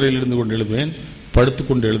புல்தரையிலிருந்து கொண்டு எழுதுவேன், படுத்து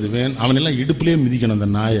கொண்டு எழுதுவேன். அவனெல்லாம் இடுப்புலேயே மிதிக்கணும் அந்த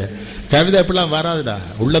நாயை. கவிதை அப்படிலாம் வராதுடா.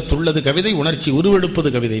 உள்ளத்துள்ளது கவிதை, உணர்ச்சி உருவெடுப்பது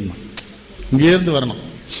கவிதைன்னா இங்கேருந்து வரணும்.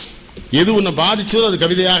 எது உன்னை பாதிச்சதோ அது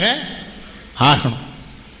கவிதையாக ஆகணும்.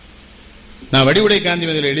 நான் வடிவுடை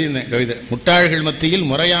காந்திமதியில் எழுதினேன் கவிதை. முட்டாள்கள் மத்தியில்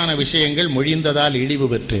முறையான விஷயங்கள் மொழிந்ததால் இழிவு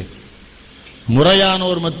பெற்றேன்,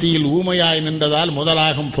 முறையானோர் மத்தியில் ஊமையாய் நின்றதால்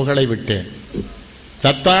முதலாகும் புகழை விட்டேன்,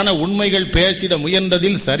 சத்தான உண்மைகள் பேசிட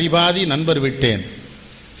முயன்றதில் சரிபாதி நண்பர் விட்டேன்,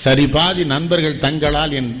 சரிபாதி நண்பர்கள்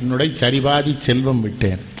தங்களால் என்னுடைய சரிபாதி செல்வம்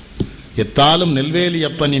விட்டேன், எத்தாலும் நெல்வேலி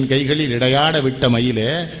அப்பனின் கைகளில் இடையாட விட்ட மயிலே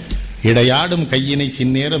இடையாடும் கையினை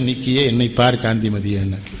சின்னேரம் நீக்கியே என்னை பார்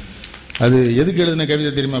காந்திமதியன்னு. அது எதுக்கு எழுதின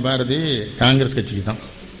கவிதை தெரியுமா பாரதி? காங்கிரஸ் கட்சிக்கு தான்.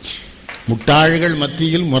 முட்டாள்கள்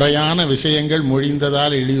மத்தியில் முறையான விஷயங்கள்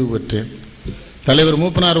மொழிந்ததால் இழிவு பெற்றேன். தலைவர்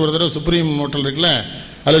மூப்பனார் ஒரு தடவை சுப்ரீம் ஹோட்டல் இருக்குல்ல,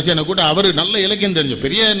 அதை வச்சு என்னை கூட்ட. அவர் நல்ல இலக்கியம் தெரிஞ்ச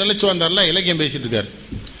பெரிய நிலைச்சு வந்தார்ல, இலக்கியம் பேசிட்டு இருக்காரு.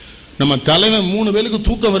 நம்ம தலைவன் 3 பேருக்கு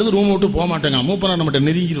தூக்கம் வருது, ரூம் விட்டு போக மாட்டேங்க, மூப்பனார் நம்மகிட்ட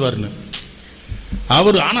நெருங்கிடுவாருன்னு.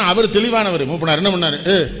 ஆனால் அவர் தெளிவானவர். மூப்பனார் என்ன பண்ணார்,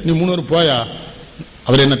 நீ 3 பேர் போயா.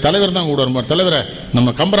 அவர் என்ன தலைவர் தான் கூட வருவார். தலைவரை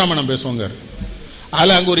நம்ம கம்பராமாயணம் பேசுவாங்க.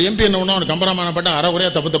 அதில் அங்கே ஒரு எம்பி என்ன பண்ணா, அவர் கம்பராமாயணம் பட்ட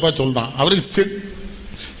அறகுறையாக தப்பு தப்பாக சொல்லிட்டான். அவருக்கு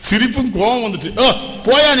சிரிப்பும் கோவம் வந்துட்டு,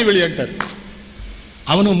 போயா நீ வெளியேட்டார்.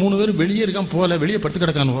 அவனுக்கு 3 பேர் வெளியே இருக்கான், போகல, வெளியே படுத்து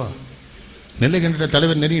கிடக்கானுவோ. நெல்லை கண்ட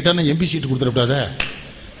தலைவர் நெருங்கிட்டான்னா எம்பி சீட்டு கொடுத்துடக்கூடாத.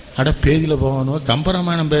 அட பேதியில் போகணும்,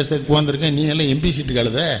 கம்பராமாயணம் பேச உட்காந்துருக்கேன், நீ எல்லாம் எம்பி சீட்டுக்கு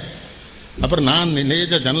அழுத. அப்புறம் நான்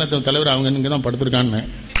நேஜா ஜனலத்த தலைவர் அவங்க இங்கே தான் படுத்துருக்கான்னு.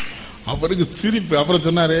 அவருக்கு சிரிப்பு. அப்புறம்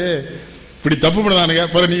சொன்னார், இப்படி தப்பு பண்ணதானுங்க,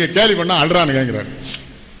 அப்புறம் நீங்கள் கேலி பண்ணால் அழுறானுங்கிறார்.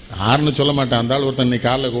 யாருன்னு சொல்ல மாட்டேன். அந்த ஆள் ஒருத்தன் இன்னைக்கு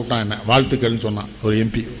காலைல கூப்பிட்டான், என்ன வாழ்த்துக்கள்னு சொன்னான். ஒரு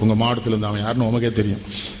எம்பி உங்கள் மாவட்டத்தில் இருந்து. அவன் யாருன்னு உமக்கே தெரியும்.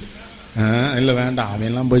 இல்லை வேண்டாம்,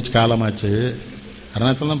 அவன்லாம் போயிடுச்சு, காலமாச்சு.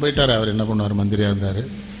 அருணாச்சலம் போயிட்டார். அவர் என்ன பண்ணுவார், மந்திரியாக இருந்தார்.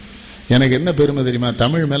 எனக்கு என்ன பெருமை தெரியுமா,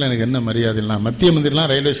 தமிழ் மேலே எனக்கு என்ன மரியாதை இல்லை. மத்திய மந்திரிலாம்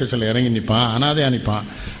ரயில்வே ஸ்டேஷனில் இறங்கி நிற்பான், அனாதையாக நிற்பான்.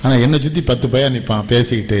 ஆனால் என்னை சுற்றி 10 பையன் நிற்பான்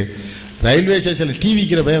பேசிக்கிட்டு. ரயில்வே ஸ்டேஷனில் டீ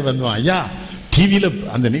விற்கிற பையன் வந்துவான், ஐயா டிவியில்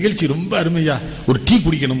அந்த நிகழ்ச்சி ரொம்ப அருமையா, ஒரு டீ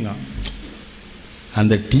குடிக்கணுங்க.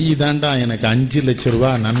 அந்த டீ தாண்டா எனக்கு 5 லட்சம் ரூபா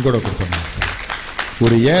நன்கொடை கொடுத்தாங்க.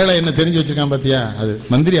 ஒரு ஏழை என்ன தெரிஞ்சு வச்சிருக்கான் பார்த்தியா. அது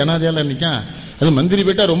மந்திரி அனாதையால நிற்கான். அது மந்திரி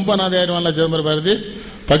போயிட்டா ரொம்ப அனாதையாயிருவான்ல சிதம்பரம் பாரதி.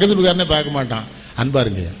 பக்கத்து வீட்டுக்காரனே பார்க்க மாட்டான்.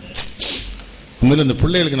 அன்பாருங்க. உண்மையில் இந்த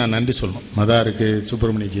பிள்ளைகளுக்கு நான் நன்றி சொல்லணும். மதாருக்கு,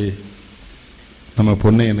 சுப்பிரமணிக்கு, நம்ம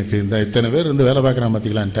பொண்ணு எனக்கு இந்த இத்தனை பேர் இருந்து வேலை பார்க்குறான்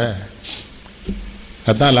பார்த்திக்கலான்ட்ட.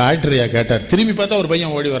 அதான் லாய்ட்ரியா கேட்டார். திரும்பி பார்த்தா ஒரு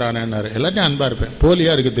பையன் ஓடி வரானேன்னாரு. எல்லாத்தையும் அன்பாக இருப்பேன்.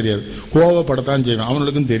 போலியாக இருக்க தெரியாது, கோவப்படத்தான் செய்வேன்.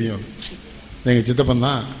 அவனுக்கும் தெரியும். எங்கள் சித்தப்பன்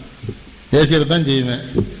தான் ஏசியரை தான் செய்வேன்.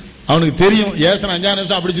 அவனுக்கு தெரியும் ஏசன 5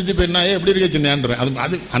 நிமிஷம் அப்படி சுற்றி போயினா எப்படி இருக்க சின்னன்றேன்.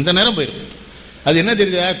 அது அந்த நேரம் போயிடும். அது என்ன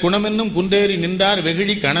தெரியுதா, குணமென்னும் குண்டேறி நின்றார்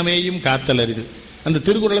வெகுழி கணமேயும் காத்தல் அரிது. அந்த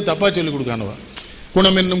திருக்குறளை தப்பாக சொல்லி கொடுக்கானுவா.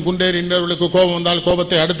 குணமென்னும் குண்டேறி நின்றவர்களுக்கு கோபம் வந்தால்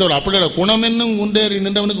கோபத்தை அடுத்தவள். அப்படி இல்லை, குணமென்னும் குண்டேறி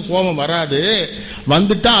நின்றவனுக்கு கோபம் வராது,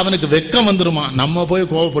 வந்துட்டா அவனுக்கு வெக்கம் வந்துருமா. நம்ம போய்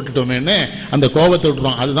கோபப்பட்டுட்டோமேன்னு அந்த கோபத்தை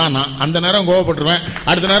விட்டுருவான். அதுதான் நான் அந்த நேரம் கோபப்பட்டுருவேன்,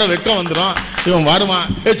 அடுத்த நேரம் வெக்கம் வந்துடும். இவன் வருவான்,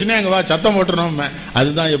 சின்ன எங்க வா சத்தம் போட்டுருவோம்.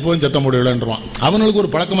 அதுதான் எப்போவும் சத்தம் போடுவில்லைன்றான். அவனுக்கு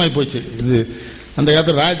ஒரு பழக்கமாகி போச்சு. இது அந்த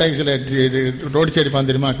காலத்தில் ராயல் டாக்ஸியில் ரோடு சைடு அடிப்பான்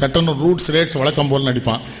தெரியுமா, கட்டணும் ரூல்ஸ் ரேட்ஸ் வழக்கம் போல்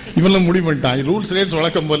நடிப்பான். இவனும் முடிவு பண்ணிட்டான், ரூல்ஸ் ரேட்ஸ்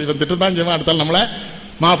வழக்கம் போல். இவன் திட்டு தான் செய்வான், அடுத்தாலும் நம்மளை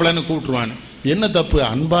மாப்பிள்ளைன்னு கூப்பிட்டுருவான். என்ன தப்பு,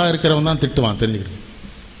 அன்பாக இருக்கிறவன் தான் திட்டுவான், தெரிஞ்சுக்கிட்டு.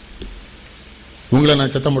 உங்களை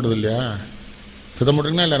நான் சத்தம் போட்டது இல்லையா? சத்தம்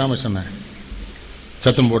போட்டிருக்கேன்னா இல்லை ராமகிருஷ்ணன்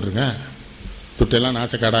சத்தம் போட்டிருக்கேன். துட்டெல்லாம்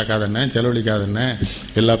நாசக்காடாக்காதண்ணே, செலவழிக்காதண்ணே,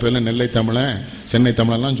 எல்லா பேரும் நெல்லை தமிழன் சென்னை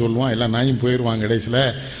தமிழெல்லாம் சொல்லுவான். எல்லாம் நாயும் போயிடுவாங்க. கடைசியில்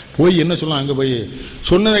போய் என்ன சொல்லுவான், அங்கே போய்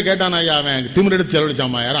சொன்னதை கேட்டான் நாய். அவன் திமிரெடுத்து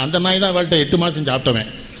செலவழிச்சாமா. யாரும் அந்த நாய் தான் வாழ்க்கை 8 மாதம் சாப்பிட்டவன்.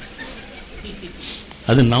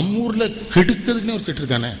 அது நம்ம ஊரில் கெடுக்கிறதுக்குன்னு ஒரு செட்டு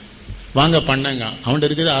இருக்கானே, வாங்க பண்ணங்க. அவன்கிட்ட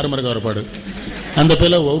இருக்கிறது 6 மரக்க வரப்பாடு. அந்த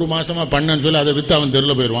பேல 1 மாசமாக பண்ணன்னு சொல்லி அதை விற்று அவன்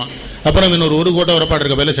தெருவில் போயிடுவான். அப்புறம் இன்னொரு 1 கோட்டை வரப்பாடு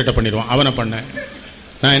இருக்க பேல செட்டப் பண்ணிடுவான். அவனை பண்ண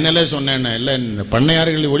நான் என்னெல்லாம் சொன்னேன், இல்லை இந்த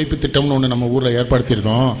பண்ணையாறுகள் ஒழிப்பு திட்டம்னு ஒன்று நம்ம ஊரில்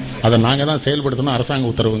ஏற்படுத்தியிருக்கோம், அதை நாங்கள் தான் செயல்படுத்தணும்,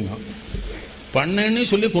 அரசாங்க உத்தரவுங்க. பண்ணேன்னு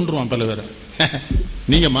சொல்லி கொண்டுருவான் பல பேரை.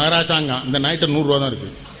 நீங்கள் மகாராசாங்கம் இந்த நைட்டு 100 ரூபா தான்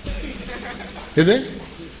இருக்குது. இது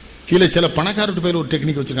இல்லை சில பணக்கார வீட்டு பையில ஒரு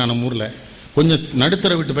டெக்னிக் வச்சுருக்கான் நம்ம ஊரில். கொஞ்சம்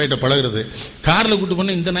நடுத்தர வீட்டு பையிட்ட பழகிறது. காரில் கூட்டு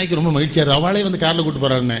போனால் இந்த நாய்க்கு ரொம்ப மகிழ்ச்சியாக இருக்குது, அவளே வந்து காரில் கூட்டு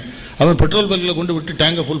போகிறாருன்னு. அவன் பெட்ரோல் பங்கில் கொண்டு விட்டு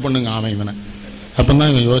டேங்கை ஃபுல் பண்ணுங்க அவன் இவனை. அப்போ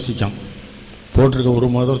தான் இவன் யோசிக்கான், போட்டிருக்க ஒரு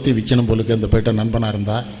மோதிரத்தையும் விற்கணும் போலுக்கு அந்த போயிட்ட நண்பனாக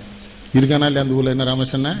இருந்தா இருக்கானா இல்லை அந்த ஊரில். என்ன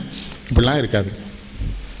ராமேஷன்னா இப்படிலாம் இருக்காது.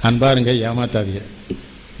 அன்பா இருங்க, ஏமாத்தாதீங்க,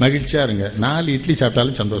 மகிழ்ச்சியாக இருங்க. 4 இட்லி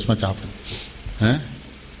சாப்பிட்டாலும் சந்தோஷமாக சாப்பிடுங்க.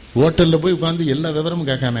 ஹோட்டலில் போய் உட்காந்து எல்லா விவரமும்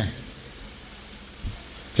கேட்காம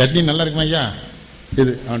சட்னி நல்லா இருக்குமா ஐயா,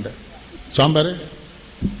 இது அவன்கிட்ட சாம்பார்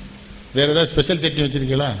வேறு ஏதாவது ஸ்பெஷல் சட்னி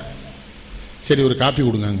வச்சுருக்கீங்களா, சரி ஒரு காப்பி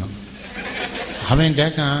கொடுங்க. அவன்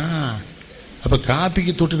கேட்கான், அப்போ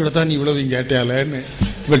காப்பிக்கு தொட்டு கிடத்தா நீ இவ்வளோ கேட்டாலேன்னு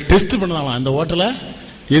இவள் டெஸ்ட் பண்ணலாம் அந்த ஹோட்டலை.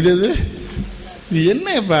 எது இது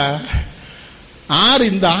என்னப்பா ஆறு,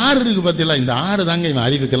 இந்த ஆறு இருக்குது பார்த்தீங்களா, இந்த ஆறு தாங்க இவன்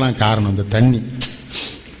அறிவுக்கெல்லாம் காரணம். இந்த தண்ணி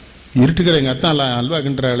இருட்டுக்கடை எங்கள் அத்தான் அல்வா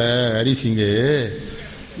கிண்டுறாள் அரிசிங்க,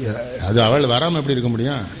 அது அவள் வராமல் எப்படி இருக்க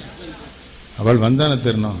முடியும், அவள் வந்தானே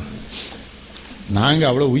தெரியணும். நாங்கள்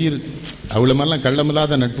அவ்வளோ உயிர், அவ்வளோ மாதிரிலாம்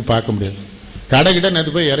கள்ளமில்லாத நட்பு பார்க்க முடியாது. கடைக்கிட்ட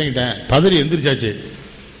நேற்று போய் இறங்கிட்டேன், பதறி எந்திரிச்சாச்சு.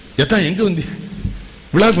 எத்தான் எங்கே வந்து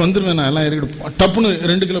விழாவுக்கு வந்துடுவேன் நான், எல்லாம் இறக்கிட்டு டப்புன்னு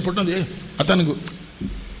 2 கிலோ போட்டு வந்து அத்தானுக்கு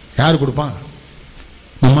யார் கொடுப்பான்,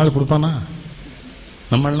 நம்மளால் கொடுப்பானா,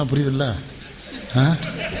 நம்மளாலாம் புரியுதில்ல.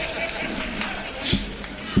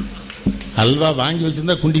 அல்வா வாங்கி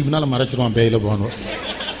வச்சுருந்தா குண்டிக்கு பின்னால் மறைச்சிருவான், பேயில் போகணும்.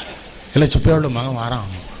 இல்லை சுப்பையோட மகன் வாரான்,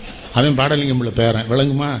 அவன் பாடலிங்கம் உள்ள பேரன்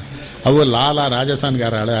விளங்குமா, அவர் லாலா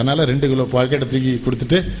ராஜஸ்தான்கார ஆள். அதனால் 2 கிலோ பாக்கெட்டை தூக்கி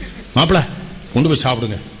கொடுத்துட்டு மாப்பிள்ள கொண்டு போய்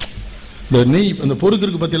சாப்பிடுங்க. இந்த நெய் அந்த பொறுக்கு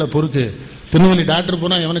இருக்குது பார்த்தீங்களா, பொறுக்கு திருநெல்வேலி டாக்டர்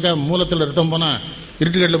போனால் எவனுக்கா மூலத்தில் ரத்தம் போனால்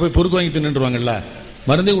இருட்டுக்கடையில் போய் பொறுக்கு வாங்கி தின்னுருவாங்கல்ல,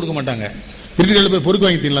 மருந்தே கொடுக்க மாட்டாங்க. இருட்டுக்கடையில் போய் பொறுக்கு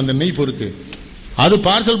வாங்கி தின்னலாம், அந்த நெய் பொறுக்கு அது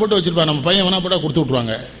பார்சல் போட்டு வச்சுருப்பா, நம்ம பையன் வேணா போட்டால் கொடுத்து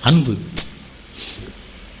விட்ருவாங்க. அன்பு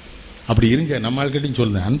அப்படி இருங்க. நம்ம ஆள்கிட்டையும்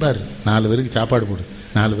சொல்லுங்க, அன்பார் 4 பேருக்கு சாப்பாடு போடு,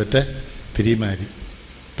 4 பேர்ட்ட பெரிய மாதிரி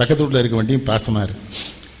பக்கத்து வீட்டில் இருக்க வேண்டியும் பாசமாக இரு.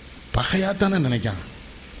 பகையாத்தானே நினைக்கான்.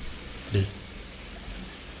 அப்படி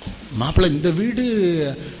மாப்பிள்ளை இந்த வீடு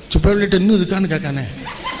சுப்பையிட்ட இன்னும் இருக்கான்னு கேட்கானே.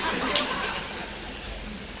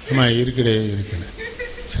 ஆமா இருக்குடே இருக்குன்னு.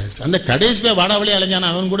 சரி அந்த கடைசி போய் வாடாவளியே அலைஞ்சானா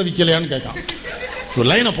அவன் கூட விற்கலையான்னு கேட்கான். ஒரு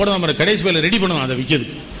லைனை போட நம்ம கடைசி பேரில் ரெடி பண்ணுவான் அதை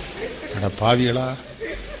விற்கிறது. அட பாவிகளா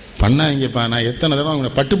பண்ணாங்கப்பா. நான் எத்தனை தடவை அவங்க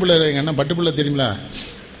பட்டுப்பிள்ளை, எங்கள் அண்ணன் பட்டுப்பிள்ளை தெரியுங்களா,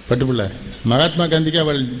 பட்டுப்பிள்ளை மகாத்மா காந்திக்கு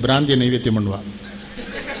அவள் பிராந்திய நைவேத்தியம் பண்ணுவாள்.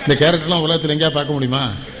 இந்த கேரக்டர்லாம் உலகத்தில் எங்கேயா பார்க்க முடியுமா?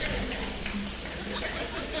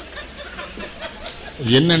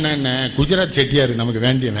 என்னென்ன குஜராத் செட்டியார் நமக்கு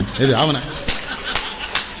வேண்டியவன் இது அவனை.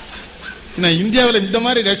 நான் இந்தியாவில் இந்த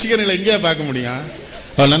மாதிரி ரசிகர்களை எங்கேயா பார்க்க முடியும்?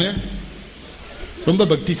 அவள் ரொம்ப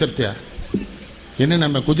பக்தி சர்த்தியா என்ன,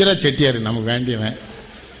 நம்ம குஜராத் செட்டியார் நமக்கு வேண்டியவன்,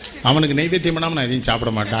 அவனுக்கு நைவேத்தியம் பண்ணாமல் நான் எதையும் சாப்பிட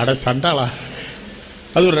மாட்டேன். அட சண்டாளா,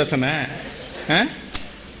 அது ஒரு ரசனை.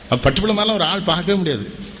 பட்டுப்பிள்ளை மாதிரிலாம் ஒரு ஆள் பார்க்கவே முடியாது.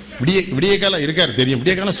 விடிய காலம் இருக்கார் தெரியும்,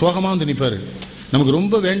 விடிய காலம் சோகமாக வந்து நிற்பார். நமக்கு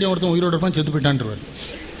ரொம்ப வேண்டிய ஒருத்தன் உயிரோடு இருப்பான், செத்து போயிட்டான்ருவார்.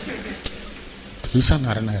 ஈசா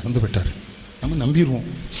நாராயணன் இறந்து போயிட்டார், நம்ம நம்பிடுவோம்.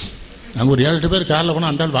 நாங்கள் ஒரு 7-8 பேர் காரில்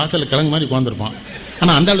போனால் அந்த ஆள் வாசலில் கிழங்கு மாதிரி உட்காந்துருப்பான்.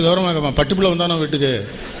 ஆனால் அந்த ஆள் விவரமாக பட்டுப்பிள்ளை வந்தானோ வீட்டுக்கு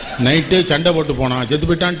நைட்டே சண்டை போட்டு போனான், செத்து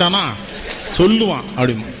போயிட்டான்ட்டானா சொல்லுவான்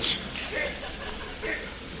அப்படிமா.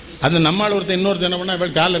 அந்த நம்மால் ஒருத்தன் இன்னொருத்தன் என்ன பண்ணா,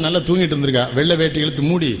 இவள் காலில் நல்லா தூங்கிட்டு இருந்திருக்கா, வெள்ளை வேட்டி இழுத்து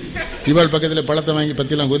மூடி இவாள் பக்கத்தில் பழத்தை வாங்கி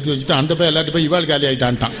பற்றிலாம் கொத்தி வச்சுட்டு அந்த போய் எல்லாட்டு போய் இவாள் காலி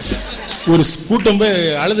ஆகிட்டான்ட்டான். ஒரு கூட்டம் போய்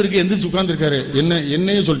அழுதுருக்கு, எந்திரிச்சு உட்காந்துருக்காரு.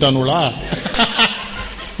 என்னையே சொல்லிட்டானுங்களா?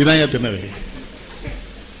 இதான் ஏன் திருநெல்வேலி.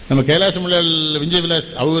 நம்ம கைலாசமுள்ளால் விஜய்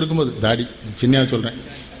விலாஸ் அவங்க இருக்கும்போது தாடி சின்ன சொல்கிறேன்,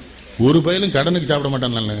 ஒரு பயிலும் கடனுக்கு சாப்பிட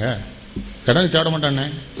மாட்டான் இல்லைங்க, கடனுக்கு சாப்பிட மாட்டானே.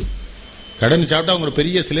 கடன் சாப்பிட்டா அவங்க ஒரு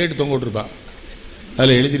பெரிய சிலேட்டு தொங்க விட்டுருப்பா,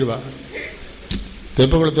 அதில் எழுதிடுவா,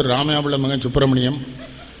 தெப்பகுளத்தூர் ராமையாபுள்ள மகன் சுப்பிரமணியம்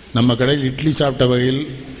நம்ம கடையில் இட்லி சாப்பிட்ட வகையில்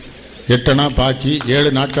 8 அணா பாக்கி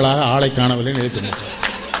 7 நாட்களாக ஆளை காணவில்லைன்னு எழுதி.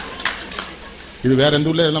 இது வேற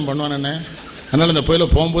எந்த ஊரில் இதெல்லாம் பண்ணுவானே. அதனால் இந்த புயல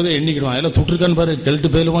போகும்போதே எண்ணிக்கிடுவான், எல்லாம் துட்டுருக்கான்னு பாரு,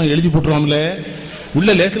 கெல்ட்டு போயிடுவான், எழுதி போட்டுருவான்ல, உள்ள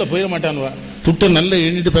லேசில் போயிட மாட்டானுவா. துட்டை நல்லா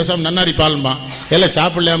எண்ணிட்டு பேசாமல் நன்னாரி பால்பான், எல்லாம்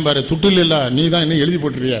சாப்பிடலாம் பாரு, துட்டு இல்லை நீ தான் இன்னும் எழுதி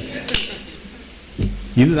போட்டுருவியா.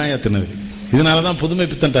 இதுதான் திருநெல்வேலி. இதனால தான் புதுமை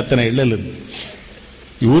பித்தன் தத்தனை இல்லைன்னு இருந்து.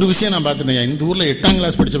 ஒரு விஷயம் நான் பார்த்துட்டேன், இந்த ஊரில் 8ஆம்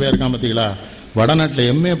கிளாஸ் படித்த பையன் இருக்கான் பார்த்தீங்களா, வடநாட்டில்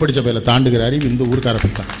MA படித்த பையில தாண்டுகிற அறிவு இந்த ஊருக்கார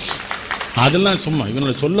பித்தான். அதெல்லாம் சும்மா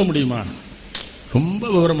இவனோட சொல்ல முடியுமா, ரொம்ப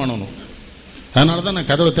விவரமானவனும். அதனால தான் நான்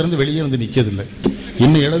கதவை திறந்து வெளியே வந்து நிற்கிறதில்லை.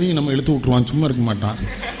 இன்னும் இளவையும் நம்ம இழுத்து விட்டுருவான், சும்மா இருக்க மாட்டான்.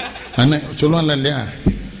 அண்ணன் சொல்லுவான்ல இல்லையா,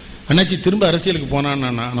 அண்ணாச்சி திரும்ப அரசியலுக்கு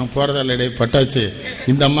போனான்னு நான் போகிறதால இடையே பட்டாச்சு.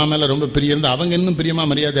 இந்த அம்மா மேலே ரொம்ப பிரியம் இருந்து அவங்க இன்னும் பிரியமாக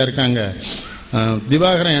மரியாதையாக இருக்காங்க.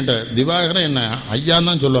 திவாகரன் என்கிட்ட, திவாகரன் என்ன ஐயான்னு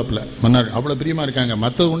தான் சொல்லுவாப்புல, மன்னாடி அவ்வளோ பிரியமாக இருக்காங்க.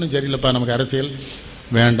 மற்றது ஒன்றும் சரியில்லைப்பா, நமக்கு அரசியல்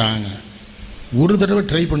வேண்டாங்க. ஒரு தடவை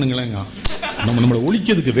ட்ரை பண்ணுங்களேங்க, நம்மளை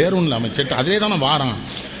ஒழிக்கிறதுக்கு வேற ஒன்றும் இல்லை, அவன் செட் அதே தானே வாரான்.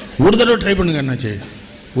 ஒரு தடவை ட்ரை பண்ணுங்க என்னாச்சு,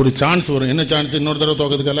 ஒரு சான்ஸ் வரும். என்ன சான்ஸ்? இன்னொரு தடவை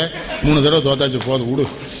தோக்கிறதுக்கால 3 தடவை தோத்தாச்சு, போதும் விடு.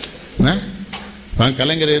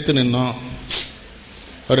 கலைஞரை ஏற்று நின்னோம்.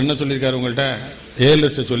 அவர் என்ன சொல்லியிருக்காரு உங்கள்கிட்ட?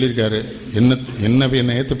 ஏஎல்எஸ்ட்டை சொல்லியிருக்காரு,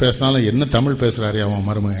 என்ன ஏற்று பேசினாலும் என்ன தமிழ் பேசுகிறாரு அவன்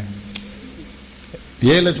மருமகன்.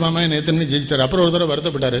 ஏஎல்எஸ் மாமா என்ன ஏற்று நின்று ஜெயிச்சிட்டாரு. அப்புறம் ஒரு தடவை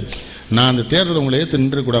வருத்தப்பட்டார், நான் அந்த தேர்தலில் உங்களை ஏற்று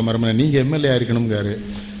நின்றுக்கூடாது மருமகன், நீங்கள் எம்எல்ஏ இருக்கணுங்காரு.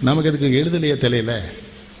 நமக்கு அதுக்கு எழுதலையே தலையில்,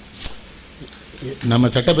 நம்ம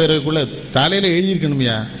சட்டப்பேரவைக்குள்ளே தலையில்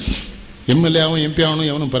எழுதியிருக்கணுமையா. எம்எல்ஏவும் எம்பி ஆகணும்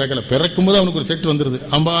எவனும் பிறக்கலை. பிறக்கும்போது அவனுக்கு ஒரு செட் வந்துடுது.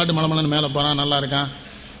 அம்பாட்டு மலமலன்னு மேலே போகிறான், நல்லா இருக்கான்.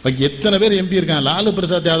 பாக்கி எத்தனை பேர் எம்பி இருக்கான்? லாலு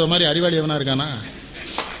பிரசாத் யாதவ் மாதிரி அறிவாளி எவனா இருக்கானா?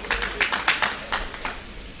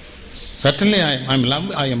 Suddenly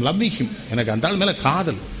I am loving him. எனக்கு அந்த ஆள் மேலே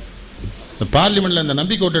காதல். இந்த பார்லிமெண்ட்டில் இந்த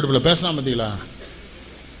நம்பிக்கை ஓட்டெடுப்பில் பேசலாம் பார்த்தீங்களா,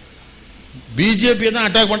 பிஜேபியை தான்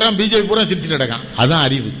அட்டாக் பண்ணுறான், பிஜேபி பூரா சிரிச்சுட்டு கிடக்கான். அதுதான்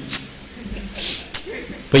அறிவு.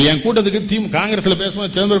 இப்போ என் கூட்டத்துக்கு காங்கிரஸில்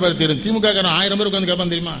பேசும்போது சிதம்பரம் திமுக 1000 பேர் உட்காந்து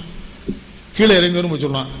கேட்பான் தெரியுமா? கீழே இறங்கி வரும் போய்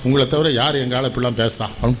சொல்லுவான், உங்களை தவிர யார் எங்கள் ஆளை இப்படிலாம் பேசா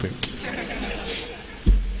அப்படின்னு போய்.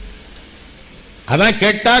 அதான்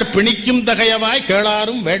கேட்டார் பிணிக்கும் தகையவாய்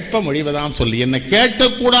கேளாரும் வேட்ப மொழிவதாம் சொல்லி. என்ன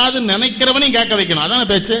கேட்கக்கூடாதுன்னு நினைக்கிறவனையும் கேட்க வைக்கணும். அதான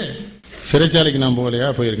பேச்சு. சிறைச்சாலைக்கு நான் போகலையா?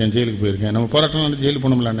 போயிருக்கேன், ஜெயிலுக்கு போயிருக்கேன். நம்ம போராட்டம் நடந்து ஜெயிலுக்கு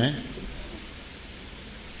போனோம்லானே.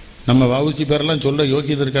 நம்ம வவுசி பேரெல்லாம் சொல்ல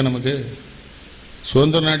யோக்கியது இருக்கா நமக்கு?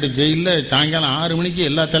 சுதந்திர நாட்டு ஜெயிலில் சாயங்காலம் 6 மணிக்கு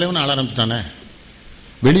எல்லா தலைவனும் ஆள ஆரம்பிச்சிட்டானே.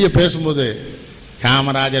 வெளியே பேசும்போது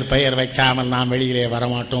காமராஜர் பெயர் வைக்காமல் நாம் வெளியிலே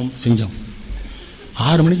வரமாட்டோம் சிங்கம்.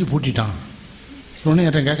 6 மணிக்கு பூட்டிட்டான். உடனே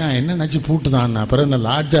என்கிட்ட கேட்க, என்ன நினச்சி பூட்டுதான்? அப்புறம் என்ன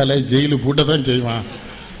லாட்ஜால ஜெயிலு பூட்ட தான் செய்வான்.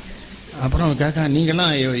 அப்புறம் அவன் கேட்க,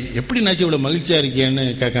 நீங்கள்லாம் எப்படி நினச்சி இவ்வளோ மகிழ்ச்சியாக இருக்கேன்னு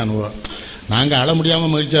கேட்கானுவோ. நாங்கள் அழ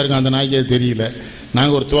முடியாமல் மகிழ்ச்சியாக இருக்கோம், அந்த நாய்க்கே தெரியல.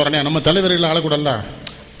 நாங்கள் ஒரு தோரணையாக நம்ம தலைவர்கள் அழக்கூடல,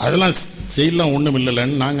 அதெல்லாம் செய்யலாம் ஒன்றும்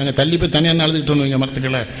இல்லைன்னு நாங்கள் அங்கே தள்ளி போய் தனியாக அழுதுகிட்டு வந்துவீங்க,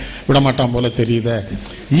 மரத்துக்களை விட மாட்டான் போல தெரியுத.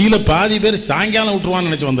 இதில் பாதி பேர் சாயங்காலம் விட்டுருவான்னு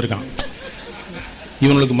நினச்சி வந்திருக்கான்.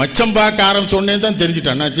 இவனுக்கு மச்சம் பார்க்க ஆரம்பிச்சோடனே தான்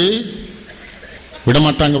தெரிஞ்சுட்டான், என்னாச்சு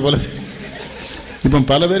விடமாட்டாங்க போல. இப்போ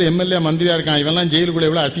பல பேர் எம்எல்ஏ மந்திரியாக இருக்கான். இவெல்லாம் ஜெயிலுக்குள்ளே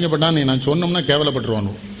எவ்வளோ அசிங்கப்பட்டான்னு நான் சொன்னோம்னா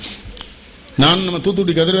கேவலப்பட்டுருவானு. நான் நம்ம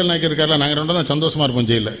தூத்துக்குடி கதிர்வேல் நாயக்கர் இருக்கார்ல, நாங்கள் 2 தான் சந்தோஷமாக இருப்போம்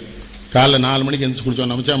ஜெயிலில். காலைல 4 மணிக்கு எந்திரிச்சு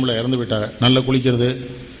குளிச்சோம். நமச்சாம்பில் இறந்து விட்டாங்க. நல்லா குளிக்கிறது.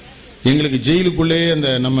 எங்களுக்கு ஜெயிலுக்குள்ளேயே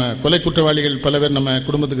அந்த நம்ம கொலை குற்றவாளிகள் பல பேர் நம்ம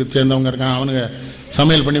குடும்பத்துக்கு சேர்ந்தவங்க இருக்கான், அவனுங்க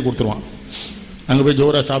சமையல் பண்ணி கொடுத்துருவான். அங்கே போய்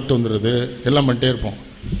ஜோராக சாப்பிட்டு வந்துடுறது, எல்லாம் பண்ணிட்டே இருப்போம்.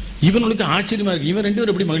 இவனுக்கு ஆச்சரியமாக இருக்குது, இவன் 2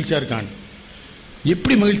 பேரும் எப்படி மகிழ்ச்சியாக இருக்கான்.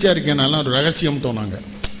 எப்படி மகிழ்ச்சியாக இருக்கேன்னாலாம் ஒரு ரகசியம்ட்டோம் நாங்கள்.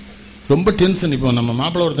 ரொம்ப டென்ஷன். இப்போ நம்ம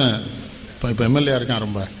மாப்பிள்ளை ஒருத்தன் இப்போ எம்எல்ஏ இருக்கான்,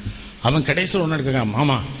 ரொம்ப அவன் கடைசியில் ஒன்று எடுக்கான்,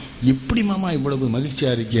 மாமா எப்படி மாமா இவ்வளவு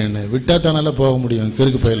மகிழ்ச்சியாக இருக்கேன்னு. விட்டா தானால போக முடியும்,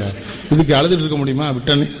 கிறுக்கு பயில இதுக்கு அழுதுட்டு இருக்க முடியுமா?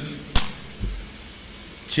 விட்டானே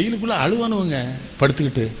ஜெயிலுக்குள்ளே அழுவானுவங்க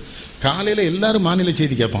படுத்துக்கிட்டு. காலையில் எல்லாரும் மாநில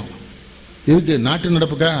செய்தி கேட்பான். இதுக்கு நாட்டு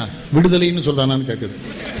நடப்புக்கா விடுதலைன்னு சொல்கிறானான்னு கேட்குது.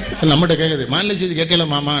 நம்மகிட்ட கேட்குது, மாநில செய்தி கேட்கல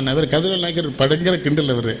மாமா. அவர் கதிரவேல் நாயக்கர் படங்கிற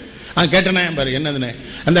கிண்டல் அவர். கேட்டனே பாரு என்னதுன்னு.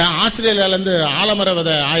 அந்த ஆஸ்திரேலியாவிலேருந்து ஆலமர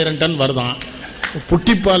விதை 1000 டன் வருதான்.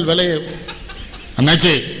 புட்டிப்பால் விலை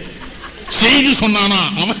அண்ணாச்சி செய்தி சொன்னானா?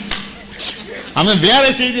 அவன் வேற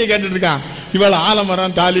செய்தியை கேட்டுட்டு இருக்கான். இவள்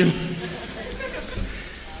ஆலமரம் தாலி.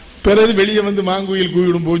 பிறகு வெளியே வந்து மாங்குயில்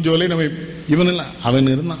கூவிடும் பூஞ்சோலை. நம்ம இவனெல்லாம்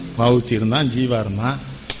அவன் இருந்தான், வவுசி இருந்தான், ஜீவா இருந்தான்,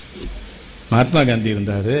 மகாத்மா காந்தி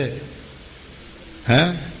இருந்தார்,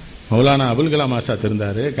 மௌலானா அபுல் கலாம் ஆசாத்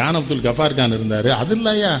இருந்தார், கான் அப்துல் கஃபார் கான் இருந்தார். அது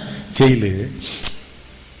இல்லையா ஜெயிலு.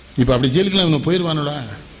 இப்போ அப்படி ஜெயிலுக்குலாம் இவங்க போயிடுவானோட.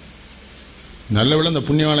 நல்ல விட அந்த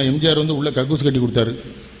புண்ணியவாளன் எம்ஜிஆர் வந்து உள்ளே கக்கூஸ் கட்டி கொடுத்தாரு.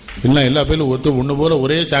 இல்லை எல்லா பேரும் ஒன்று போல்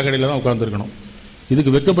ஒரே சாக்கடையில் தான் உட்காந்துருக்கணும்.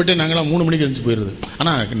 இதுக்கு வெக்கப்பட்டே நாங்களாம் 3 மணிக்கு எழுந்து போயிடுது.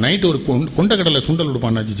 ஆனால் நைட்டு ஒரு கொண்டக்கடலை சுண்டல்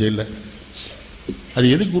கொடுப்பான்னாச்சு ஜெயிலில். அது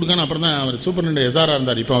எதுக்கு கொடுக்கான்னு அப்புறம் தான் அவர் சூப்பர்டென்ட் எஸ்ஆராக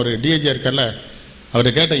இருந்தார். இப்போ அவர் டிஐஜியாக இருக்கார்ல,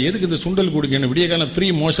 அவரை கேட்டால் எதுக்கு இந்த சுண்டல் கொடுக்கணும், விடிய காலம் ஃப்ரீ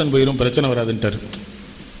மோஷன் போயிடும், பிரச்சனை வராதுன்ட்டார்.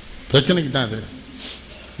 பிரச்சனைக்கு தான் அது.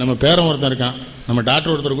 நம்ம பேரன் ஒருத்தன் இருக்கான், நம்ம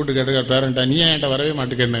டாக்டர் ஒருத்தர் கூப்பிட்டு கேட்டிருக்கார் பேரண்ட்டா, நீ என்கிட்ட வரவே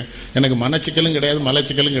மாட்டேன்னு. எனக்கு மனச்சிக்கலும் கிடையாது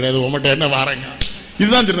மலைச்சிக்கலும் கிடையாது, உங்கள்கிட்ட என்ன வாரங்க.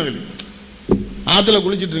 இதுதான் திருநெல்வேலி. ஆற்றுல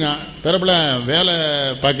குளிச்சுட்டு இருக்கான். பிறப்பில் வேலை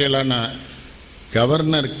பார்க்கலான்னா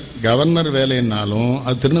கவர்னர் வேலைன்னாலும்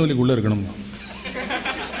அது திருநெல்வேலிக்குள்ளே இருக்கணும்.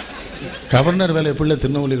 கவர்னர் வேலை எப்படி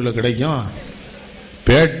திருநெல்வேலிக்குள்ளே கிடைக்கும்?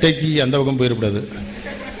 பேட்டைக்கு அந்த பக்கம் போயிடக்கூடாது,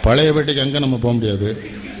 பழைய பேட்டைக்கு அங்கே நம்ம போக முடியாது,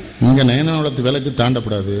 இங்கே நயனாவளத்து வேலைக்கு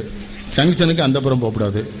தாண்டப்படாது, ஜங்ஷனுக்கு அந்த புறம்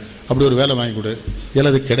போகக்கூடாது. அப்படி ஒரு வேலை வாங்கி கொடு. இல்லை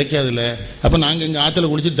அது கிடைக்காதுல்ல. அப்போ நாங்கள் இங்கே ஆற்றுல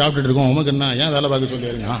குளிச்சுட்டு சாப்பிட்டுட்டு இருக்கோம், உமக்கு என்ன ஏன் வேலை பார்க்க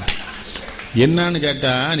சொல்லிடுங்க. என்னான்னு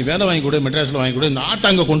கேட்டால் நீ வேலை வாங்கி கொடு, மெட்ராஸில் வாங்கி கொடு, இந்த ஆட்டை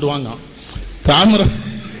அங்கே கொண்டு வாங்க. தாமரம்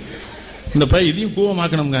இந்த பையன் இதையும்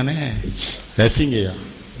கூவமாக்கணும்கானே. ரசிங்கய்யா,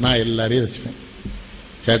 நான் எல்லாரையும் ரசிப்பேன்.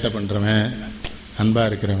 சேட்டை பண்ணுறவன், அன்பாக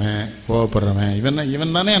இருக்கிறவன், கோவப்படுறவன்,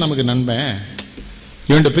 இவன் தானே நமக்கு நண்பன்.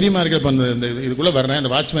 இவன்கிட்ட பிரியமாக இருக்க. இப்போ இந்த இதுக்குள்ளே வர்றேன்,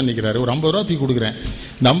 இந்த வாட்ச்மேன் நிற்கிறாரு, ஒரு 50 ரூபா தூக்கி கொடுக்குறேன்.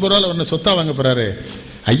 இந்த 50 ரூபாவில் ஒன்று சொத்தாக வாங்க போகிறாரு.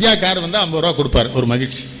 ஐயா கார் வந்து 50 ரூபா கொடுப்பார், ஒரு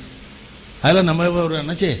மகிழ்ச்சி. அதில் நம்ம ஒரு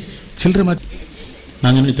அண்ணாச்சே சில்லற மாதிரி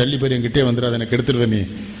நான் சொன்னி தள்ளி போய் என்கிட்டே வந்துடாது, எனக்கு எடுத்துருவேன். நீ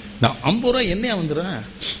நான் 50 ரூபா என்னையா வந்துடுறேன்.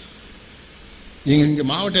 இங்கே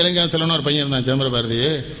மாவட்ட இளைஞர் செலவனா ஒரு பையன் இருந்தான், சிதம்பர பாரதி.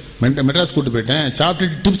 மெட்ராஸ் கூட்டு போயிட்டேன்,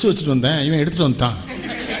 சாப்பிட்டுட்டு டிப்ஸ் வச்சுட்டு வந்தேன். இவன் எடுத்துகிட்டு வந்துட்டான்.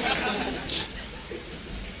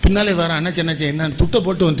 பின்னாலே வர அண்ணாச்சி என்ன துட்டை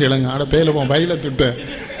போட்டு வந்துட்டு இளங்க ஆட பேயில போவான் பையில துட்டை.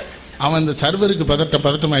 அவன் அந்த சர்வருக்கு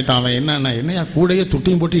பதட்டமாயிட்டான். அவன் என்னையா கூடையே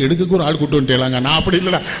துட்டையும் போட்டு எடுக்க ஒரு ஆள் கூட்டு வந்துட்டு இளங்க. நான் அப்படி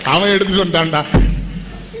இல்லைடா, அவன் எடுத்துட்டு வந்துட்டான்டா.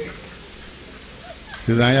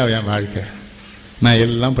 இதுதான் என் வாழ்க்கை. நான்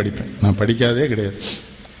எல்லாம் படிப்பேன், நான் படிக்காதே கிடையாது.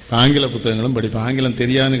 ஆங்கில புத்தகங்களும் படிப்பேன், ஆங்கிலம்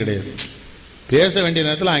தெரியாதுன்னு கிடையாது. பேச வேண்டிய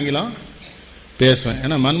நேரத்தில் ஆங்கிலம் பேசுவேன்.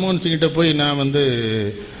 ஏன்னா மன்மோகன் சிங்கிட்ட போய் நான்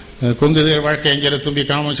கொங்குதே வாழ்க்கை எங்கிற தும்பி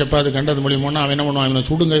காம செப்பாது கண்டது மொழி முன்னா அவன் என்ன பண்ணுவான், அவனை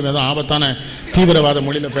சுடுங்க, இவன் தான் ஆபத்தான தீவிரவாத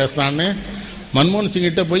மொழியில் பேசுறான்னு மன்மோகன்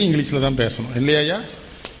சிங்கிட்ட போய் இங்கிலீஷில் தான் பேசணும் இல்லையா.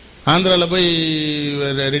 ஆந்திராவில் போய்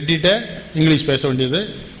ரெட்டிட்ட இங்கிலீஷ் பேச வேண்டியது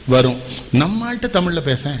வரும். நம்மள்கிட்ட தமிழில்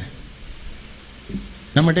பேச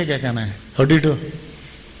நம்மகிட்டே கேட்கானே அப்படிட்டு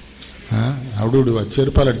அப்படி விடுவா,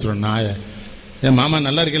 செருப்பால் அடிச்சிடும் நாய. என் மாமா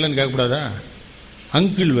நல்லா இருக்கலன்னு கேட்கக்கூடாதா?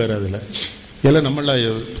 அங்கிள் வேறு. அதில் எல்லாம் நம்மள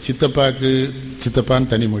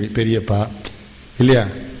சித்தப்பான்னு தனிமொழி, பெரியப்பா இல்லையா,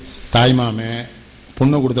 தாய் மாமன்,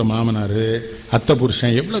 பொண்ணை கொடுத்த மாமனார், அத்தை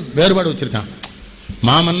புருஷன், எவ்வளோ வேறுபாடு வச்சுருக்கான்.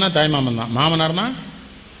 மாமன்னா தாய் மாமன் தான், மாமனார்னா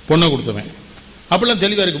பொண்ணை கொடுத்தவன். அப்படிலாம்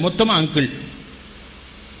தெளிவாக இருக்குது. மொத்தமாக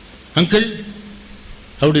அங்கிள்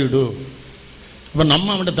அப்படி விடு. அப்போ நம்ம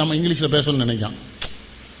அவன்கிட்ட இங்கிலீஷில் பேசணும்னு நினைக்கான்.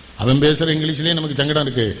 அவன் பேசுகிற இங்கிலீஷ்லேயே நமக்கு சங்கடம்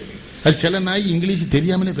இருக்குது. அது சில நாய் இங்கிலீஷ்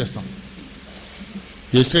தெரியாமலே பேசுகிறான்.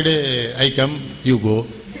 Yesterday I come you go,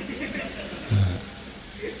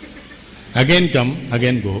 again come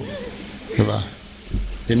again கோ. வா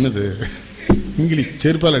என்னது இங்கிலீஷ்,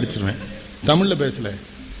 செருப்பால் அடிச்சிருவேன். தமிழில் பேசலை.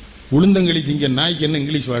 உளுந்தங்களி திங்க நாய்க்கு என்ன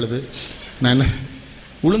இங்கிலீஷ் வாழுது? நான் என்ன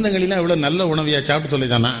உளுந்தங்களிலாம் எவ்வளோ நல்ல உணவையாக சாப்பிட்டு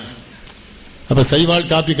சொல்லிதானா? அப்போ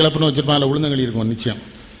சைவால் காப்பி கிளப்புன்னு வச்சுருப்பான், உளுந்தங்களி இருக்கும் நிச்சயம்.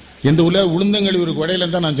 எந்த ஊரில் உளுந்தங்களி ஒரு கொடையில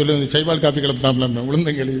தான் நான் சொல்லுவேன், சைவால் காப்பி கிளப்பு தான்.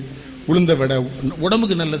 உளுந்தங்களி உளுந்த வடை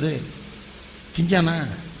உடம்புக்கு நல்லது. திங்கானா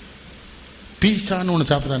பீஸான்னு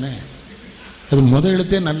ஒன்று சாப்பிட்டானே, அது முதல்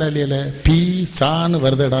எழுத்தே நல்லா இல்லையில, பீஸான்னு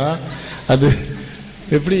வருதடா. அது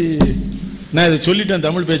எப்படி? நான் இதை சொல்லிட்டேன்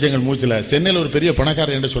தமிழ் பேச்சங்கள் மூச்சில். சென்னையில் ஒரு பெரிய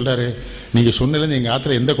பணக்காரர் என்ன சொல்கிறாரு, நீங்கள் சொன்னலேருந்து எங்கள்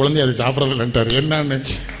ஆற்றுல எந்த குழந்தையும் அதை சாப்பிட்றதில்லன்ட்டார். என்னான்னு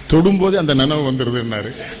தொடும்போது அந்த நினைவு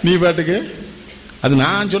வந்துடுதுன்னாரு. நீ பாட்டுக்கு அது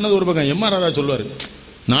நான் சொன்னது ஒரு பக்கம். எம்ஆர் ராதா சொல்லுவார்,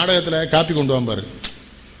 நாடகத்தில் காப்பி கொண்டு வாம்பார்.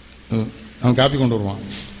 அவன் காப்பி கொண்டு வருவான்.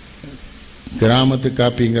 கிராமத்து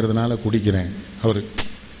காப்பிங்கிறதுனால குடிக்கிறேன் அவர்.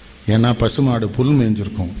 ஏன்னா பசுமாடு புல்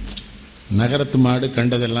மேய்ஞ்சிருக்கும், நகரத்து மாடு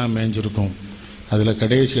கண்டதெல்லாம் மேய்ஞ்சிருக்கும், அதில்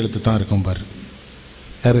கடைசி எழுத்து தான் இருக்கும் பாரு.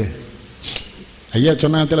 யாரு ஐயா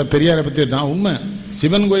சொன்னதில் பெரியாரை பற்றி நான் உண்மை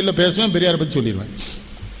சிவன் கோயிலில் பேசுவேன், பெரியாரை பற்றி சொல்லிடுவேன்.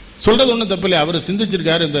 சொல்கிறது ஒன்றும் தப்பு இல்லை. அவர்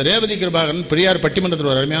சிந்திச்சிருக்காரு. இந்த ரேவதி கிருபாகரன் பெரியார் பட்டிமன்றத்தில்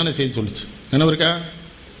ஒரு அருமையான செய்தி சொல்லிச்சு, நினைவு இருக்கா?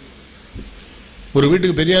 ஒரு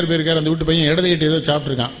வீட்டுக்கு பெரியார் போயிருக்கார். அந்த வீட்டு பையன் இடது கைட்டு ஏதோ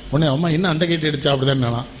சாப்பிட்ருக்கான். உடனே அம்மா இன்னும் அந்த கைட்டு எடுத்து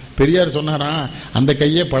சாப்பிடுதான்னு. பெரியார் சொன்னாராம், அந்த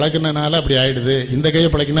கையை பழக்கினால அப்படி ஆயிடுது, இந்த கையை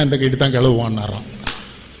பழக்கினா இந்த கைட்டு தான் கழுவுவான்னாராம்.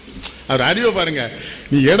 அவர் அறிவை பாருங்க.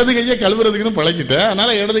 நீ இடது கையை கழுவுறதுக்குன்னு பழக்கிட்ட, அதனால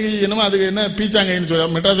இடது கை என்னமோ அதுக்கு என்ன பீச்சாங்கைன்னு சொல்ல,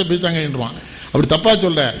 மெட்ராஸை பீச்சாங்கைன்றான். அப்படி தப்பா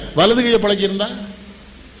சொல்ற. வலது கையை பழக்கியிருந்தா.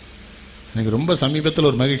 எனக்கு ரொம்ப சமீபத்தில்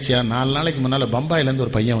ஒரு மகிழ்ச்சியா, 4 நாளைக்கு முன்னால் பம்பாயிலேருந்து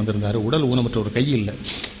ஒரு பையன் வந்திருந்தார். உடல் ஊனமற்ற, ஒரு கை இல்லை.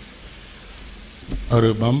 அவர்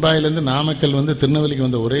பம்பாயிலேருந்து நாமக்கல் திருநெல்வேலிக்கு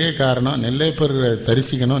வந்த ஒரே காரணம், நெல்லைப்பர்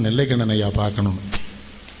தரிசிக்கணும், நெல்லை கண்ணன் ஐயா பார்க்கணும்.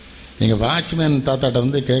 எங்கள் வாட்ச்மேன்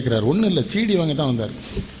தாத்தாட்ட கேட்குறாரு. ஒன்றும் இல்லை, சிடி வாங்க தான் வந்தார்.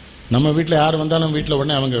 நம்ம வீட்டில் யார் வந்தாலும் வீட்டில்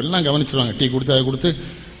உடனே அவங்க எல்லாம் கவனிச்சிருவாங்க. டீ கொடுத்து அதை கொடுத்து,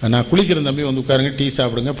 நான் குளிக்கிற தம்பி உட்காருங்க, டீ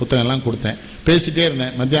சாப்பிடுங்க, புத்தகம்லாம் கொடுத்தேன். பேசிகிட்டே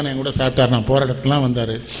இருந்தேன். மத்தியானம் என் கூட சாப்பிட்டார். நான் போகிற இடத்துக்குலாம்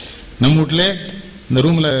வந்தார். நம்ம வீட்டிலே இந்த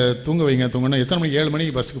ரூமில் தூங்க வைங்க, தூங்கணும். எத்தனை மணிக்கு? 7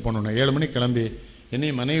 மணிக்கு பஸ்ஸுக்கு போகணும். 7 மணிக்கு கிளம்பி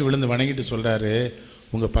என்னையும் மனைவி விழுந்து வணங்கிட்டு சொல்கிறாரு,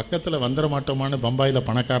 உங்கள் பக்கத்தில் வந்துட மாட்டோமான்னு பம்பாயில்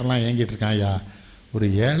பணக்காரெலாம் ஏங்கிட்டு இருக்கான் ஐயா. ஒரு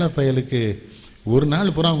ஏழை பயலுக்கு ஒரு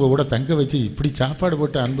நாள் பூரா அவங்க கூட தங்க வச்சு இப்படி சாப்பாடு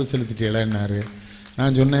போட்டு அன்பு செலுத்திட்டு இளையன்னாரு.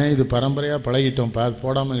 நான் சொன்னேன், இது பரம்பரையாக பழகிட்டோம்,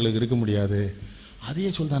 போடாமல் எங்களுக்கு இருக்க முடியாது.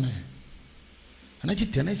 அதையே சொல்தானே அண்ணாச்சி,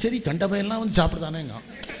 தினசரி கண்ட பையெல்லாம் சாப்பிடுதானேங்க.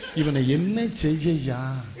 இவனை என்ன செய்யா,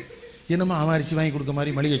 என்னமோ அவன் அரிசி வாங்கி கொடுக்க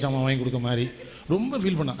மாதிரி, மளிகை சாமான் வாங்கி கொடுக்க மாதிரி ரொம்ப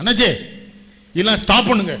ஃபீல் பண்ணான். அண்ணாச்சே இதெல்லாம் ஸ்டாப்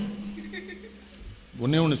பண்ணுங்க.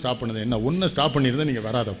 ஒன்று ஸ்டாப் பண்ணுது. என்ன ஒன்று ஸ்டாப் பண்ணியிருந்தா நீங்கள்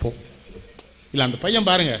வராதப்போ இல்லை. அந்த பையன்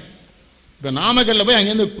பாருங்க, இப்போ நாமக்கல்ல போய்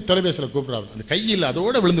அங்கேருந்து தொலைபேசியில் கூப்பிட்றாரு. அந்த கையில்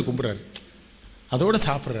அதோட விழுந்து கும்பிட்றாரு, அதோட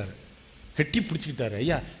சாப்பிட்றாரு, கட்டி பிடிச்சிக்கிட்டாரு.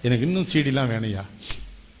 ஐயா எனக்கு இன்னும் சீடிலாம் வேணையா.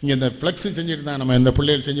 இங்கே இந்த ஃப்ளெக்ஸு செஞ்சுட்டு தான், நம்ம இந்த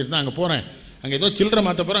பிள்ளைகள் செஞ்சுட்டு தான் அங்கே போகிறேன். அங்கே ஏதோ சில்லறை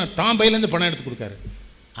மாற்ற போகிறேன், தான் பையிலேருந்து பணம் எடுத்து கொடுக்காரு.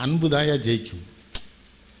 அன்பு தாயா ஜெயிக்கும்.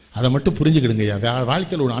 அதை மட்டும் புரிஞ்சுக்கிடுங்கய்யா.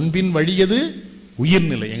 வாழ்க்கையில் ஒரு அன்பின் வழியது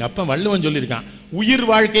உயிர்நிலை. எங்கள் அப்பா வள்ளுவன் சொல்லியிருக்கான், உயிர்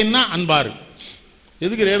வாழ்க்கைன்னா அன்பாரு.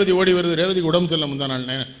 எதுக்கு ரேவதி ஓடி வருது? ரேவதிக்கு உடம்பு செல்ல முந்தா நாள்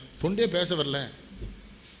தொண்டே பேச வரல.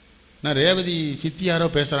 நான் ரேவதி சித்தி யாரோ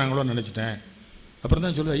பேசுகிறாங்களோன்னு நினச்சிட்டேன். அப்புறம்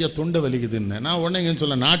தான் சொல்லுது ஐயா தொண்டை வலிக்குதுன்னு. நான் உடனே எங்கேன்னு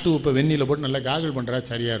சொல்ல நாட்டு உப்பை வெந்நியில் போட்டு நல்லா காகல் பண்ணுறா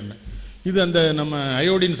சரியா இருந்தேன். இது அந்த நம்ம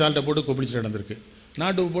அயோடின் சால்ட்டை போட்டு கொப்பிடிச்சு நடந்திருக்கு.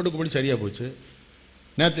 நாட்டு உப்பு போட்டு கொப்பிடி சரியாக போச்சு.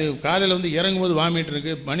 நேற்று காலையில் வந்து இறங்கும்போது வாமிட்டு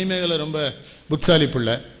இருக்குது. மணிமேகலை ரொம்ப புத்தாலி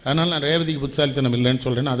பிள்ளை, அதனால் நான் ரேவதிக்கு புத்தாலித்தனம் இல்லைன்னு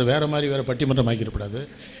சொல்கிறேன்னு அதை வேறு மாதிரி வேறு பட்டிமன்றம் ஆக்கிடக்கூடாது.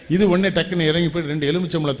 இது ஒன்றே டக்குன்னு இறங்கி போய் 2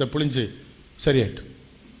 எலுமிச்சம்பழத்தை புளிஞ்சு சரியாயிட்டு.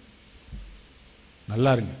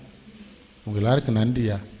 நல்லா இருங்க. உங்கள் எல்லாருக்கும்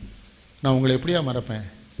நன்றியா. நான் உங்களை எப்படியா மறப்பேன்?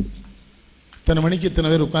 இத்தனை மணிக்கு இத்தனை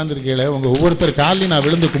பேர் உட்கார்ந்துருக்கீங்களே, உங்கள் ஒவ்வொருத்தர் காலையும் நான்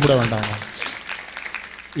விழுந்து கும்பிட வேண்டாமா?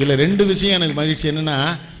 இதில் 2 விஷயம் எனக்கு மகிழ்ச்சி. என்னென்னா,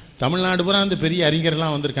 தமிழ்நாடு பூரா அந்த பெரிய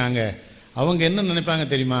அறிஞர்லாம் வந்திருக்காங்க. அவங்க என்ன நினைப்பாங்க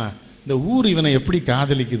தெரியுமா? இந்த ஊர் இவனை எப்படி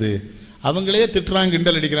காதலிக்குது, அவங்களே திட்டுறாங்க,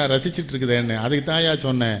 கிண்டல் அடிக்கிறான், ரசிச்சுட்டு இருக்குதேன்னு. அதுக்கு தாயா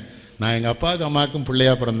சொன்னேன், நான் எங்கள் அப்பாவுக்கும் அம்மாவுக்கும்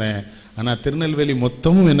பிள்ளையாக பிறந்தேன். ஆனால் திருநெல்வேலி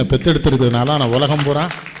மொத்தமும் என்னை பெற்றெடுத்துருக்கிறதுனால நான் உலகம் பூரா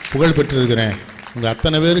புகழ் பெற்றிருக்கிறேன். உங்கள்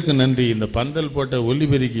அத்தனை பேருக்கு நன்றி. இந்த பந்தல் போட்ட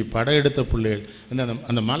ஒலிபெருக்கி படம் எடுத்த பிள்ளைகள் அந்த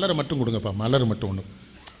அந்த மலரை மட்டும் கொடுங்கப்பா. மலர் மட்டும் ஒன்று,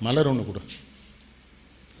 மலர் ஒன்று கொடு.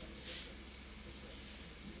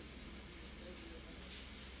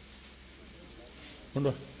 கொண்டு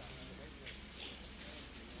வா.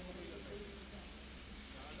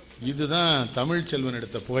 இதுதான் தமிழ் செல்வன்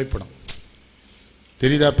எடுத்த புகைப்படம்.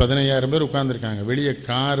 தெரியுதா? 15,000 பேர் உட்கார்ந்துருக்காங்க. வெளியே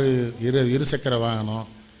காரு, இருசக்கர வாகனம்,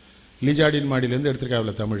 லீஜாடின் மாடியிலேருந்து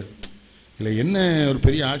எடுத்திருக்காவில்ல தமிழ். இதில் என்ன ஒரு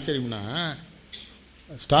பெரிய ஆச்சரியம்னா,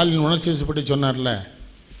 ஸ்டாலின் உணர்ச்சி வசப்பட்டு சொன்னார்ல,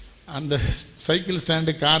 அந்த சைக்கிள்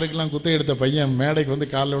ஸ்டாண்டு காருக்கெல்லாம் குத்தை எடுத்த பையன் மேடைக்கு வந்து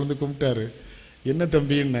காலில் விழுந்து கும்பிட்டாரு. என்ன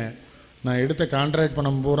தம்பின்னு, நான் எடுத்த கான்ட்ராக்ட்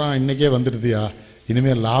பணம் பூரா இன்றைக்கே வந்துடுதியா,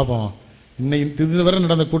 இனிமேல் லாபம், இன்னைக்கு இது வரை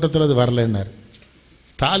நடந்த கூட்டத்தில் அது வரலன்னார்.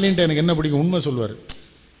 ஸ்டாலின்ட்டு எனக்கு என்ன பிடிக்கும், உண்மை சொல்லுவார்.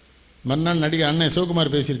 மறுநாள் நடிகர் அண்ணன்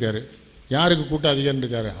சிவகுமார் பேசியிருக்காரு, யாருக்கு கூட்டம் அதிகம்னு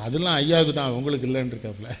இருக்காரு, அதெல்லாம் ஐயாவுக்கு தான், உங்களுக்கு இல்லைன்னு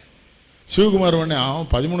இருக்காப்புல. சிவகுமார் உடனே அவன்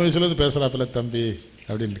 13 வயசுலேருந்து பேசுகிறாப்புல தம்பி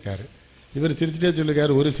அப்படின்னு இருக்காரு. இவர் சிரிச்சிட்டே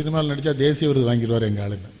சொல்லியிருக்காரு, ஒரு சினிமாவில் நடித்தா தேசிய விருது வாங்கிடுவார் எங்கள்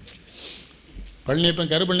ஆளுங்க.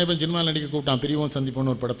 பழனியப்பன் கருப்பழனியப்பன் சினிமாவில் நடிக்க கூப்பிட்டான், பிரிவோம்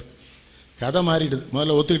சந்திப்போன்னு ஒரு படத்துக்கு. கதை மாறிடுது.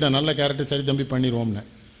 முதல்ல ஒத்துக்கிட்டான், நல்ல கேரக்டர், சரி தம்பி பண்ணிடுவோம்னு.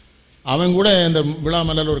 அவன் கூட இந்த விழா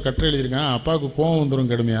மேலில் ஒரு கட்டுரை எழுதியிருக்கான், அப்பாவுக்கு கோபம்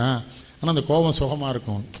வந்துடும் கடுமையாக, ஆனால் அந்த கோபம் சுகமாக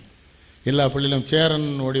இருக்கும். எல்லா பள்ளியிலும் சேரன்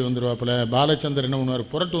ஓடி வந்துடுவாப்பில், பாலச்சந்தர் என்ன பண்ணுவார்,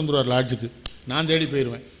 புரட்டு வந்துடுவார் லாட்ஜுக்கு, நான் தேடி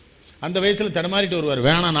போயிடுவேன். அந்த வயசில் தடமாறிட்டு வருவார்,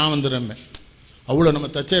 வேணாம் நான் வந்துடுறேன். அவ்வளோ நம்ம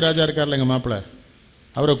தச்சை ராஜா இருக்கார்ல எங்கள் மாப்பிள்ளை,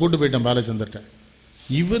 அவரை கூட்டு போயிட்டேன் பாலச்சந்தர்கிட்ட.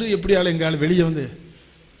 இவர் எப்படி ஆள், எங்கள் ஆள் வெளியே வந்து,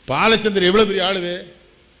 பாலச்சந்தர் எவ்வளோ பெரிய ஆளுவே,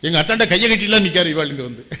 எங்கள் அத்தாண்ட கையை கட்டிலாம் நிற்கார் இவாள். இங்கே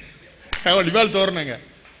வந்து அவள் இவாள் தோறினாங்க,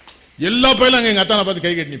 எல்லா பயிலும் அங்கே எங்கள் அத்தானை பார்த்து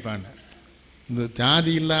கை கட்டி நிற்பாங்க. இந்த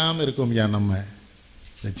ஜாதி இல்லாமல் இருக்கும் ஐயா, நம்ம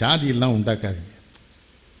இந்த ஜாதி எல்லாம் உண்டாக்காதீங்க.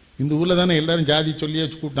 இந்த ஊரில் தானே எல்லோரும் ஜாதி சொல்லியே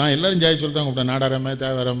கூப்பிட்டான், எல்லோரும் ஜாதி சொல்லி தான் கூப்பிட்டான், நாடாரம்மை,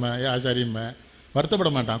 தேவரம்மை, ஆசாரியம்மை, வருத்தப்பட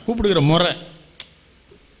மாட்டான். கூப்பிடுகிற முறை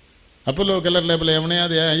அப்போல்லோ கலர் லேபில்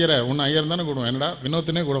எவனையாவது ஐயரை உன்னை ஐயர் தானே கூடுவேன், என்னடா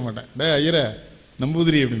வினோத்தினே கூட மாட்டேன், டே ஐயரை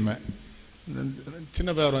நம்பூதிரி அப்படிமே.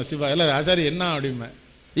 சின்ன பேர் சிவா எல்லோரும் ஆச்சாரி என்ன அப்படிமே,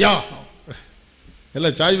 யா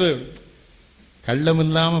எல்லாம் சாய்வு. கள்ளம்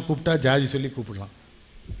இல்லாமல் கூப்பிட்டா ஜாதி சொல்லி கூப்பிடலாம்,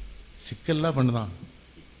 சிக்கல்லாம் பண்ணுதான்.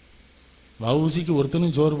 வவுசிக்கு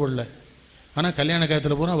ஒருத்தனும் சோறு போடல, ஆனால் கல்யாண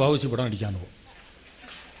காலத்தில் பூரா வவுசி படம் அடிக்கானுவோ.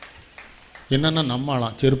 என்னன்னா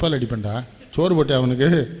நம்மளாம் செருப்பால் அடிப்பண்டா, சோறு போட்டு அவனுக்கு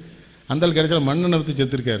அந்தல் கிடைச்சல மண்ணை நவுத்து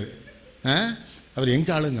செத்துருக்காரு. அவர்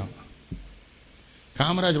எங்கே ஆளுங்க.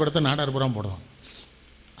 காமராஜ் படத்தை நாடார் புறம் போடுறான்,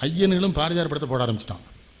 ஐயனுங்களும் பாரதியார் படத்தை போட ஆரம்பிச்சிட்டான்.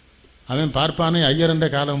 அவன் பார்ப்பானே ஐயரண்ட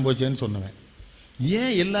காலம் போச்சேன்னு சொன்னவன்.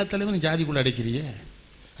 ஏன் எல்லா தலைவனும் ஜாதிக்குள்ளே அடைக்கிறியே?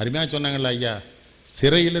 அருமையாக சொன்னாங்கல்ல ஐயா,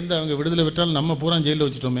 சிறையிலேருந்து அவங்க விடுதலை விட்டாலும் நம்ம பூரா ஜெயிலில்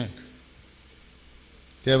வச்சுட்டோமே.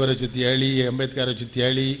 தேவரை சுற்றி அழி, அம்பேத்கரை சுற்றி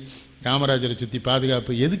அழி, காமராஜரை சுற்றி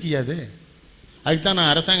பாதுகாப்பு, எதுக்கு அது? அதுக்கு தான்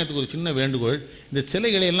நான் அரசாங்கத்துக்கு ஒரு சின்ன வேண்டுகோள், இந்த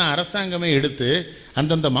சிலைகளை எல்லாம் அரசாங்கமே எடுத்து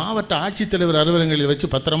அந்தந்த மாவட்ட ஆட்சித்தலைவர் அலுவலகங்களில் வச்சு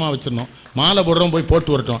பத்திரமா வச்சிடணும். மாலை போடுறோம், போய்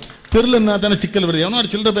போட்டு வரட்டும். தெருலன்னா தானே சிக்கல் வருது. எவனோ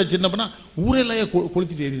ஒரு சில்லறை பேர் சின்னப்பனா ஊரெல்லாம்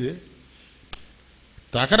கொளுத்திட்டு எரியுது.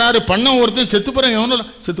 தகராறு பண்ண ஒருத்தன் செத்து போகிறான், எவனோ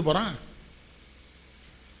செத்து போகிறான்.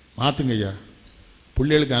 மாற்றுங்க ஐயா.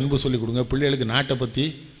 பிள்ளைகளுக்கு அன்பு சொல்லிக் கொடுங்க, பிள்ளைகளுக்கு நாட்டை பற்றி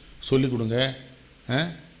சொல்லிக் கொடுங்க.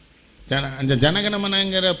 அந்த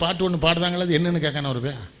ஜனகணமனங்கிற பாட்டு ஒன்று பாடுறாங்களே, அது என்னென்னு கேட்கான ஒரு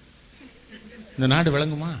பேர், இந்த நாடு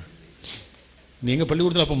விளங்குமா? நீங்கள்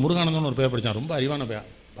பள்ளிக்கூடத்தில் அப்போ முருகானந்தன் ஒரு பேர் படித்தான், ரொம்ப அறிவான பேர்.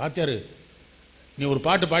 பாத்தியார் நீ ஒரு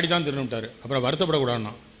பாட்டு பாடி தான் திரும்பிட்டார். அப்புறம்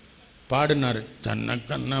வருத்தப்படக்கூடாதுன்னா பாடுனாரு,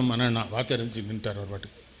 ஜன்னக்கண்ணா மனண்ணா. வாத்தியார் இருந்துச்சு நின்ட்டார், ஒரு பாட்டு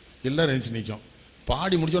எல்லோரும் இருந்துச்சு நிற்கும்.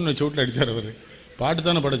 பாடி முடிச்சோன்னு சவுட்டில் அடித்தார். அவர் பாட்டு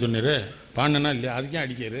தானே பாட சொன்னார், பாடினா இல்லையா, அதுக்கே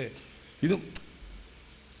அடிக்காரு. இது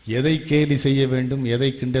எதை கேலி செய்ய வேண்டும், எதை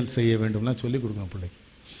கிண்டல் செய்ய வேண்டும்லாம் சொல்லிக் கொடுங்க பிள்ளைக்கு.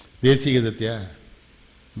 தேசிய கீதத்தையா,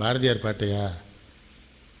 பாரதியார் பாட்டையா,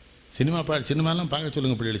 சினிமாலாம் பார்க்க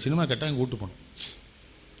சொல்லுங்கள் பிள்ளைகள். சினிமா கட்டாயம் கூட்டு போகணும்.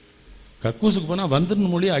 கக்கூசுக்கு போனால்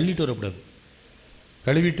வந்துடணும், மொழியை அள்ளிட்டு வரக்கூடாது.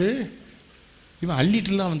 கழுவிட்டு இவன்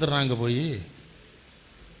அள்ளிட்டுலாம் வந்துடுறாங்க போய்.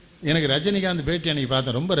 எனக்கு ரஜினிகாந்த் பேட்டி அன்றைக்கி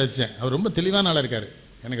பார்த்தேன், ரொம்ப ரசித்தேன். அவர் ரொம்ப தெளிவான ஆளாக இருக்கார்.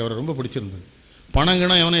 எனக்கு அவரை ரொம்ப பிடிச்சிருந்தது.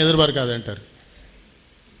 பணங்கணும் எவனும் எதிர்பார்க்காதேன்ட்டார்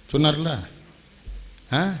சொன்னார்ல.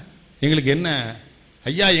 எங்களுக்கு என்ன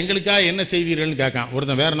ஐயா, எங்களுக்காக என்ன செய்வீர்கள்னு கேட்கான்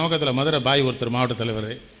ஒருத்தன். வேறு நோக்கத்தில் மதுரை பாய் ஒருத்தர் மாவட்ட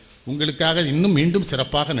தலைவர், உங்களுக்காக இன்னும் மீண்டும்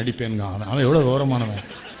சிறப்பாக நடிப்பேனுங்க. அவன் எவ்வளோ விவரமானவன்.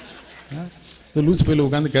 இந்த லூஸ் பையில்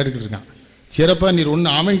உட்காந்து கேட்டுக்கிட்டு இருக்கான். சிறப்பாக நீர் ஒன்று,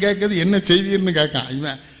 அவன் கேட்குறது என்ன செய்வீர்னு கேட்கான்.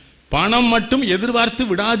 இவன் பணம் மட்டும் எதிர்பார்த்து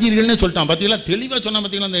விடாதீர்கள்னு சொல்லிட்டான். பார்த்தீங்களா, தெளிவாக சொன்னான்.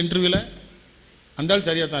 பார்த்தீங்களா அந்த இன்டர்வியூவில். அந்த ஆள்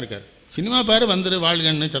சரியாக தான் இருக்கார். சினிமா பேர் வந்துரு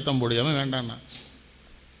வாழ்கன்னு சத்தம் போடு, அவன் வேண்டான்னா.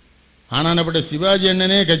 ஆனானப்பட்ட சிவாஜி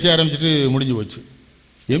அண்ணனே கட்சி ஆரம்பிச்சுட்டு முடிஞ்சு போச்சு.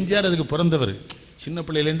 எம்ஜிஆர் அதுக்கு பிறந்தவர், சின்ன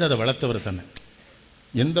பிள்ளையிலேருந்து அதை வளர்த்தவர் தானே.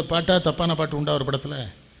 எந்த பாட்டா தப்பான பாட்டு உண்டா ஒரு படத்தில்?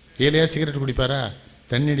 ஏழையா சிகரெட் குடிப்பாரா,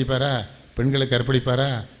 தண்ணி அடிப்பாரா, பெண்களை கற்பழிப்பாரா,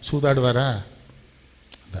 சூதாடுவாரா?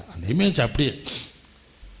 அந்த இமேஜ் அப்படியே.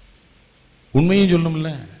 உண்மையும்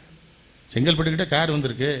சொல்லணும்ல. செங்கல்பட்டுக்கிட்ட கார்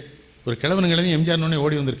வந்திருக்கு, ஒரு கிழவன் எம்ஜிஆர்னே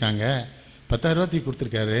ஓடி வந்திருக்காங்க. 10,000 ரூபா தூக்கி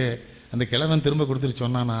கொடுத்துருக்காரு. அந்த கிழவன் திரும்ப கொடுத்துட்டு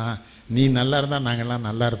சொன்னானா, நீ நல்லா இருந்தால் நாங்கள்லாம்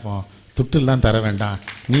நல்லா இருப்போம், துட்டுலாம் தர வேண்டாம்,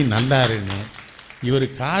 நீ நல்லா இருன்னு. இவர்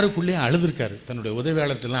காருக்குள்ளேயே அழுதுருக்காரு, தன்னுடைய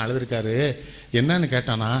உதவியாளர்கிட்டலாம் அழுதுருக்காரு. என்னன்னு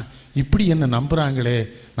கேட்டானா, இப்படி என்ன நம்புகிறாங்களே,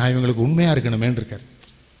 நான் இவங்களுக்கு உண்மையாக இருக்கணுமேன்னு இருக்கார்.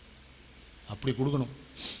 அப்படி கொடுக்கணும்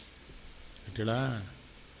கேட்டீங்களா.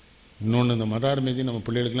 இன்னொன்று, இந்த மதார் மீதி நம்ம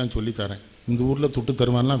பிள்ளைகளுக்கெல்லாம் சொல்லித்தரேன். இந்த ஊரில் துட்டு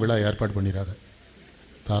தருவான்லாம் விழா ஏற்பாடு பண்ணிடாத,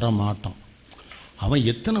 தர மாட்டான். அவன்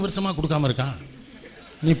எத்தனை வருஷமாக கொடுக்காம இருக்கான்,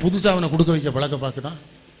 நீ புதுசாக அவனை கொடுக்க வைக்க பழக்க பார்க்குதான்.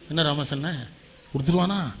 என்ன ராமசன்ன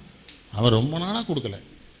கொடுத்துருவானா? அவன் ரொம்ப நாளாக கொடுக்கல,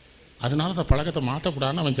 அதனால அந்த பழக்கத்தை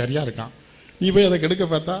மாற்றக்கூடாதுன்னு அவன் சரியாக இருக்கான். நீ போய் அதை கெடுக்க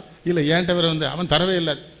பார்த்தா, இல்லை ஏன்ட்ட வேற வந்து அவன் தரவே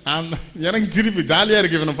இல்லை. எனக்கு சிரிப்பு ஜாலியாக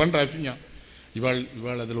இருக்குது இவனை பண்ணுற அசிங்கம்.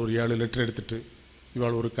 இவாள் அதில் ஒரு 7 லிட்டர் எடுத்துட்டு,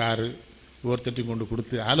 இவாள் ஒரு காரு ஒருத்தட்டி கொண்டு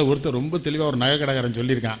கொடுத்து, அதில் ஒருத்தர் ரொம்ப தெளிவாக ஒரு நகை கடைக்காரன்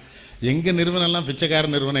சொல்லியிருக்கான், எங்கள் நிறுவனம்லாம் பிச்சைக்கார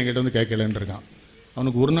நிறுவனம் எங்கிட்ட வந்து கேட்கலன்னு இருக்கான்.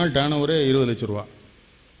 அவனுக்கு ஒரு நாள் டேர்ன் ஓவரே 20 லட்ச ரூபா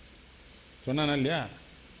சொன்னானா இல்லையா?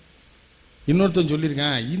 இன்னொருத்தன்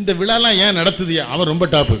சொல்லியிருக்கான், இந்த விழாலாம் ஏன் நடத்துதியா, அவன் ரொம்ப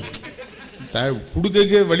டாப்பு,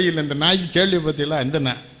 கொடுக்கவே வழி இல்லை. இந்த நாய்க்கு கேள்வி பற்றியெல்லாம் இந்த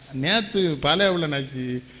நேற்று பாலையாவில் நாய்ச்சி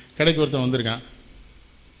கடைக்கு ஒருத்தன் வந்திருக்கான்.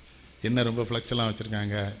 என்ன ரொம்ப ஃப்ளெக்ஸ் எல்லாம்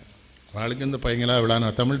வச்சுருக்காங்க, அவளுக்கு இந்த பையங்களா விழா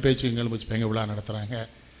தமிழ் பேச்சு இங்கே வச்சு பையங்க விழா நடத்துகிறாங்க,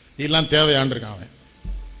 இதெல்லாம் தேவையான் இருக்கான்.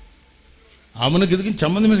 அவனுக்கு இதுக்கும்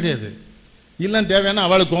சம்மந்தமே கிடையாது. இதெல்லாம் தேவையான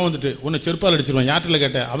அவளுக்கு கோவம் வந்துட்டு உன்னை செருப்பால் அடிச்சிருவான், யாற்றில்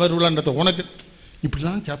கேட்ட அவர் விழான்றத உனக்கு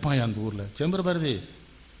இப்படிலாம் கேட்பான் அந்த ஊரில். சேம்பர பாரதி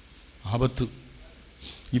ஆபத்து.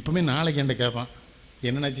 இப்போமே நாளைக்கு என்கிட்ட கேட்பான்,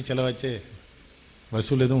 என்னன்னாச்சு செலவாச்சு,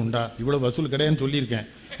 வசூல் எதுவும் உண்டா? இவ்வளோ வசூல் கிடையாதுன்னு சொல்லியிருக்கேன்,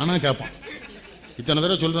 ஆனால் கேட்பான். இத்தனை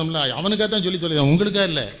தடவை சொல்கிறோம்ல, அவனுக்காக தான் சொல்லி உங்களுக்காக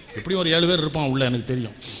இல்லை. எப்படியும் ஒரு 7 பேர் இருப்பான் உள்ள, எனக்கு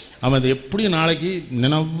தெரியும். அவன் அது எப்படியும் நாளைக்கு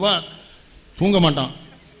நினைவா தூங்க மாட்டான்,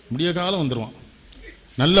 முடிய காலம் வந்துடுவான்.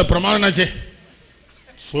 நல்ல பிரமாணனாச்சே,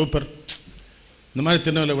 சூப்பர். இந்த மாதிரி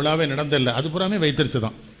திருநெல்வேலி விழாவே நடந்தில்லை, அது பூராமே வைத்தறிச்சு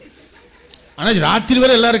தான். ஆனால் ராத்திரி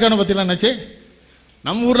வேறு எல்லாருக்கான பற்றிலாம் என்னாச்சே.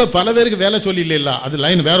 நம்ம ஊரில் பல பேருக்கு வேலை சொல்லி இல்லை, அது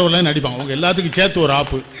லைன் வேற ஒரு லைன் அடிப்பான். அவங்க எல்லாத்துக்கும் சேர்த்து ஒரு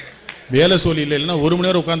ஆப்பு. வேலை சொல்லி இல்லை, இல்லைன்னா 1 மணி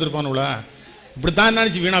நேரம் உட்காந்துருப்பானுங்களா. இப்படி தான்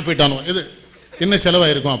நினச்சி வீணாக போயிட்டானோ. இது என்ன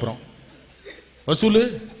செலவாயிருக்கும் அப்புறம் வசூல்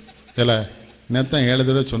இல்லை. நேத்தான் 7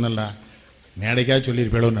 தடவை சொன்னல, மேடைக்காக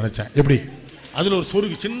சொல்லியிருப்பேளோன்னு நினச்சேன். எப்படி அதில் ஒரு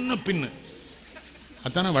சொருகு சின்ன பின்னு,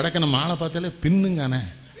 அதானே வடக்க நம்ம ஆளை பார்த்தாலே பின்னுங்கானே.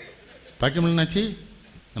 பாக்கியமில்லைனாச்சு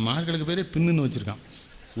நம்ம ஆட்களுக்கு பேரே பின்னுன்னு வச்சுருக்கான்.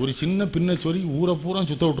 ஒரு சின்ன பின்னை சொறி ஊரை பூரா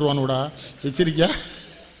சுத்த விட்டுருவானோடா, வச்சிருக்கியா?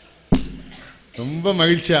 ரொம்ப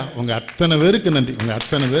மகிழ்ச்சியா. உங்க அத்தனை பேருக்கு நன்றி, உங்க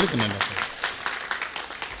அத்தனை பேருக்கு நன்றி.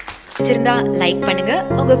 பிடிச்சிருந்தா லைக் பண்ணுங்க,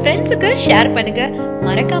 உங்க ஃப்ரெண்ட்ஸுக்கு ஷேர் பண்ணுங்க,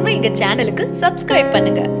 மறக்காம எங்க சேனலுக்கு சப்ஸ்கிரைப்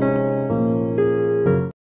பண்ணுங்க.